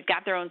 Everybody's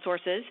got their own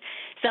sources.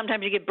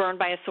 Sometimes you get burned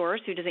by a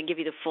source who doesn't give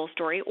you the full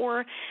story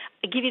or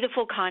give you the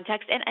full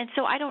context. And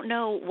so I don't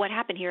know what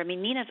happened here. I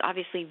mean, Nina's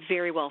obviously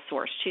very well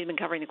sourced. She's been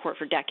covering the court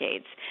for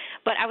decades.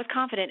 But I was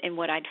confident in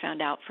what I'd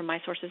found out from my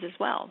sources as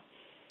well.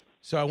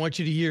 So I want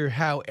you to hear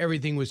how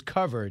everything was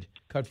covered.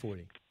 Cut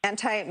 40.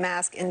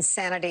 Anti-mask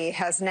insanity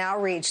has now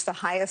reached the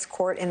highest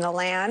court in the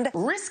land.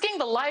 Risking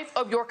the life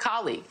of your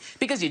colleague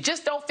because you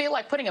just don't feel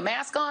like putting a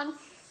mask on?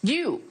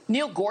 You,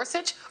 Neil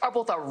Gorsuch, are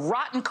both a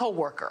rotten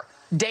coworker,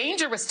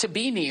 dangerous to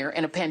be near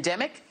in a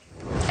pandemic,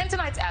 and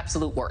tonight's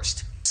absolute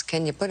worst.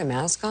 Can you put a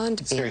mask on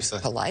to be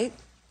polite?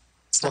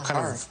 What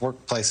kind of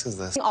workplace is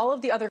this? All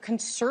of the other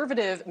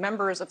conservative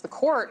members of the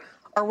court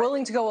are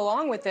willing to go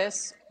along with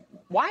this.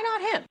 Why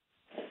not him?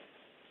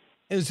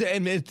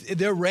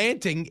 They're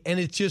ranting, and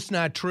it's just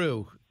not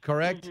true.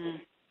 correct? Mm-hmm.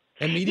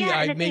 And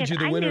Mediaite made you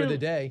the winner of the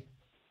day.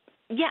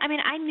 Yeah, I mean,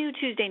 I knew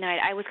Tuesday night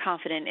I was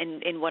confident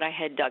in what I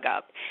had dug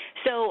up.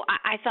 So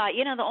I thought,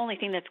 the only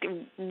thing that's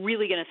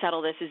really going to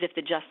settle this is if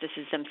the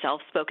justices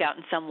themselves spoke out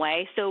in some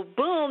way. So,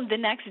 boom, the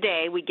next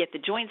day we get the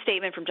joint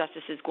statement from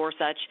Justices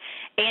Gorsuch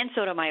and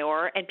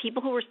Sotomayor, and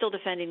people who were still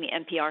defending the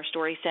NPR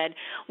story said,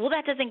 well,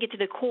 that doesn't get to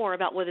the core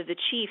about whether the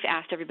chief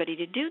asked everybody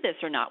to do this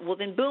or not. Well,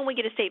 then, boom, we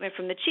get a statement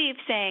from the chief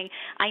saying,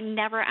 I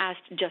never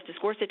asked Justice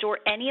Gorsuch or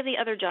any of the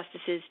other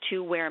justices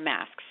to wear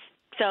masks.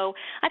 So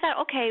I thought,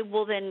 okay,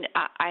 well then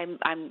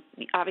I'm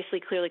obviously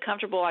clearly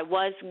comfortable. I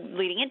was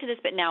leading into this,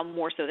 but now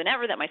more so than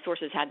ever that my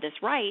sources had this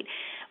right.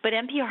 But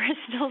NPR is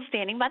still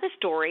standing by the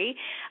story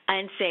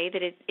and say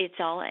that it's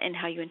all in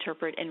how you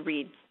interpret and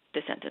read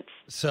the sentence.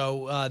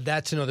 So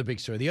that's another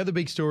big story. The other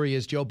big story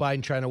is Joe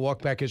Biden trying to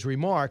walk back his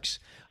remarks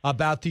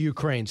about the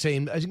Ukraine,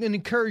 saying an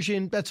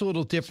incursion, that's a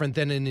little different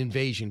than an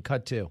invasion.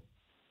 Cut 2.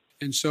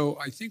 And so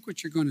I think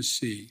what you're going to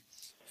see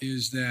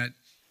is that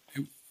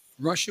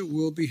Russia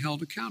will be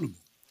held accountable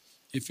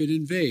if it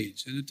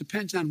invades. And it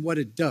depends on what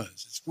it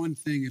does. It's one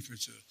thing if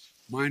it's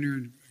a minor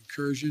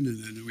incursion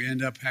and then we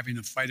end up having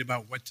a fight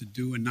about what to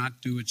do and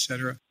not do, et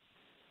cetera.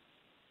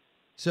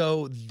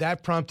 So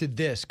that prompted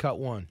this, Cut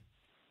 1.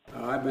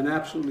 I've been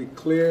absolutely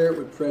clear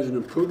with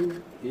President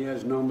Putin. He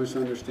has no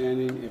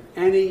misunderstanding. If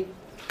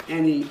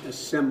any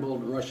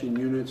assembled Russian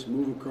units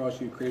move across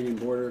the Ukrainian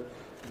border,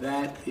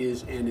 that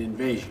is an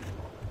invasion.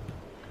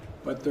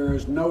 But there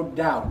is no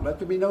doubt, let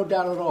there be no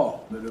doubt at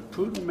all, that if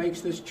Putin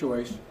makes this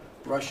choice,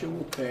 Russia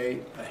will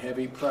pay a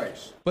heavy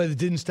price. But it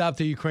didn't stop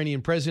the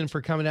Ukrainian president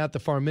from coming out, the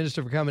foreign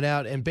minister from coming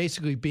out, and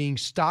basically being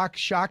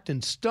shocked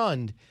and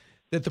stunned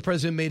that the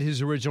president made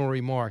his original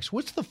remarks.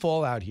 What's the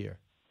fallout here?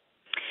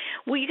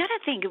 Well, you got to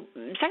think,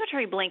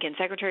 Secretary Blinken,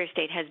 Secretary of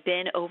State, has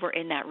been over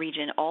in that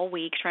region all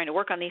week trying to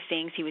work on these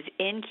things. He was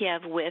in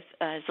Kiev with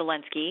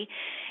Zelensky,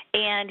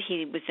 and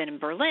he was in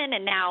Berlin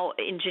and now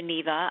in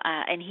Geneva,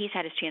 and he's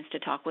had his chance to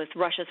talk with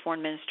Russia's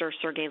Foreign Minister,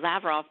 Sergei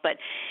Lavrov. But,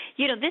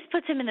 this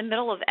puts him in the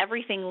middle of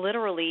everything,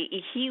 literally.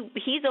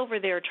 He's over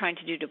there trying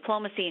to do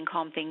diplomacy and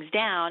calm things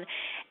down,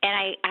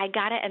 and I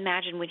got to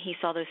imagine when he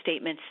saw those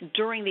statements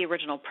during the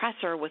original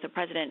presser with the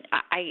president,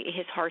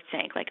 his heart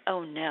sank, like,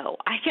 oh, no,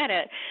 I got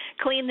to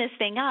clean this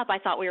thing up. I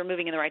thought we were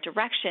moving in the right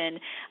direction,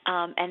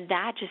 and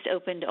that just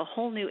opened a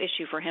whole new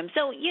issue for him.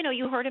 So,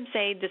 you heard him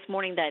say this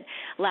morning that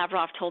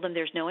Lavrov told him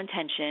there's no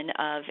intention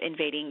of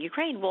invading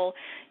Ukraine. Well,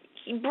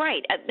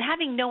 right,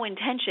 having no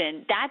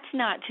intention, that's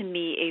not to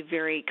me a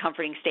very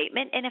comforting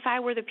statement. And if I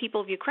were the people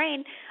of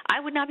Ukraine, I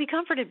would not be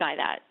comforted by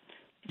that.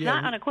 It's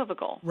not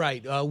unequivocal.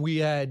 Right. We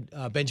had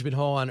Benjamin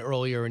Hall on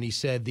earlier, and he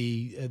said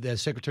the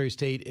Secretary of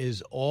State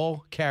is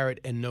all carrot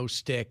and no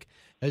stick,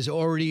 has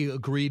already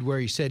agreed where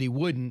he said he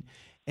wouldn't,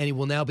 and he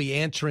will now be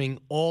answering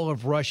all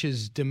of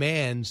Russia's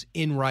demands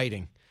in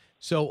writing.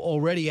 So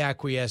already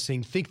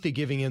acquiescing, think they're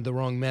giving him the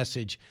wrong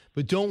message.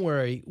 But don't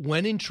worry,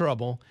 when in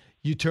trouble,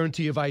 you turn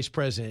to your vice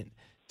president.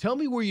 Tell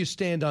me where you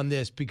stand on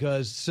this,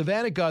 because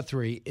Savannah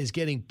Guthrie is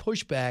getting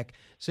pushback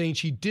saying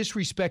she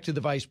disrespected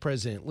the vice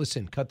president.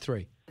 Listen, Cut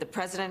 3. The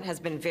president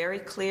has been very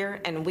clear,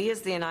 and we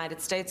as the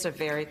United States are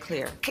very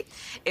clear.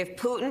 If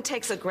Putin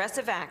takes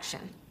aggressive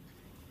action,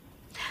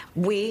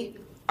 we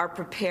are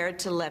prepared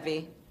to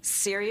levy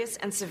serious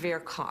and severe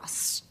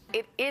costs.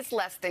 It is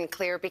less than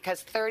clear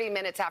because 30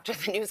 minutes after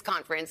the news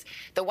conference,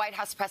 the White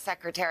House press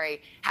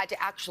secretary had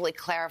to actually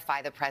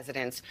clarify the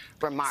president's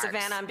remarks.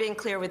 Savannah, I'm being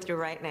clear with you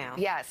right now.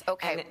 Yes,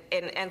 okay.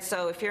 And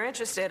so if you're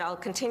interested, I'll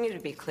continue to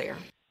be clear.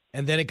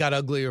 And then it got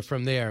uglier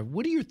from there.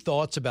 What are your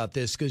thoughts about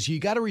this? Because you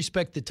got to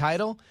respect the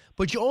title,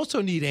 but you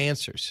also need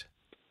answers.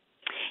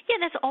 Yeah,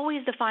 that's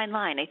always the fine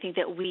line, I think,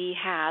 that we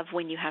have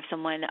when you have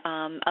someone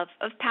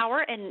of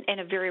power and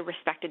a very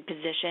respected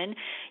position.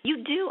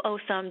 You do owe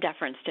some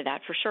deference to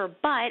that for sure.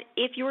 But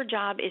if your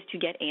job is to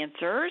get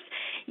answers,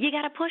 you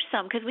got to push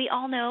some, because we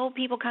all know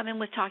people come in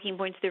with talking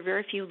points. There are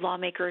very few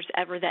lawmakers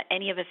ever that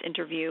any of us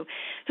interview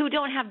who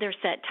don't have their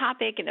set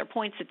topic and their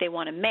points that they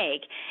want to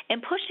make.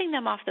 And pushing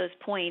them off those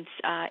points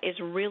is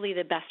really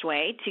the best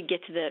way to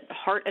get to the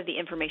heart of the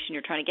information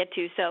you're trying to get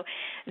to. So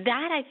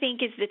that, I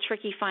think, is the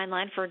tricky fine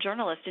line for a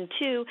journalist. And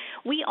two,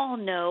 we all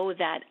know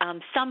that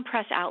some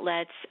press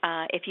outlets,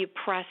 if you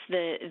press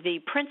the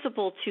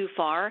principle too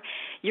far,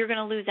 you're going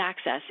to lose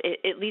access,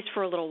 at least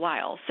for a little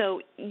while. So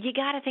you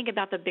got to think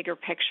about the bigger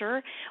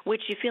picture,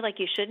 which you feel like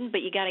you shouldn't,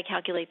 but you got to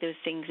calculate those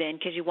things in,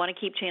 because you want to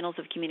keep channels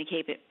of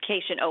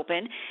communication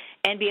open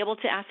and be able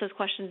to ask those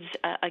questions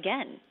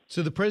again.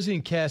 So the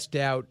president cast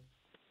doubt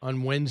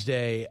on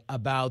Wednesday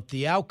about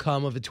the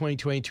outcome of the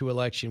 2022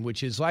 election,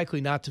 which is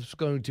likely not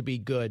going to be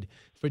good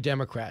for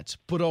Democrats,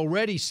 but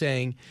already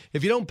saying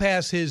if you don't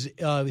pass his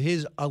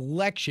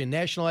election,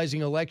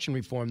 nationalizing election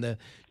reform, the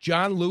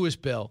John Lewis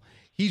bill,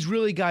 he's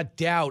really got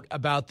doubt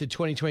about the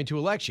 2022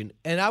 election.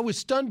 And I was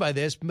stunned by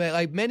this,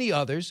 like many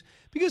others,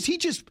 because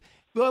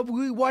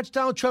we watched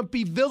Donald Trump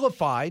be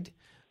vilified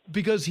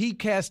because he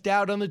cast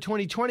doubt on the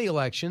 2020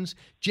 elections.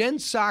 Jen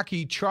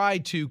Psaki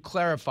tried to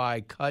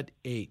clarify Cut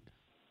 8.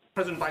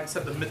 President Biden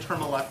said the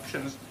midterm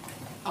elections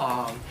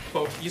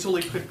vote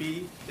easily could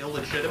be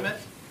illegitimate.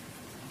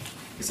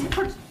 Is he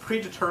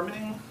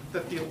predetermining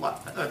that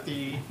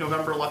the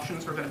November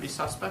elections are going to be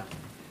suspect?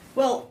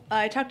 Well,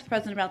 I talked to the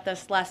president about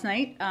this last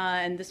night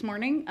and this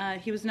morning.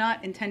 He was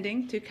not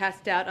intending to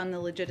cast doubt on the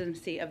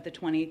legitimacy of the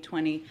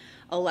 2020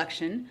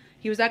 election.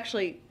 He was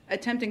actually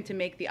attempting to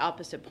make the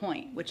opposite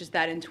point, which is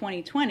that in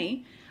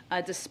 2020,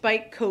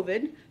 despite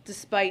COVID,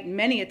 despite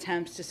many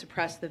attempts to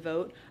suppress the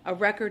vote, a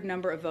record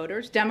number of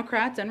voters,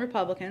 Democrats and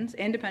Republicans,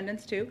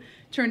 independents too,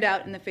 turned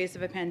out in the face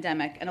of a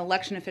pandemic, and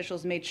election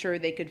officials made sure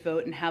they could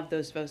vote and have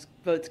those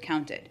votes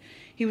counted.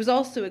 He was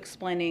also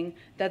explaining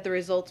that the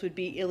results would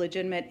be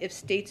illegitimate if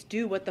states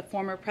do what the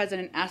former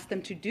president asked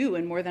them to do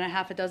in more than a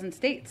half a dozen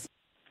states.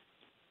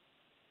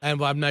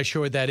 And I'm not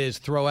sure what that is.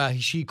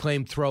 She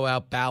claimed throw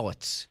out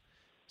ballots.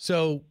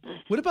 So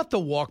what about the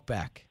walk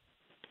back?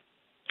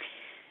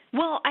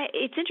 Well,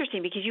 it's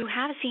interesting because you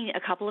have seen a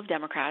couple of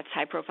Democrats,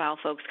 high-profile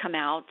folks, come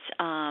out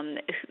and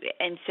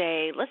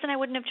say, listen, I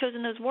wouldn't have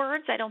chosen those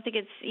words. I don't think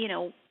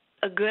it's,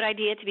 a good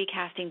idea to be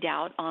casting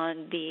doubt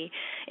on the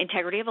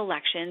integrity of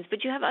elections.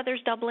 But you have others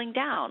doubling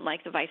down,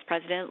 like the vice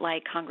president,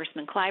 like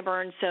Congressman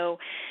Clyburn. So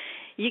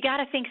you got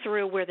to think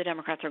through where the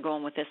Democrats are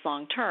going with this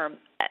long term.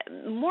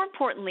 More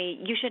importantly,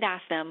 you should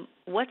ask them,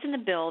 what's in the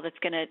bill that's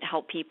going to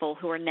help people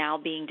who are now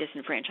being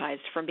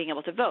disenfranchised from being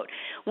able to vote?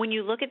 When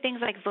you look at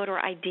things like voter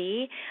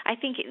ID, I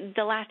think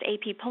the last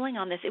AP polling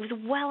on this, it was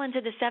well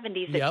into the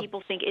 70s that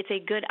people think it's a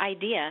good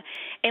idea.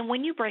 And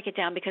when you break it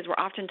down, because we're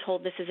often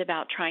told this is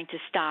about trying to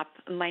stop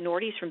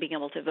minorities from being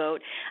able to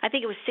vote, I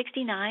think it was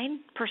 69%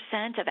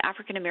 of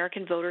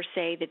African-American voters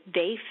say that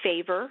they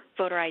favor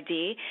voter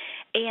ID.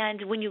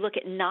 And when you look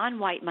at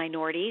non-white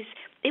minorities,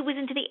 it was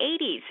into the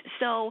 80s.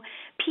 So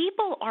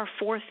people are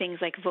for things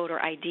like voter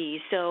ID.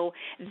 So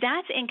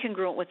that's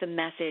incongruent with the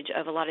message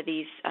of a lot of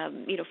these,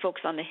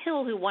 folks on the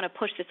Hill who want to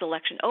push this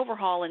election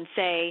overhaul and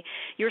say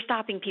you're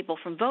stopping people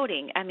from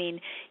voting. I mean,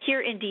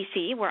 here in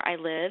D.C., where I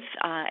live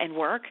and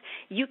work,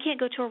 you can't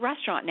go to a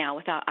restaurant now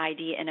without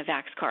ID and a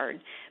Vax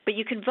card, but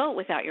you can vote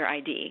without your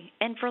ID.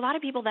 And for a lot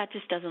of people, that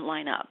just doesn't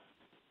line up.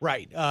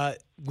 Right.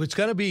 What's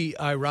going to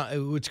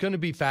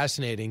be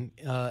fascinating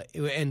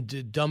and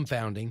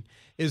dumbfounding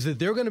is that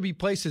there are going to be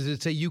places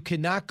that say you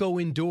cannot go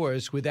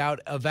indoors without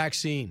a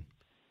vaccine,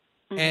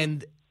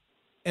 and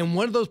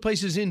one of those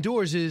places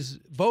indoors is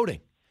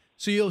voting.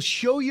 So you'll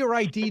show your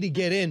ID to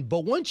get in,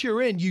 but once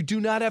you're in, you do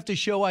not have to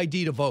show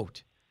ID to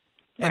vote,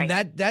 and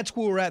that's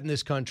where we're at in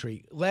this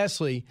country.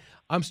 Lastly,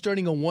 I'm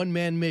starting a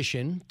one-man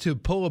mission to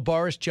pull a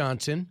Boris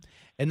Johnson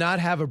and not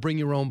have a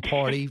bring-your-own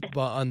party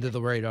under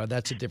the radar.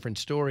 That's a different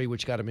story,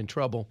 which got him in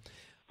trouble.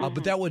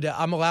 But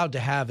I'm allowed to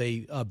have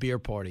a beer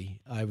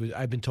party.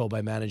 I've been told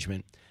by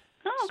management.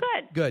 Oh,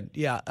 good. Good,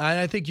 yeah. And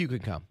I think you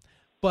could come.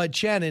 But,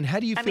 Shannon, how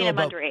do you feel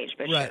about... I'm underage,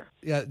 but right, sure.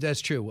 Yeah,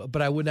 that's true.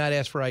 But I would not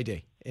ask for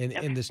ID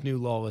in this new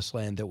lawless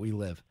land that we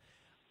live.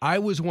 I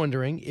was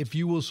wondering if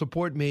you will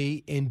support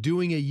me in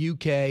doing a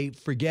UK,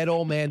 forget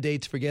all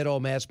mandates, forget all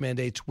mask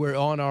mandates, we're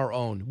on our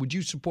own. Would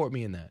you support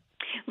me in that?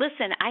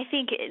 Listen, I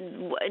think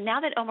now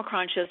that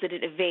Omicron shows that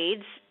it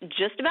evades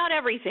just about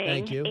everything,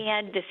 Thank you.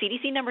 And the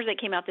CDC numbers that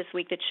came out this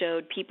week that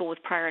showed people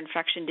with prior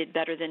infection did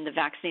better than the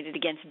vaccinated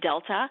against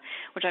Delta,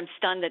 which I'm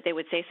stunned that they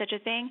would say such a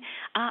thing,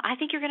 I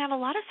think you're going to have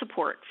a lot of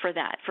support for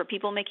that, for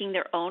people making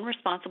their own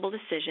responsible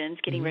decisions,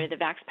 getting rid of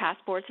the vax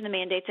passports and the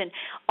mandates. And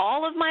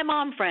all of my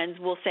mom friends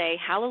will say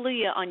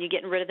hallelujah on you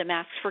getting rid of the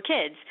masks for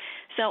kids.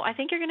 So I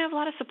think you're going to have a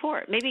lot of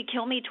support. Maybe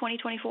kill me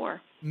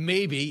 2024.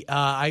 Maybe.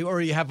 I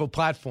already have a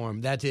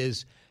platform that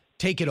is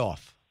take it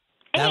off.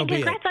 And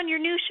congrats on your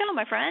new show,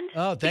 my friend.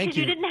 Oh, thank you. Because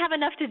you didn't have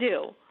enough to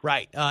do.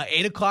 Right.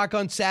 8 o'clock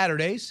on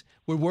Saturdays.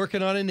 We're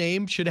working on a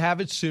name. Should have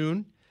it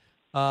soon.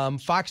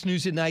 Fox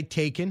News at Night,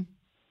 Taken.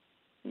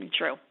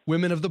 True.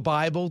 Women of the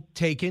Bible,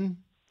 Taken.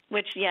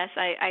 Which, yes,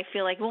 I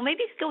feel like, well,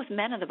 maybe go with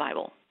Men of the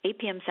Bible, 8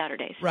 p.m.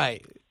 Saturdays.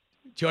 Right.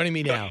 Joining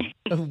me now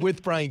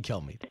with Brian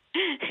Kilmeade.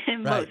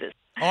 And right. Moses.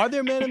 Are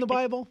there men in the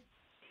Bible?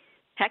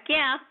 Heck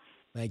yeah.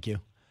 Thank you.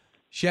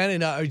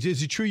 Shannon,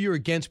 is it true you're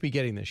against me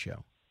getting this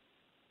show?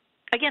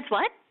 Against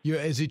what?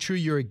 Is it true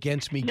you're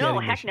against me getting this show?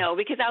 No, heck no,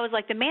 because I was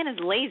like, the man is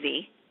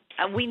lazy.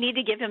 We need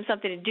to give him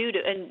something to do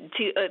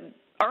to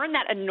earn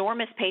that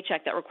enormous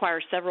paycheck that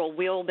requires several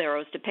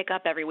wheelbarrows to pick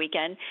up every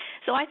weekend.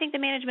 So I think the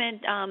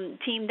management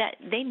team, that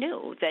they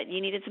knew that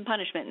you needed some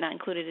punishment, and that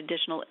included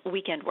additional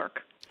weekend work.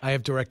 I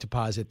have direct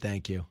deposit.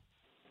 Thank you.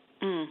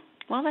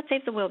 Well, that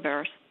saves the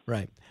wheelbarrows.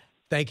 Right.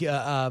 Thank you.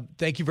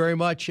 Thank you very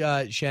much,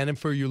 Shannon,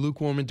 for your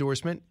lukewarm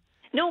endorsement.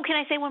 No, can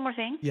I say one more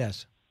thing?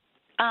 Yes.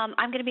 I'm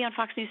going to be on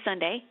Fox News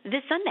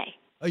this Sunday.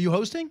 Are you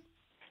hosting?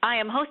 I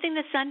am hosting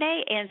this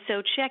Sunday, and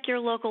so check your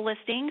local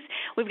listings.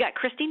 We've got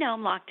Kristi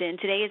Noem locked in.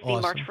 Today is the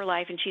Awesome. March for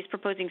Life, and she's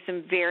proposing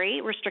some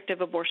very restrictive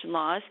abortion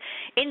laws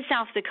in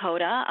South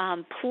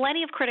Dakota.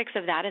 Plenty of critics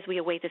of that as we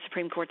await the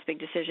Supreme Court's big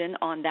decision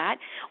on that.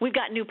 We've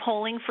got new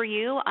polling for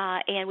you,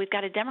 and we've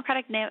got a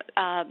Democratic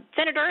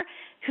senator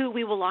who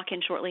we will lock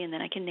in shortly, and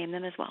then I can name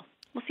them as well.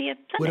 We'll see you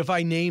Sunday. What if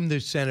I name the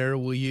senator?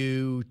 Will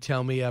you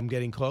tell me I'm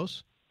getting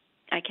close?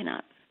 I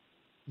cannot.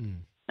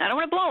 I don't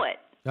want to blow it.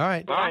 All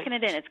right. Locking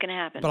it in. It's going to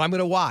happen. But I'm going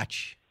to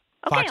watch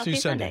Okay, Fox I'll see News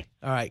you Sunday.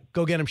 All right.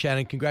 Go get him,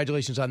 Shannon.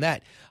 Congratulations on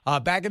that.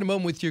 Back in a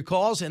moment with your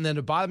calls. And then at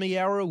the bottom of the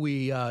hour,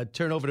 we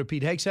turn over to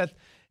Pete Hegseth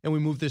and we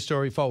move this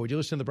story forward. You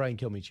listen to The Brian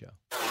Kilmeade Show.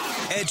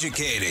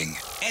 Educating,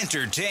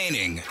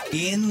 entertaining,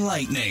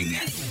 enlightening.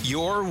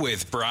 You're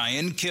with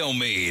Brian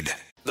Kilmeade.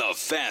 The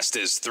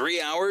fastest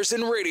 3 hours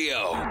in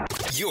radio.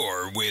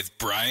 You're with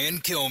Brian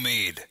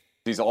Kilmeade.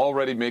 He's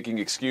already making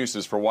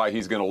excuses for why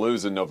he's going to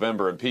lose in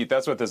November. And, Pete,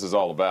 that's what this is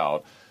all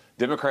about.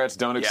 Democrats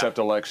don't accept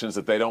elections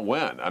that they don't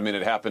win. I mean,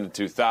 it happened in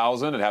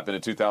 2000. It happened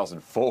in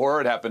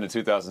 2004. It happened in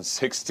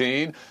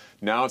 2016.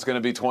 Now it's going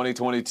to be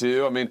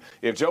 2022. I mean,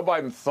 if Joe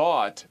Biden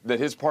thought that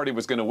his party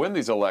was going to win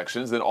these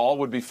elections, then all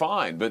would be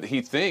fine. But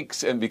he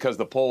thinks, and because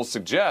the polls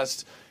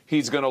suggest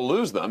he's going to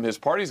lose them, his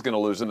party's going to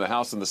lose them, the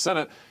House and the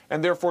Senate,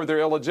 and therefore they're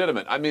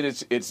illegitimate. I mean,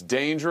 it's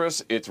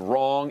dangerous, it's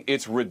wrong,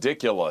 it's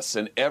ridiculous,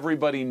 and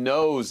everybody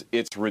knows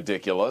it's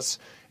ridiculous,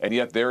 and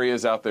yet there he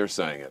is out there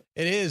saying it.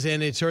 It is,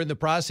 and it's hurting the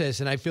process,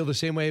 and I feel the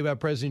same way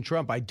about President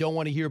Trump. I don't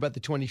want to hear about the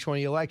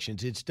 2020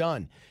 elections. It's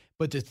done.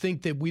 But to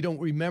think that we don't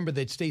remember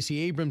that Stacey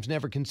Abrams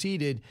never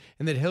conceded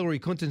and that Hillary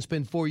Clinton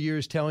spent 4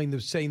 years saying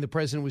the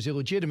president was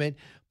illegitimate,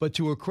 but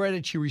to her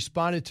credit, she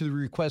responded to the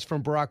request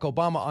from Barack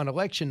Obama on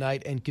election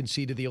night and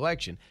conceded the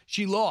election.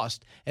 She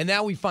lost, and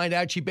now we find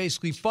out she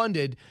basically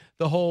funded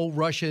the whole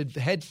Russia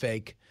head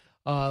fake,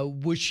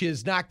 which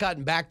has not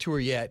gotten back to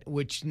her yet,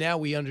 which now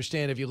we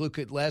understand if you look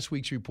at last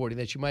week's reporting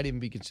that she might even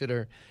be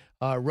considered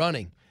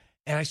running.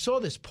 And I saw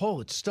this poll.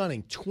 It's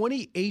stunning.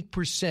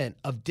 28%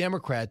 of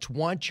Democrats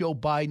want Joe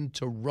Biden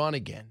to run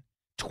again.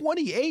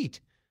 28.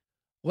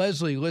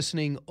 Leslie,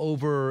 listening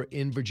over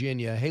in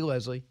Virginia. Hey,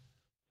 Leslie.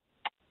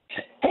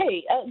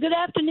 Hey, good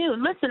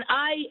afternoon. Listen,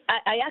 I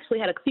actually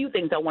had a few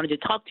things I wanted to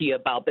talk to you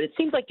about, but it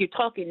seems like you're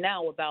talking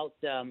now about,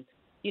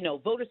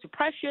 voter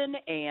suppression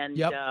and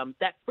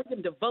that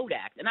Freedom to Vote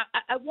Act. And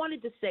I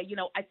wanted to say,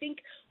 I think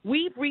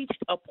we've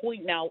reached a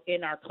point now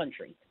in our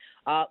country.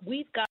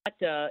 We've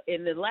got,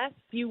 in the last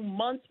few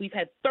months, we've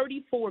had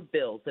 34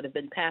 bills that have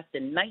been passed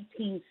in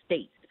 19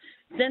 states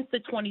since the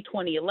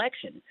 2020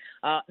 election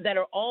that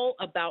are all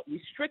about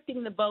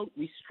restricting the vote,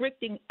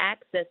 restricting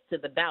access to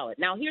the ballot.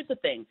 Now, here's the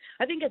thing.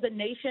 I think as a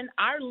nation,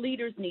 our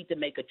leaders need to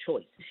make a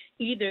choice.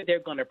 Either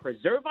they're going to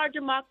preserve our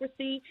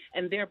democracy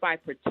and thereby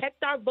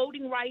protect our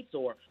voting rights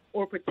or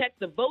protect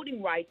the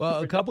voting rights.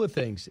 Well, a couple of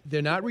things.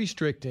 They're not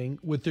restricting.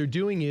 What they're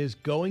doing is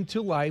going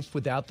to life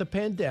without the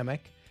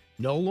pandemic,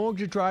 no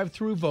longer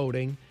drive-through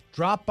voting,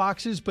 drop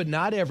boxes, but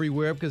not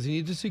everywhere because they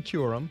need to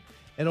secure them.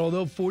 And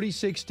although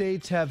 46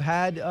 states have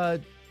had,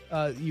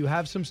 you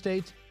have some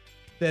states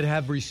that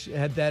have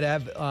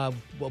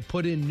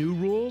put in new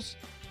rules.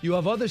 You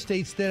have other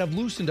states that have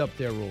loosened up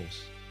their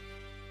rules.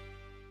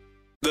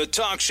 The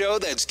talk show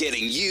that's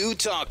getting you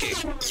talking.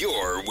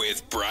 You're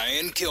with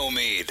Brian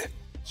Kilmeade.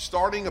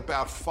 Starting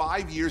about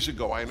 5 years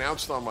ago, I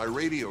announced on my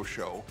radio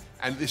show,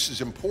 and this is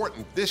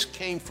important, this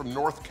came from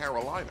North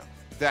Carolina,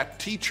 that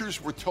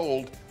teachers were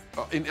told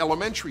in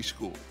elementary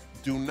school,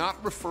 do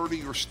not refer to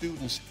your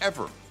students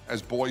ever as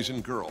boys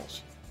and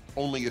girls,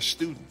 only as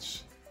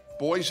students.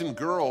 Boys and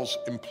girls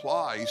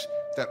implies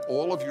that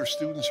all of your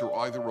students are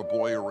either a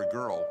boy or a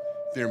girl.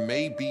 There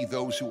may be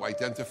those who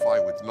identify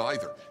with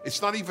neither.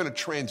 It's not even a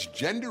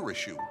transgender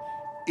issue.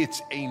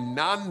 It's a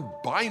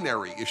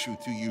non-binary issue,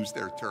 to use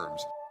their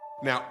terms.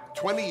 Now,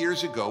 20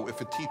 years ago,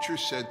 if a teacher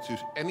said to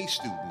any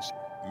students,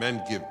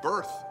 men give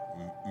birth,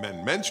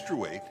 men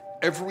menstruate,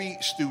 every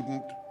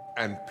student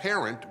and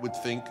parent would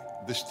think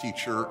this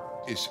teacher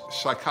is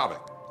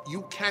psychotic.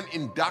 You can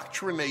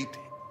indoctrinate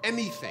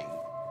anything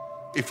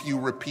if you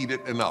repeat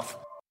it enough.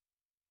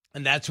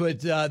 And that's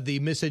what the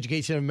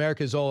Miseducation of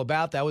America is all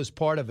about. That was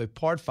part of it,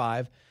 part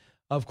 5.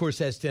 Of course,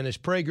 that's Dennis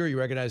Prager. You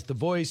recognize the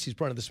voice. He's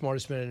one of the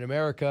smartest men in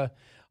America.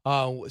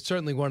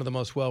 Certainly one of the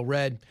most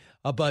well-read.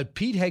 But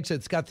Pete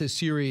Hegseth's got this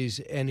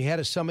series, and he had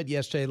a summit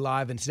yesterday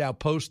live, and it's now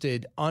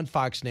posted on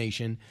Fox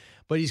Nation.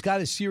 But he's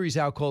got a series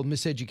out called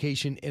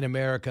Miseducation in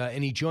America,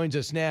 and he joins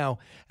us now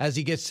as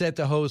he gets set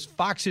to host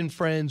Fox and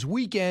Friends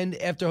weekend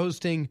after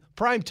hosting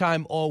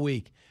Primetime all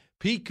week.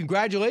 Pete,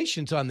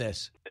 congratulations on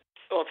this.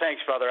 Well,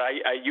 thanks, brother.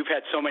 You've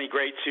had so many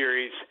great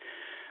series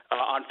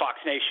on Fox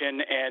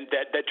Nation and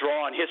that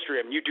draw on history.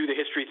 I mean, you do the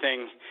history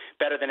thing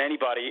better than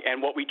anybody.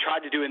 And what we tried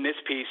to do in this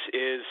piece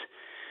is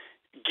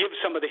give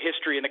some of the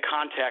history and the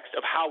context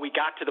of how we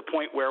got to the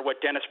point where what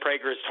Dennis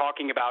Prager is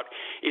talking about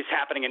is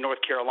happening in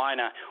North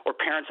Carolina, or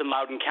parents in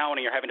Loudoun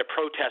County are having to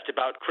protest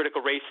about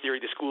critical race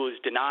theory the school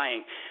is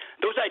denying.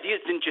 Those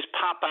ideas didn't just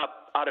pop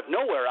up out of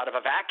nowhere, out of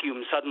a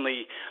vacuum,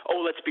 suddenly,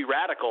 oh, let's be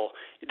radical.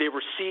 They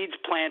were seeds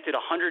planted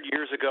 100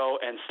 years ago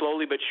and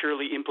slowly but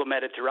surely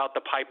implemented throughout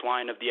the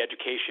pipeline of the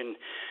education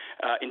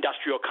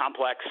industrial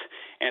complex.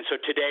 And so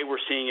today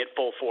we're seeing it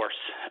full force.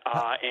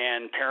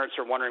 And parents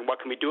are wondering, what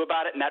can we do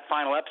about it? And that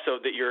final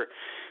episode that you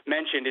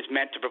mentioned is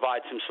meant to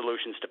provide some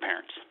solutions to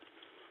parents.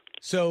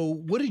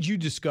 So what did you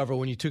discover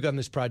when you took on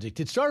this project?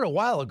 It started a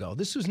while ago.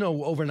 This was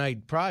no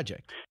overnight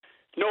project.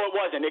 No, it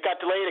wasn't. It got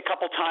delayed a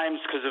couple times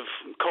because of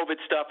COVID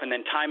stuff and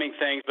then timing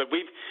things. But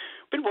we've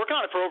been working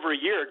on it for over a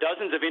year,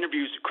 dozens of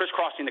interviews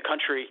crisscrossing the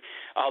country,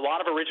 a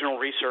lot of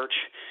original research.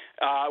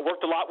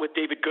 Worked a lot with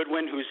David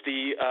Goodwin, who's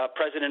the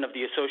president of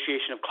the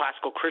Association of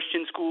Classical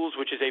Christian Schools,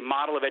 which is a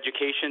model of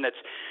education that's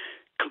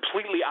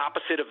completely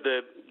opposite of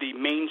the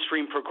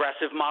mainstream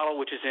progressive model,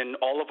 which is in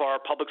all of our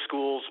public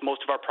schools,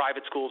 most of our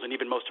private schools, and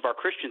even most of our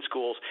Christian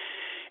schools.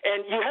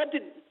 And you had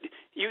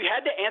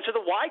to answer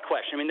the why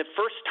question. I mean, the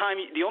first time,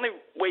 the only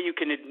way you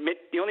can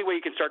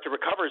start to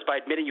recover is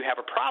by admitting you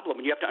have a problem,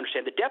 and you have to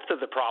understand the depth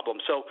of the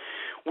problem. So,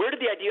 where did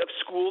the idea of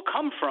school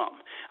come from?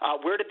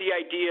 Where did the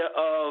idea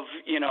of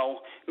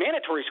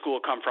mandatory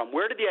school come from?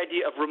 Where did the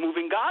idea of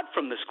removing God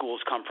from the schools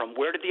come from?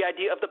 Where did the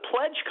idea of the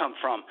pledge come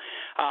from?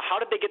 How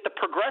did they get the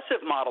progressive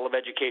model of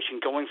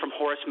education going from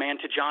Horace Mann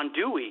to John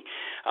Dewey?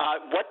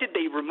 What did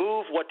they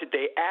remove? What did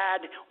they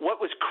add? What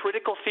was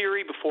critical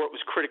theory before it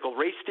was critical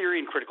race theory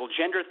and critical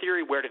gender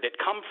theory? Where did it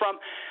come from?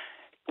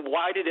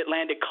 Why did it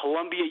land at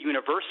Columbia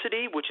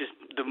University, which is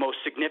the most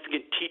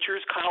significant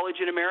teachers'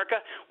 college in America?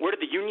 Where did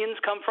the unions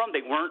come from?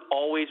 They weren't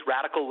always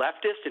radical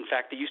leftists. In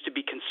fact, they used to be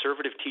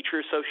conservative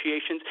teacher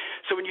associations.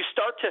 So when you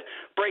start to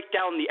break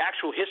down the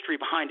actual history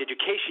behind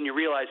education, you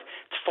realize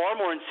it's far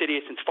more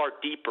insidious and it's far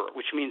deeper,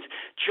 which means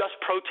just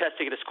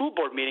protesting at a school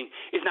board meeting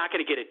is not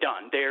going to get it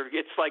done.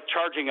 It's like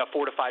charging a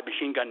fortified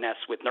machine gun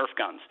nest with Nerf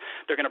guns.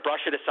 They're going to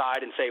brush it aside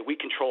and say, we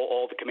control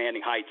all the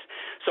commanding heights.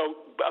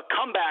 So a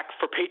comeback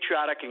for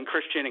patriotic and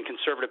Christian and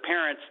conservative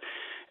parents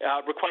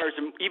requires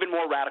an even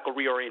more radical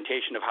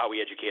reorientation of how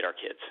we educate our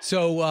kids.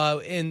 So,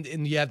 and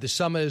you have the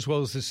summit as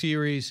well as the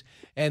series,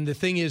 and the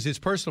thing is, it's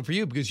personal for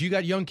you because you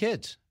got young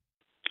kids.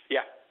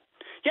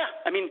 Yeah.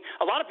 I mean,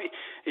 a lot of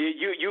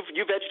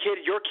you've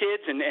educated your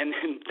kids, and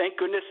thank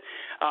goodness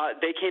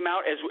they came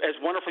out as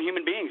wonderful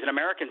human beings and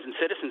Americans and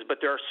citizens. But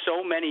there are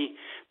so many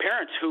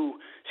parents who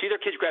see their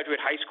kids graduate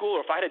high school,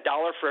 or if I had $1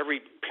 for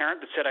every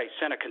parent that said I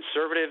sent a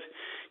conservative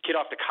kid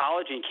off to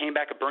college and came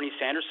back a Bernie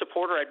Sanders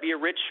supporter, I'd be a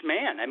rich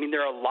man. I mean, there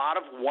are a lot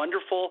of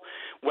wonderful,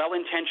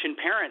 well-intentioned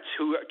parents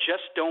who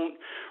just don't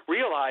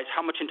realize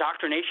how much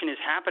indoctrination is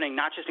happening,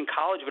 not just in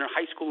college, but in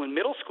high school and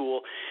middle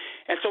school.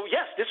 And so,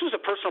 yes, this was a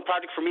personal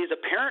project for me as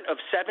a parent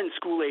of 7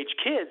 school-age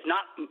kids,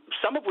 not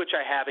some of which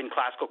I have in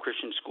classical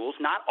Christian schools,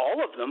 not all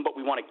of them, but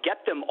we want to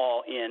get them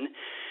all in.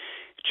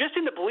 Just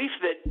in the belief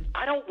that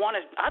I don't want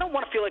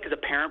to feel like, as a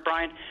parent,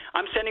 Brian,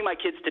 I'm sending my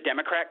kids to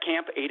Democrat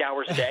camp 8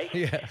 hours a day,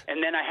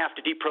 and then I have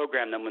to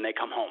deprogram them when they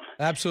come home.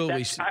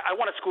 Absolutely. I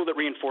want a school that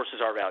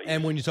reinforces our values.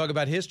 And when you talk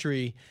about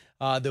history,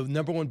 the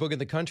number one book in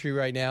the country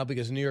right now,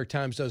 because the New York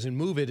Times doesn't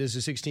move it, is the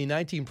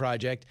 1619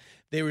 Project.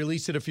 They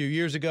released it a few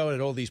years ago and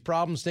had all these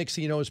problems. Next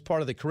thing you know, it's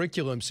part of the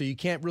curriculum, so you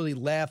can't really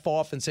laugh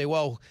off and say,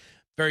 well,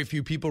 very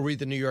few people read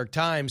the New York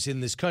Times in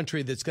this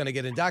country that's going to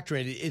get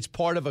indoctrinated. It's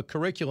part of a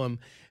curriculum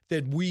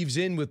that weaves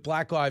in with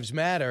Black Lives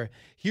Matter.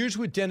 Here's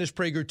what Dennis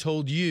Prager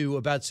told you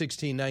about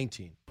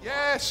 1619.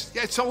 Yes,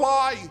 it's a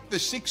lie. The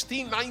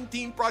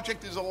 1619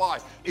 Project is a lie.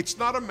 It's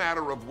not a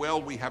matter of, well,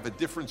 we have a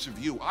difference of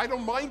view. I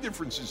don't mind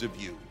differences of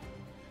view.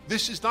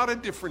 This is not a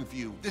different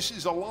view. This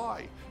is a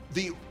lie.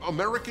 The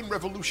American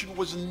Revolution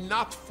was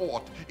not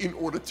fought in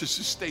order to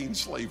sustain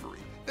slavery.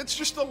 That's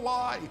just a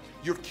lie.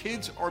 Your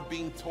kids are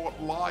being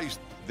taught lies.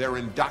 They're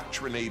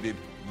indoctrinated,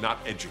 not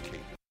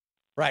educated.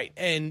 Right,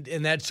 and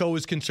that's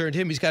always concerned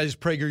him. He's got his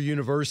Prager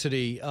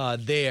University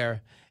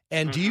there.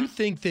 And do you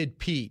think that,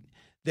 Pete,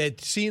 that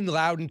seeing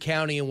Loudoun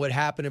County and what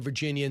happened in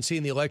Virginia and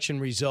seeing the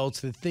election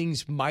results, that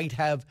things might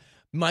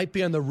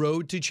be on the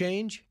road to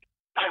change?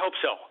 I hope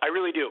so. I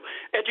really do.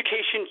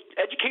 Education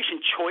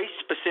choice,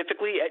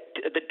 specifically,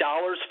 the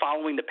dollars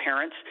following the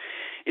parents,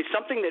 is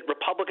something that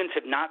Republicans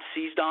have not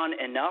seized on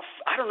enough.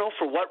 I don't know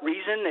for what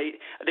reason.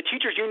 The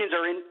teachers' unions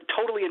are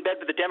totally in bed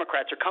with the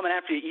Democrats. Are coming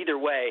after you either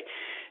way.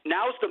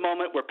 Now's the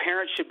moment where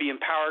parents should be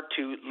empowered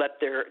to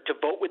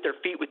vote with their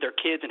feet with their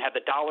kids and have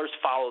the dollars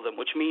follow them,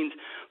 which means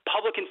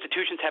public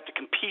institutions have to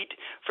compete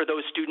for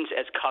those students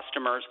as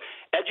customers.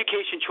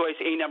 Education choice,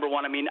 number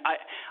one. I mean,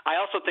 I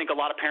also think a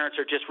lot of parents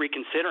are just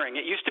reconsidering.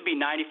 It used to be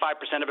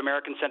 95% of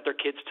Americans sent their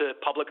kids to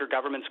public or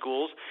government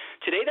schools.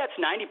 Today, that's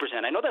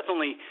 90%. I know that's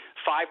only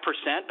 5%,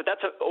 but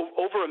that's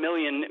over 1.5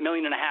 million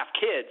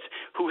kids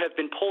who have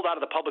been pulled out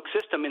of the public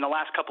system in the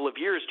last couple of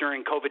years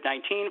during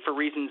COVID-19 for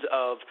reasons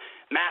of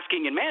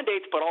masking and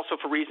mandates, but also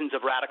for reasons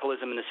of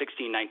radicalism in the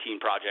 1619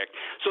 Project.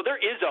 So there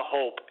is a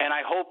hope, and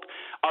I hope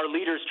our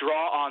leaders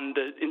draw on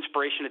the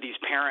inspiration of these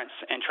parents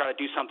and try to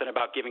do something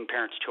about giving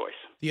parents choice.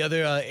 The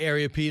other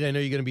area, Pete, I know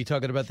you're going to be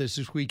talking about this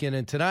weekend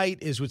and tonight,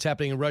 is what's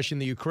happening in Russia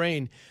and the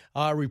Ukraine.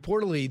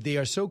 Reportedly, they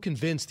are so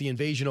convinced the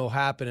invasion will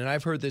happen, and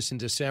I've heard this in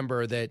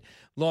December, that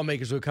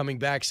lawmakers were coming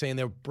back saying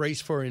they're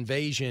braced for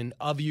invasion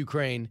of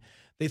Ukraine.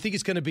 They think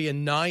it's going to be a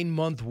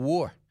 9-month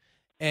war.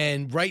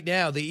 And right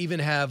now, they even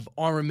have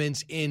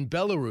armaments in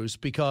Belarus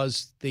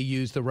because they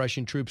use the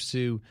Russian troops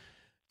to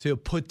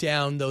put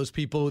down those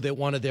people that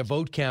wanted their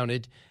vote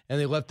counted, and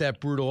they left that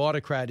brutal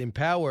autocrat in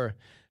power.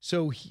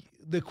 So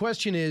the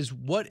question is,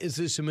 what is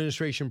this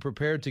administration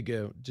prepared to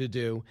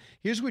do?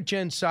 Here's what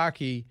Jen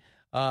Psaki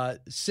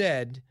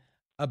said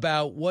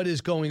about what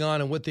is going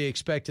on and what they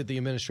expect at the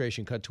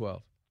administration. Cut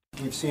 12.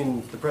 We've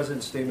seen the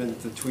president's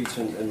statement, the tweets,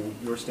 and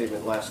your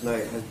statement last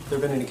night. Has there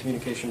been any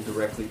communication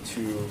directly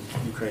to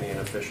Ukrainian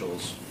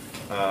officials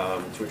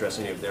to address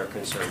any of their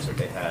concerns that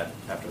they had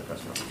after the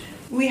press conference?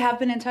 We have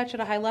been in touch at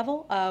a high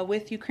level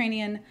with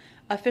Ukrainian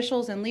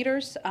officials and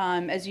leaders.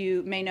 As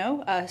you may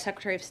know,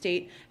 Secretary of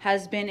State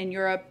has been in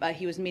Europe.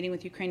 He was meeting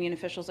with Ukrainian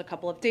officials a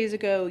couple of days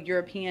ago,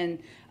 European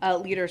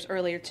leaders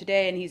earlier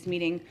today, and he's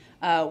meeting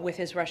with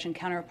his Russian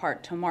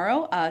counterpart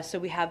tomorrow. So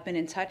we have been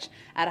in touch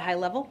at a high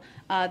level.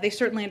 They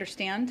certainly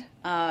understand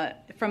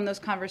from those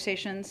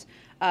conversations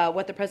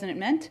what the president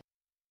meant.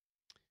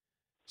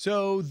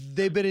 So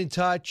they've been in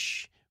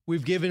touch.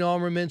 We've given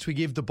armaments. We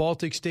gave the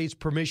Baltic states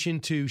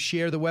permission to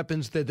share the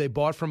weapons that they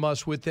bought from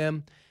us with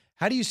them.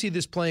 How do you see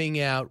this playing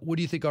out? What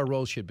do you think our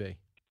role should be?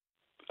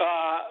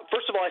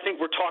 First of all, I think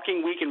we're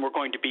talking weak and we're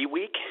going to be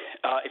weak.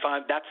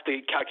 That's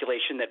the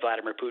calculation that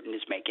Vladimir Putin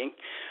is making.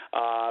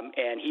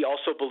 And he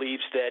also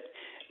believes that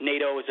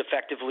NATO is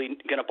effectively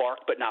going to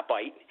bark but not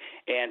bite.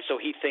 And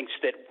so he thinks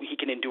that he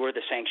can endure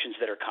the sanctions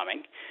that are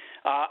coming.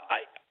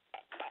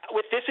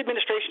 With this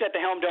administration at the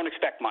helm, don't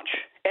expect much.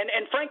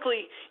 And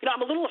frankly,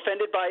 I'm a little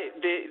offended by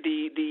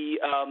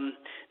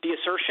the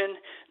assertion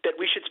that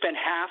we should spend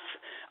half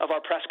of our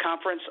press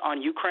conference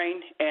on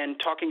Ukraine and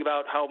talking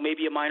about how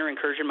maybe a minor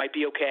incursion might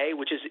be okay,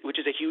 which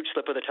is a huge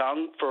slip of the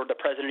tongue for the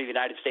president of the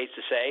United States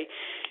to say.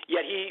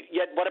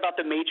 Yet what about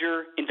the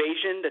major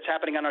invasion that's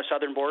happening on our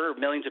southern border of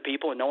millions of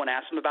people, and no one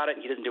asks him about it,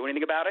 and he doesn't do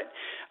anything about it?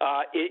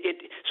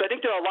 So I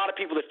think there are a lot of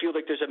people that feel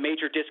like there's a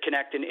major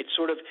disconnect, and it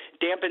sort of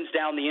dampens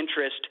down the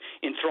interest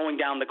in throwing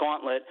down the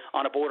gauntlet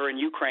on a border in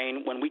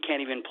Ukraine when we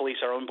can't even police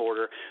our own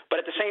border.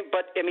 But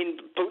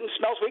Putin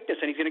smells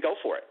weakness, and he's going to go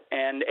for it.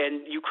 And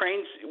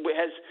Ukraine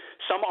has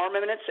some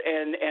armaments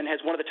and has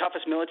one of the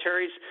toughest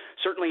militaries,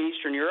 certainly in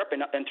Eastern Europe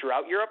and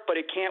throughout Europe, but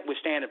it can't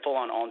withstand a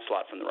full-on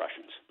onslaught from the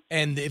Russians.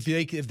 And if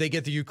they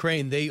get to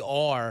Ukraine, they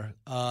are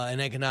an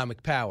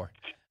economic power.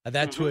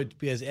 That's what,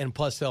 and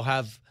plus they'll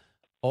have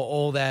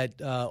all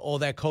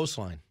that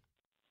coastline.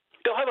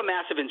 They'll have a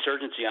massive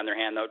insurgency on their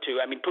hand, though, too.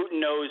 I mean, Putin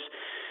knows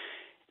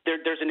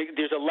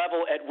there's a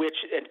level at which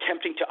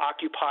attempting to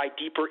occupy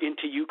deeper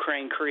into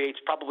Ukraine creates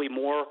probably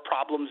more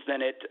problems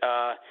than it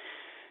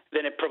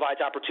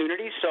provides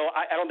opportunities. So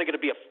I don't think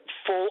it'll be a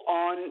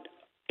full-on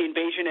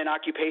invasion and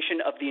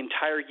occupation of the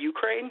entire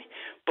Ukraine,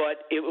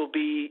 but it will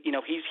be,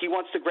 he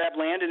wants to grab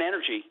land and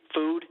energy,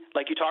 food,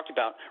 like you talked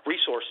about,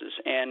 resources,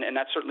 and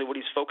that's certainly what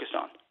he's focused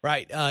on.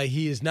 Right.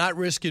 He is not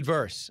risk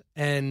adverse,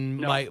 and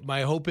no.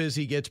 My hope is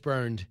he gets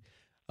burned.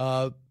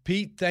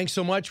 Pete, thanks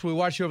so much. We'll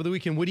watch you over the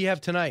weekend. What do you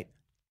have tonight?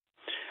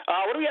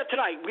 What do we have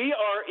tonight?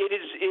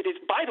 It is.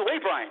 By the way,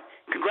 Brian,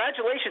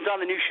 congratulations on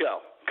the new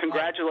show.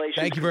 Congratulations.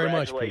 Thank you very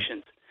much.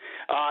 Congratulations.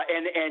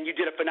 And you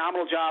did a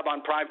phenomenal job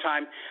on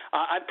primetime.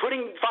 I'm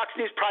putting Fox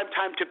News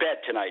primetime to bed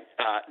tonight,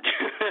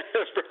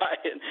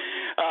 Brian.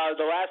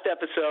 The last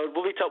episode,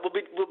 we'll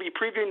be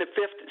previewing the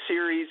 5th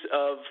series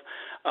of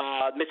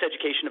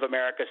Miseducation of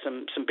America.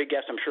 Some big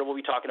guests. I'm sure we'll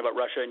be talking about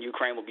Russia and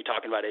Ukraine. We'll be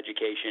talking about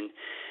education.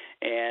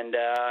 And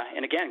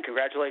again,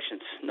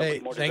 congratulations.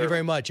 Thank you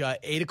very much.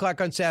 8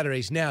 o'clock on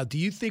Saturdays. Now, do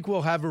you think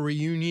we'll have a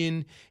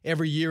reunion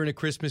every year in a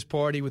Christmas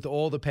party with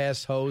all the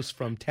past hosts,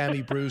 from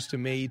Tammy Bruce to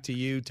me to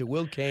you to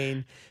Will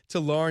Cain to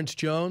Lawrence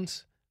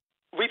Jones?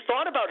 We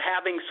thought about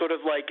having sort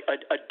of like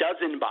a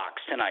dozen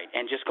box tonight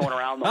and just going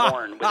around the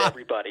horn with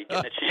everybody,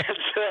 getting a chance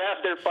to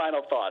have their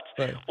final thoughts.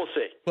 Right. We'll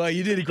see. Well,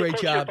 you did a great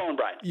job. Your phone,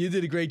 Brian. You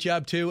did a great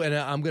job, too, and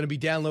I'm going to be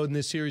downloading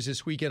this series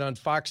this weekend on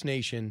Fox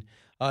Nation.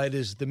 It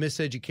is The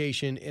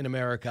Miseducation in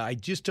America. I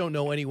just don't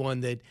know anyone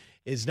that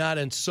is not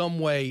in some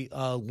way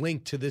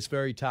linked to this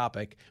very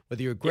topic,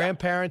 whether you're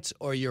grandparents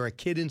or you're a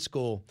kid in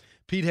school.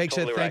 Pete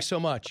Hegseth, thanks so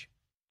much.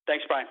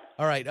 Thanks, Brian.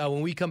 All right.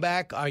 When we come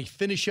back, I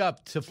finish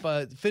up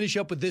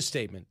with this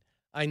statement.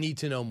 I need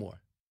to know more.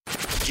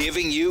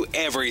 Giving you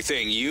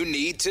everything you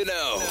need to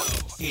know.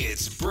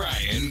 It's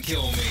Brian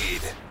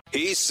Kilmeade.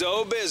 He's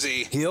so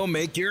busy, he'll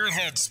make your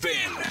head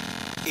spin.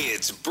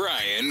 It's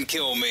Brian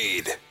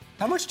Kilmeade.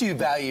 How much do you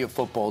value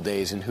football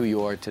days and who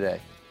you are today?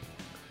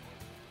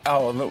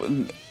 Oh,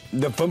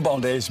 the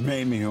football days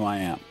made me who I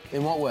am.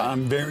 In what way?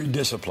 I'm very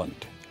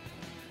disciplined.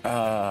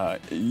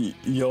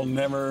 You've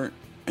never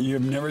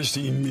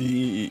seen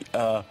me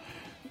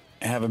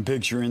have a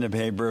picture in the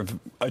paper of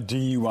a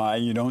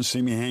DUI. You don't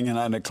see me hanging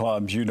out at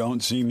clubs. You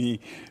don't see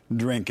me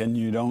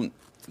drinking.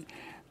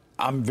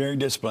 I'm very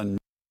disciplined.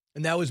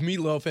 And that was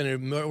Meatloaf,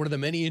 and one of the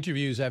many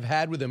interviews I've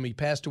had with him. He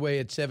passed away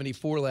at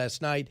 74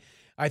 last night.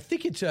 I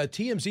think it's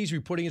TMZ's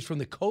reporting is from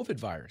the COVID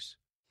virus.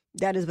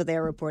 That is what they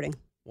are reporting.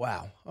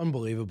 Wow,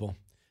 unbelievable.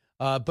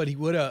 But he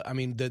would have. I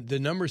mean, the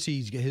numbers.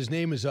 His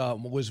name is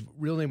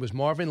real name was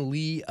Marvin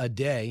Lee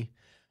Aday,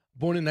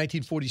 born in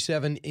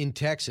 1947 in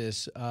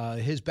Texas.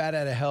 His Bat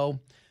Out of Hell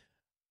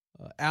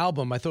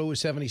album, I thought it was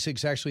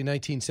 76, actually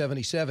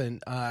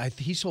 1977.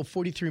 He sold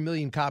 43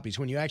 million copies.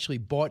 When you actually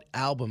bought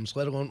albums,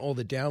 let alone all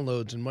the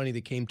downloads and money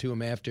that came to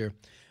him after.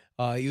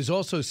 He was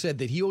also said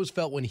that he always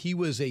felt when he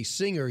was a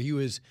singer, he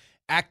was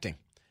acting.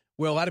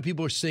 Where a lot of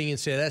people are singing and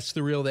say that's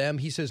the real them.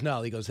 He says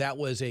no. He goes, that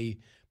was a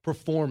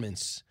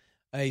performance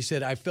He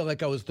said, I felt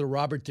like I was the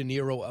Robert De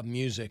Niro of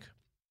music.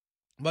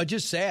 But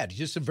just sad. He's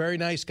just a very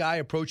nice guy,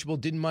 approachable,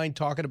 didn't mind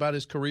talking about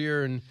his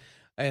career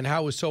and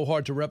how it was so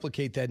hard to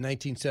replicate that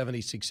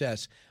 1970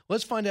 success.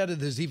 Let's find out if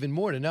there's even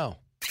more to know.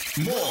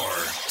 More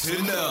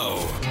to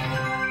know.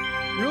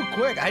 Real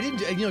quick,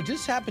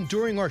 this happened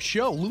during our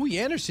show. Louis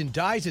Anderson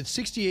dies at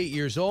 68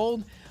 years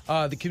old.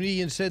 The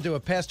comedian said to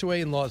have passed away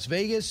in Las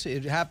Vegas.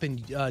 It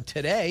happened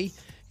today.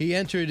 He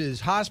entered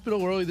his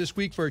hospital early this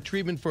week for a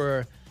treatment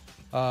for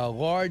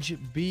large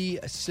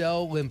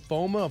B-cell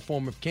lymphoma, a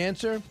form of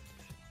cancer.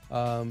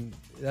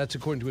 That's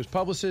according to his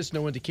publicist.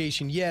 No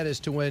indication yet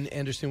as to when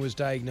Anderson was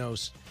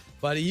diagnosed.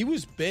 But he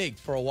was big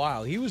for a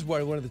while. He was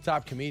one of the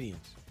top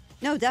comedians.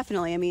 No,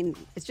 definitely. I mean,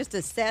 it's just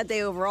a sad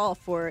day overall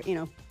for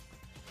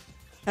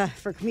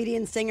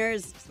comedians,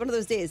 singers. It's one of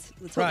those days.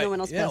 Let's hope no one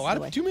else passes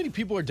away. Too many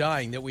people are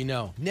dying that we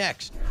know.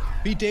 Next,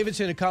 Pete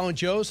Davidson and Colin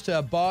Jost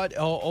bought an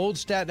old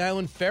Staten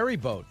Island ferry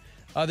boat.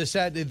 The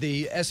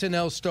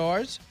SNL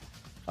stars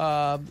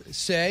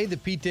say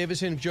that Pete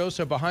Davidson and Jost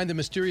are behind the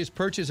mysterious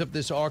purchase of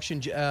this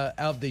auction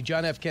of the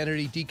John F.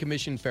 Kennedy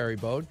decommissioned ferry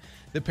boat.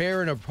 The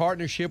pair, in a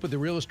partnership with the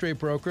real estate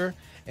broker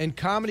and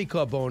comedy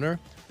club owner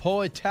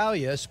Paul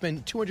Italia,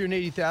 spent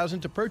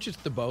 $280,000 to purchase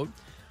the boat.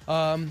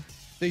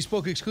 They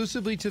spoke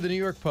exclusively to the New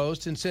York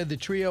Post and said the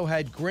trio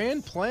had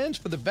grand plans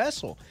for the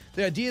vessel.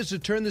 The idea is to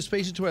turn the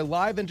space into a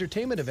live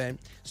entertainment event,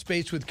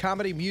 space with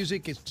comedy,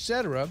 music,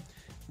 etc.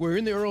 We're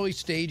in the early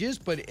stages,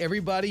 but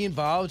everybody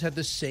involved had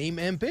the same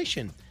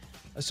ambition.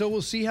 So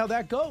we'll see how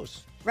that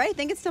goes. Right. I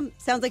think it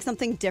sounds like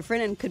something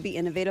different and could be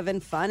innovative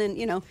and fun. And,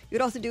 you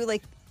would also do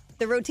like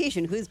the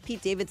rotation. Who's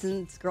Pete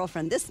Davidson's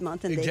girlfriend this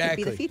month? And they could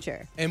be the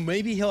feature. And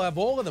maybe he'll have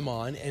all of them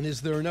on. And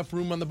is there enough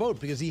room on the boat?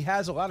 Because he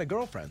has a lot of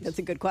girlfriends. That's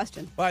a good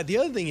question. But the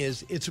other thing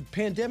is, it's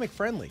pandemic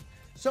friendly.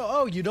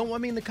 So, you don't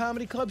want me in the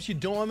comedy clubs? You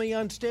don't want me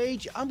on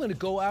stage? I'm going to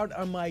go out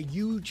on my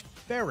huge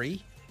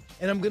ferry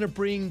and I'm going to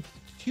bring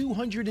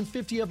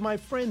 250 of my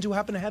friends who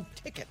happen to have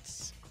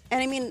tickets.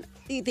 And I mean,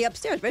 the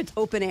upstairs, right? It's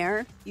open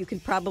air. You can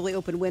probably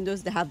open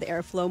windows to have the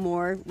airflow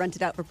more, rent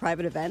it out for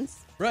private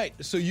events. Right.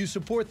 So you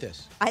support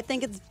this? I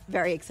think it's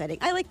very exciting.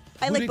 I like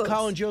Who did boats.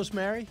 Colin Jost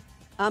marry?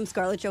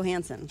 Scarlett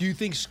Johansson. Do you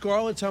think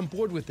Scarlett's on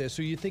board with this,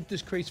 or you think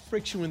this creates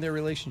friction in their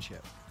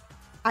relationship?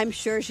 I'm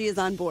sure she is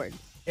on board.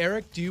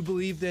 Eric, do you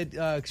believe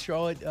that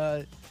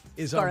Charlotte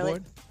is on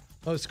board?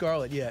 Oh,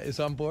 Scarlett, yeah,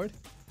 is on board?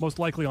 Most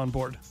likely on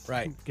board.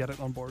 Right. Get it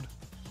on board.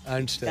 I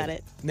understood. Got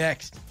it.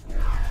 Next.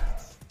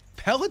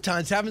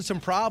 Peloton's having some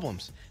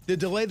problems. They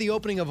delayed the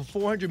opening of a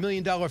 $400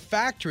 million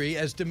factory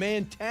as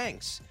demand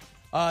tanks.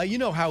 You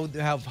know how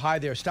high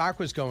their stock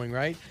was going,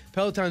 right?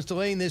 Peloton's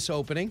delaying this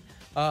opening.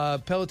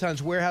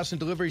 Peloton's warehouse and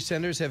delivery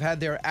centers have had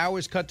their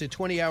hours cut to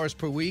 20 hours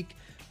per week.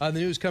 The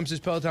news comes as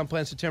Peloton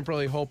plans to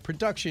temporarily halt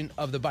production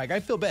of the bike. I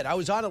feel bad. I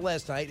was on it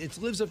last night. It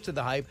lives up to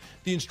the hype.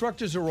 The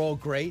instructors are all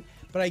great.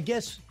 But I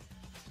guess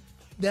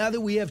now that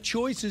we have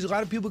choices, a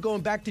lot of people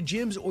going back to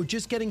gyms or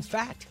just getting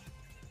fat.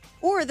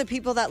 Or the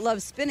people that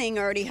love spinning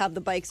already have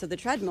the bikes or the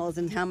treadmills,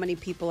 and how many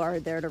people are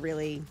there to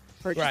really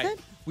purchase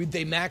it?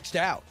 They maxed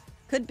out.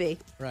 Could be.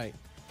 Right.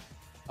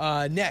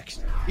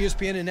 Next,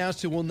 ESPN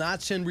announced it will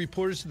not send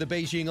reporters to the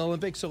Beijing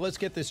Olympics, so let's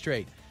get this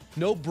straight.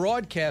 No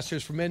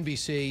broadcasters from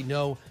NBC,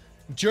 no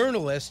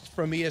journalists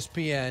from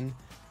ESPN.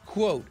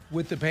 Quote,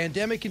 with the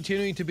pandemic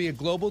continuing to be a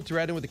global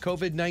threat and with the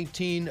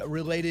COVID-19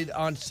 related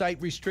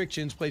on-site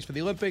restrictions placed for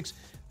the Olympics,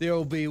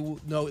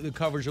 the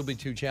coverage will be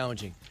too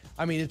challenging.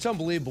 I mean, it's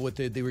unbelievable what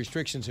the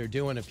restrictions they're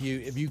doing. If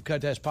you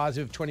test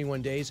positive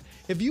 21 days,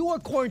 if you are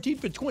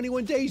quarantined for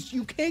 21 days,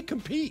 you can't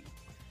compete.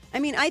 I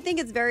mean, I think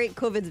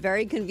COVID's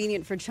very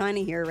convenient for China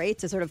here, right?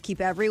 To sort of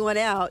keep everyone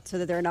out so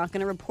that they're not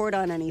going to report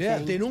on anything. Yeah,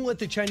 they don't let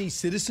the Chinese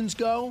citizens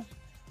go,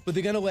 but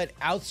they're going to let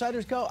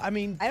outsiders go. I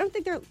mean, I don't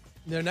think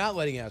they're not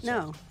letting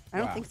outsiders. No, I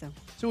don't think so.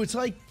 So it's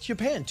like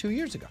Japan 2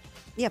 years ago.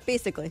 Yeah,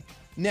 basically.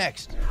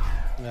 Next.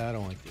 No, I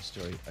don't like this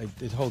story.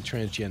 The whole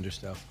transgender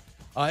stuff.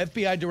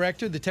 FBI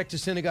director, the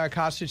Texas synagogue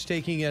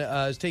hostage-taking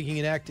is taking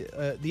an act.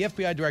 The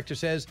FBI director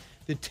says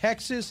the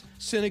Texas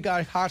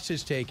synagogue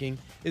hostage-taking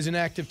is an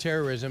act of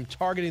terrorism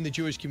targeting the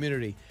Jewish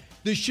community.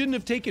 This shouldn't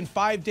have taken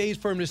 5 days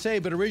for him to say,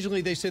 but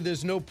originally they said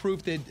there's no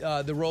proof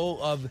that the role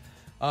of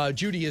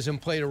Judaism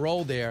played a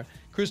role there.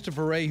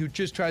 Christopher Wray, who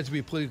just tries to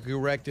be politically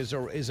correct, is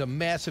a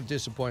massive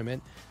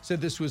disappointment,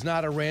 said this was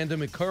not a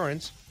random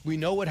occurrence. We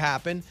know what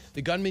happened.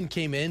 The gunman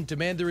came in,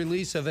 demanded the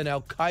release of an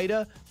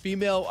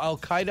female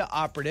Al-Qaeda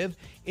operative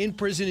in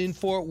prison in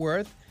Fort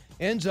Worth.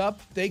 Ends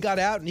up, they got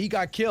out and he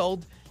got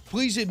killed.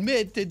 Please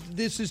admit that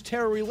this is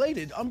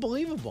terror-related.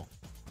 Unbelievable.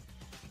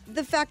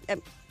 The fact,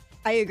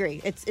 I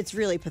agree. It's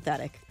really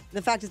pathetic.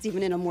 The fact it's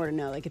even in a more to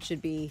know, like it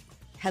should be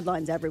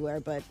headlines everywhere,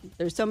 but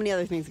there's so many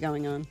other things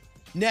going on.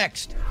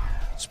 Next,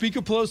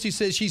 Speaker Pelosi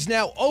says she's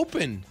now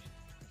open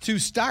to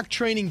stock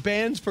training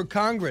bans for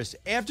Congress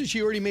after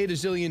she already made $1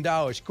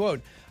 zillion.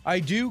 Quote, I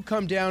do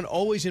come down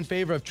always in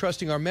favor of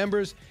trusting our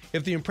members.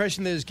 If the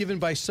impression that is given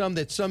by some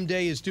that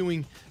someday is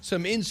doing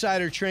some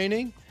insider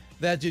training,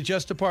 That's a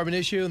Justice Department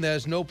issue, and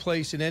there's no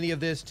place in any of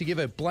this to give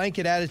a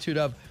blanket attitude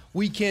of,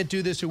 we can't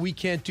do this or we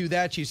can't do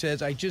that. She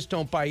says, I just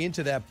don't buy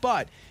into that.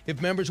 But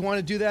if members want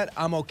to do that,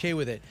 I'm okay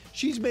with it.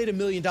 She's made $1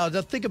 million. Now,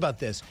 think about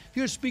this. If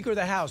you're Speaker of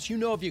the House, you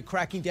know if you're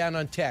cracking down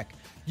on tech.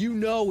 You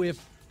know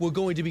if we're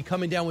going to be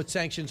coming down with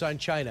sanctions on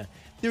China.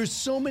 There's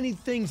so many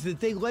things that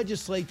they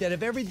legislate that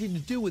have everything to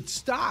do with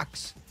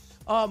stocks.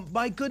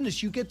 My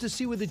goodness, you get to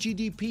see where the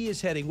GDP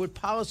is heading, what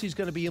policy is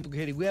going to be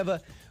implicated. We're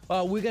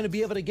going to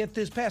be able to get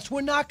this passed.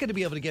 We're not going to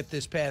be able to get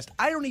this passed.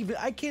 I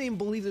can't even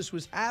believe this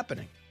was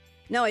happening.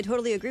 No, I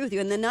totally agree with you.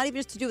 And then not even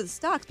just to do with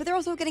stocks, but they're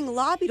also getting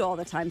lobbied all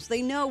the time. So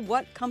they know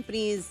what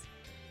companies,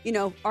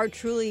 are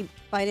truly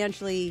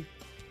financially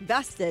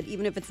vested,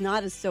 even if it's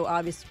not as so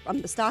obvious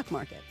from the stock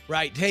market.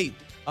 Right. Hey,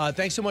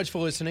 thanks so much for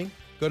listening.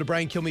 Go to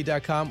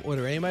BrianKilmeade.com,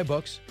 order any of my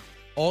books.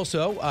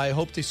 Also, I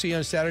hope to see you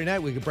on Saturday night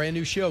with a brand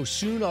new show.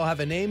 Soon I'll have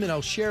a name and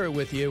I'll share it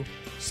with you.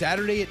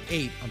 Saturday at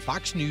 8 on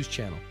Fox News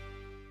Channel.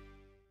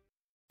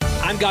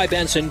 I'm Guy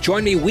Benson.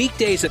 Join me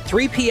weekdays at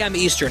 3 p.m.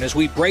 Eastern as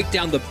we break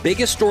down the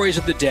biggest stories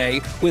of the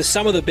day with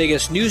some of the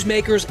biggest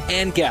newsmakers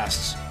and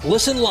guests.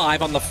 Listen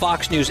live on the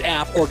Fox News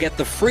app or get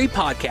the free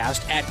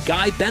podcast at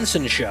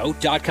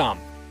GuyBensonShow.com.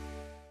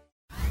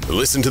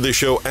 Listen to the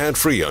show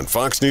ad-free on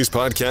Fox News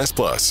Podcast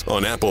Plus,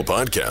 on Apple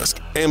Podcast,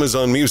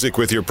 Amazon Music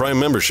with your Prime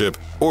membership,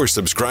 or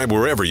subscribe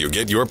wherever you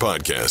get your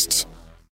podcasts.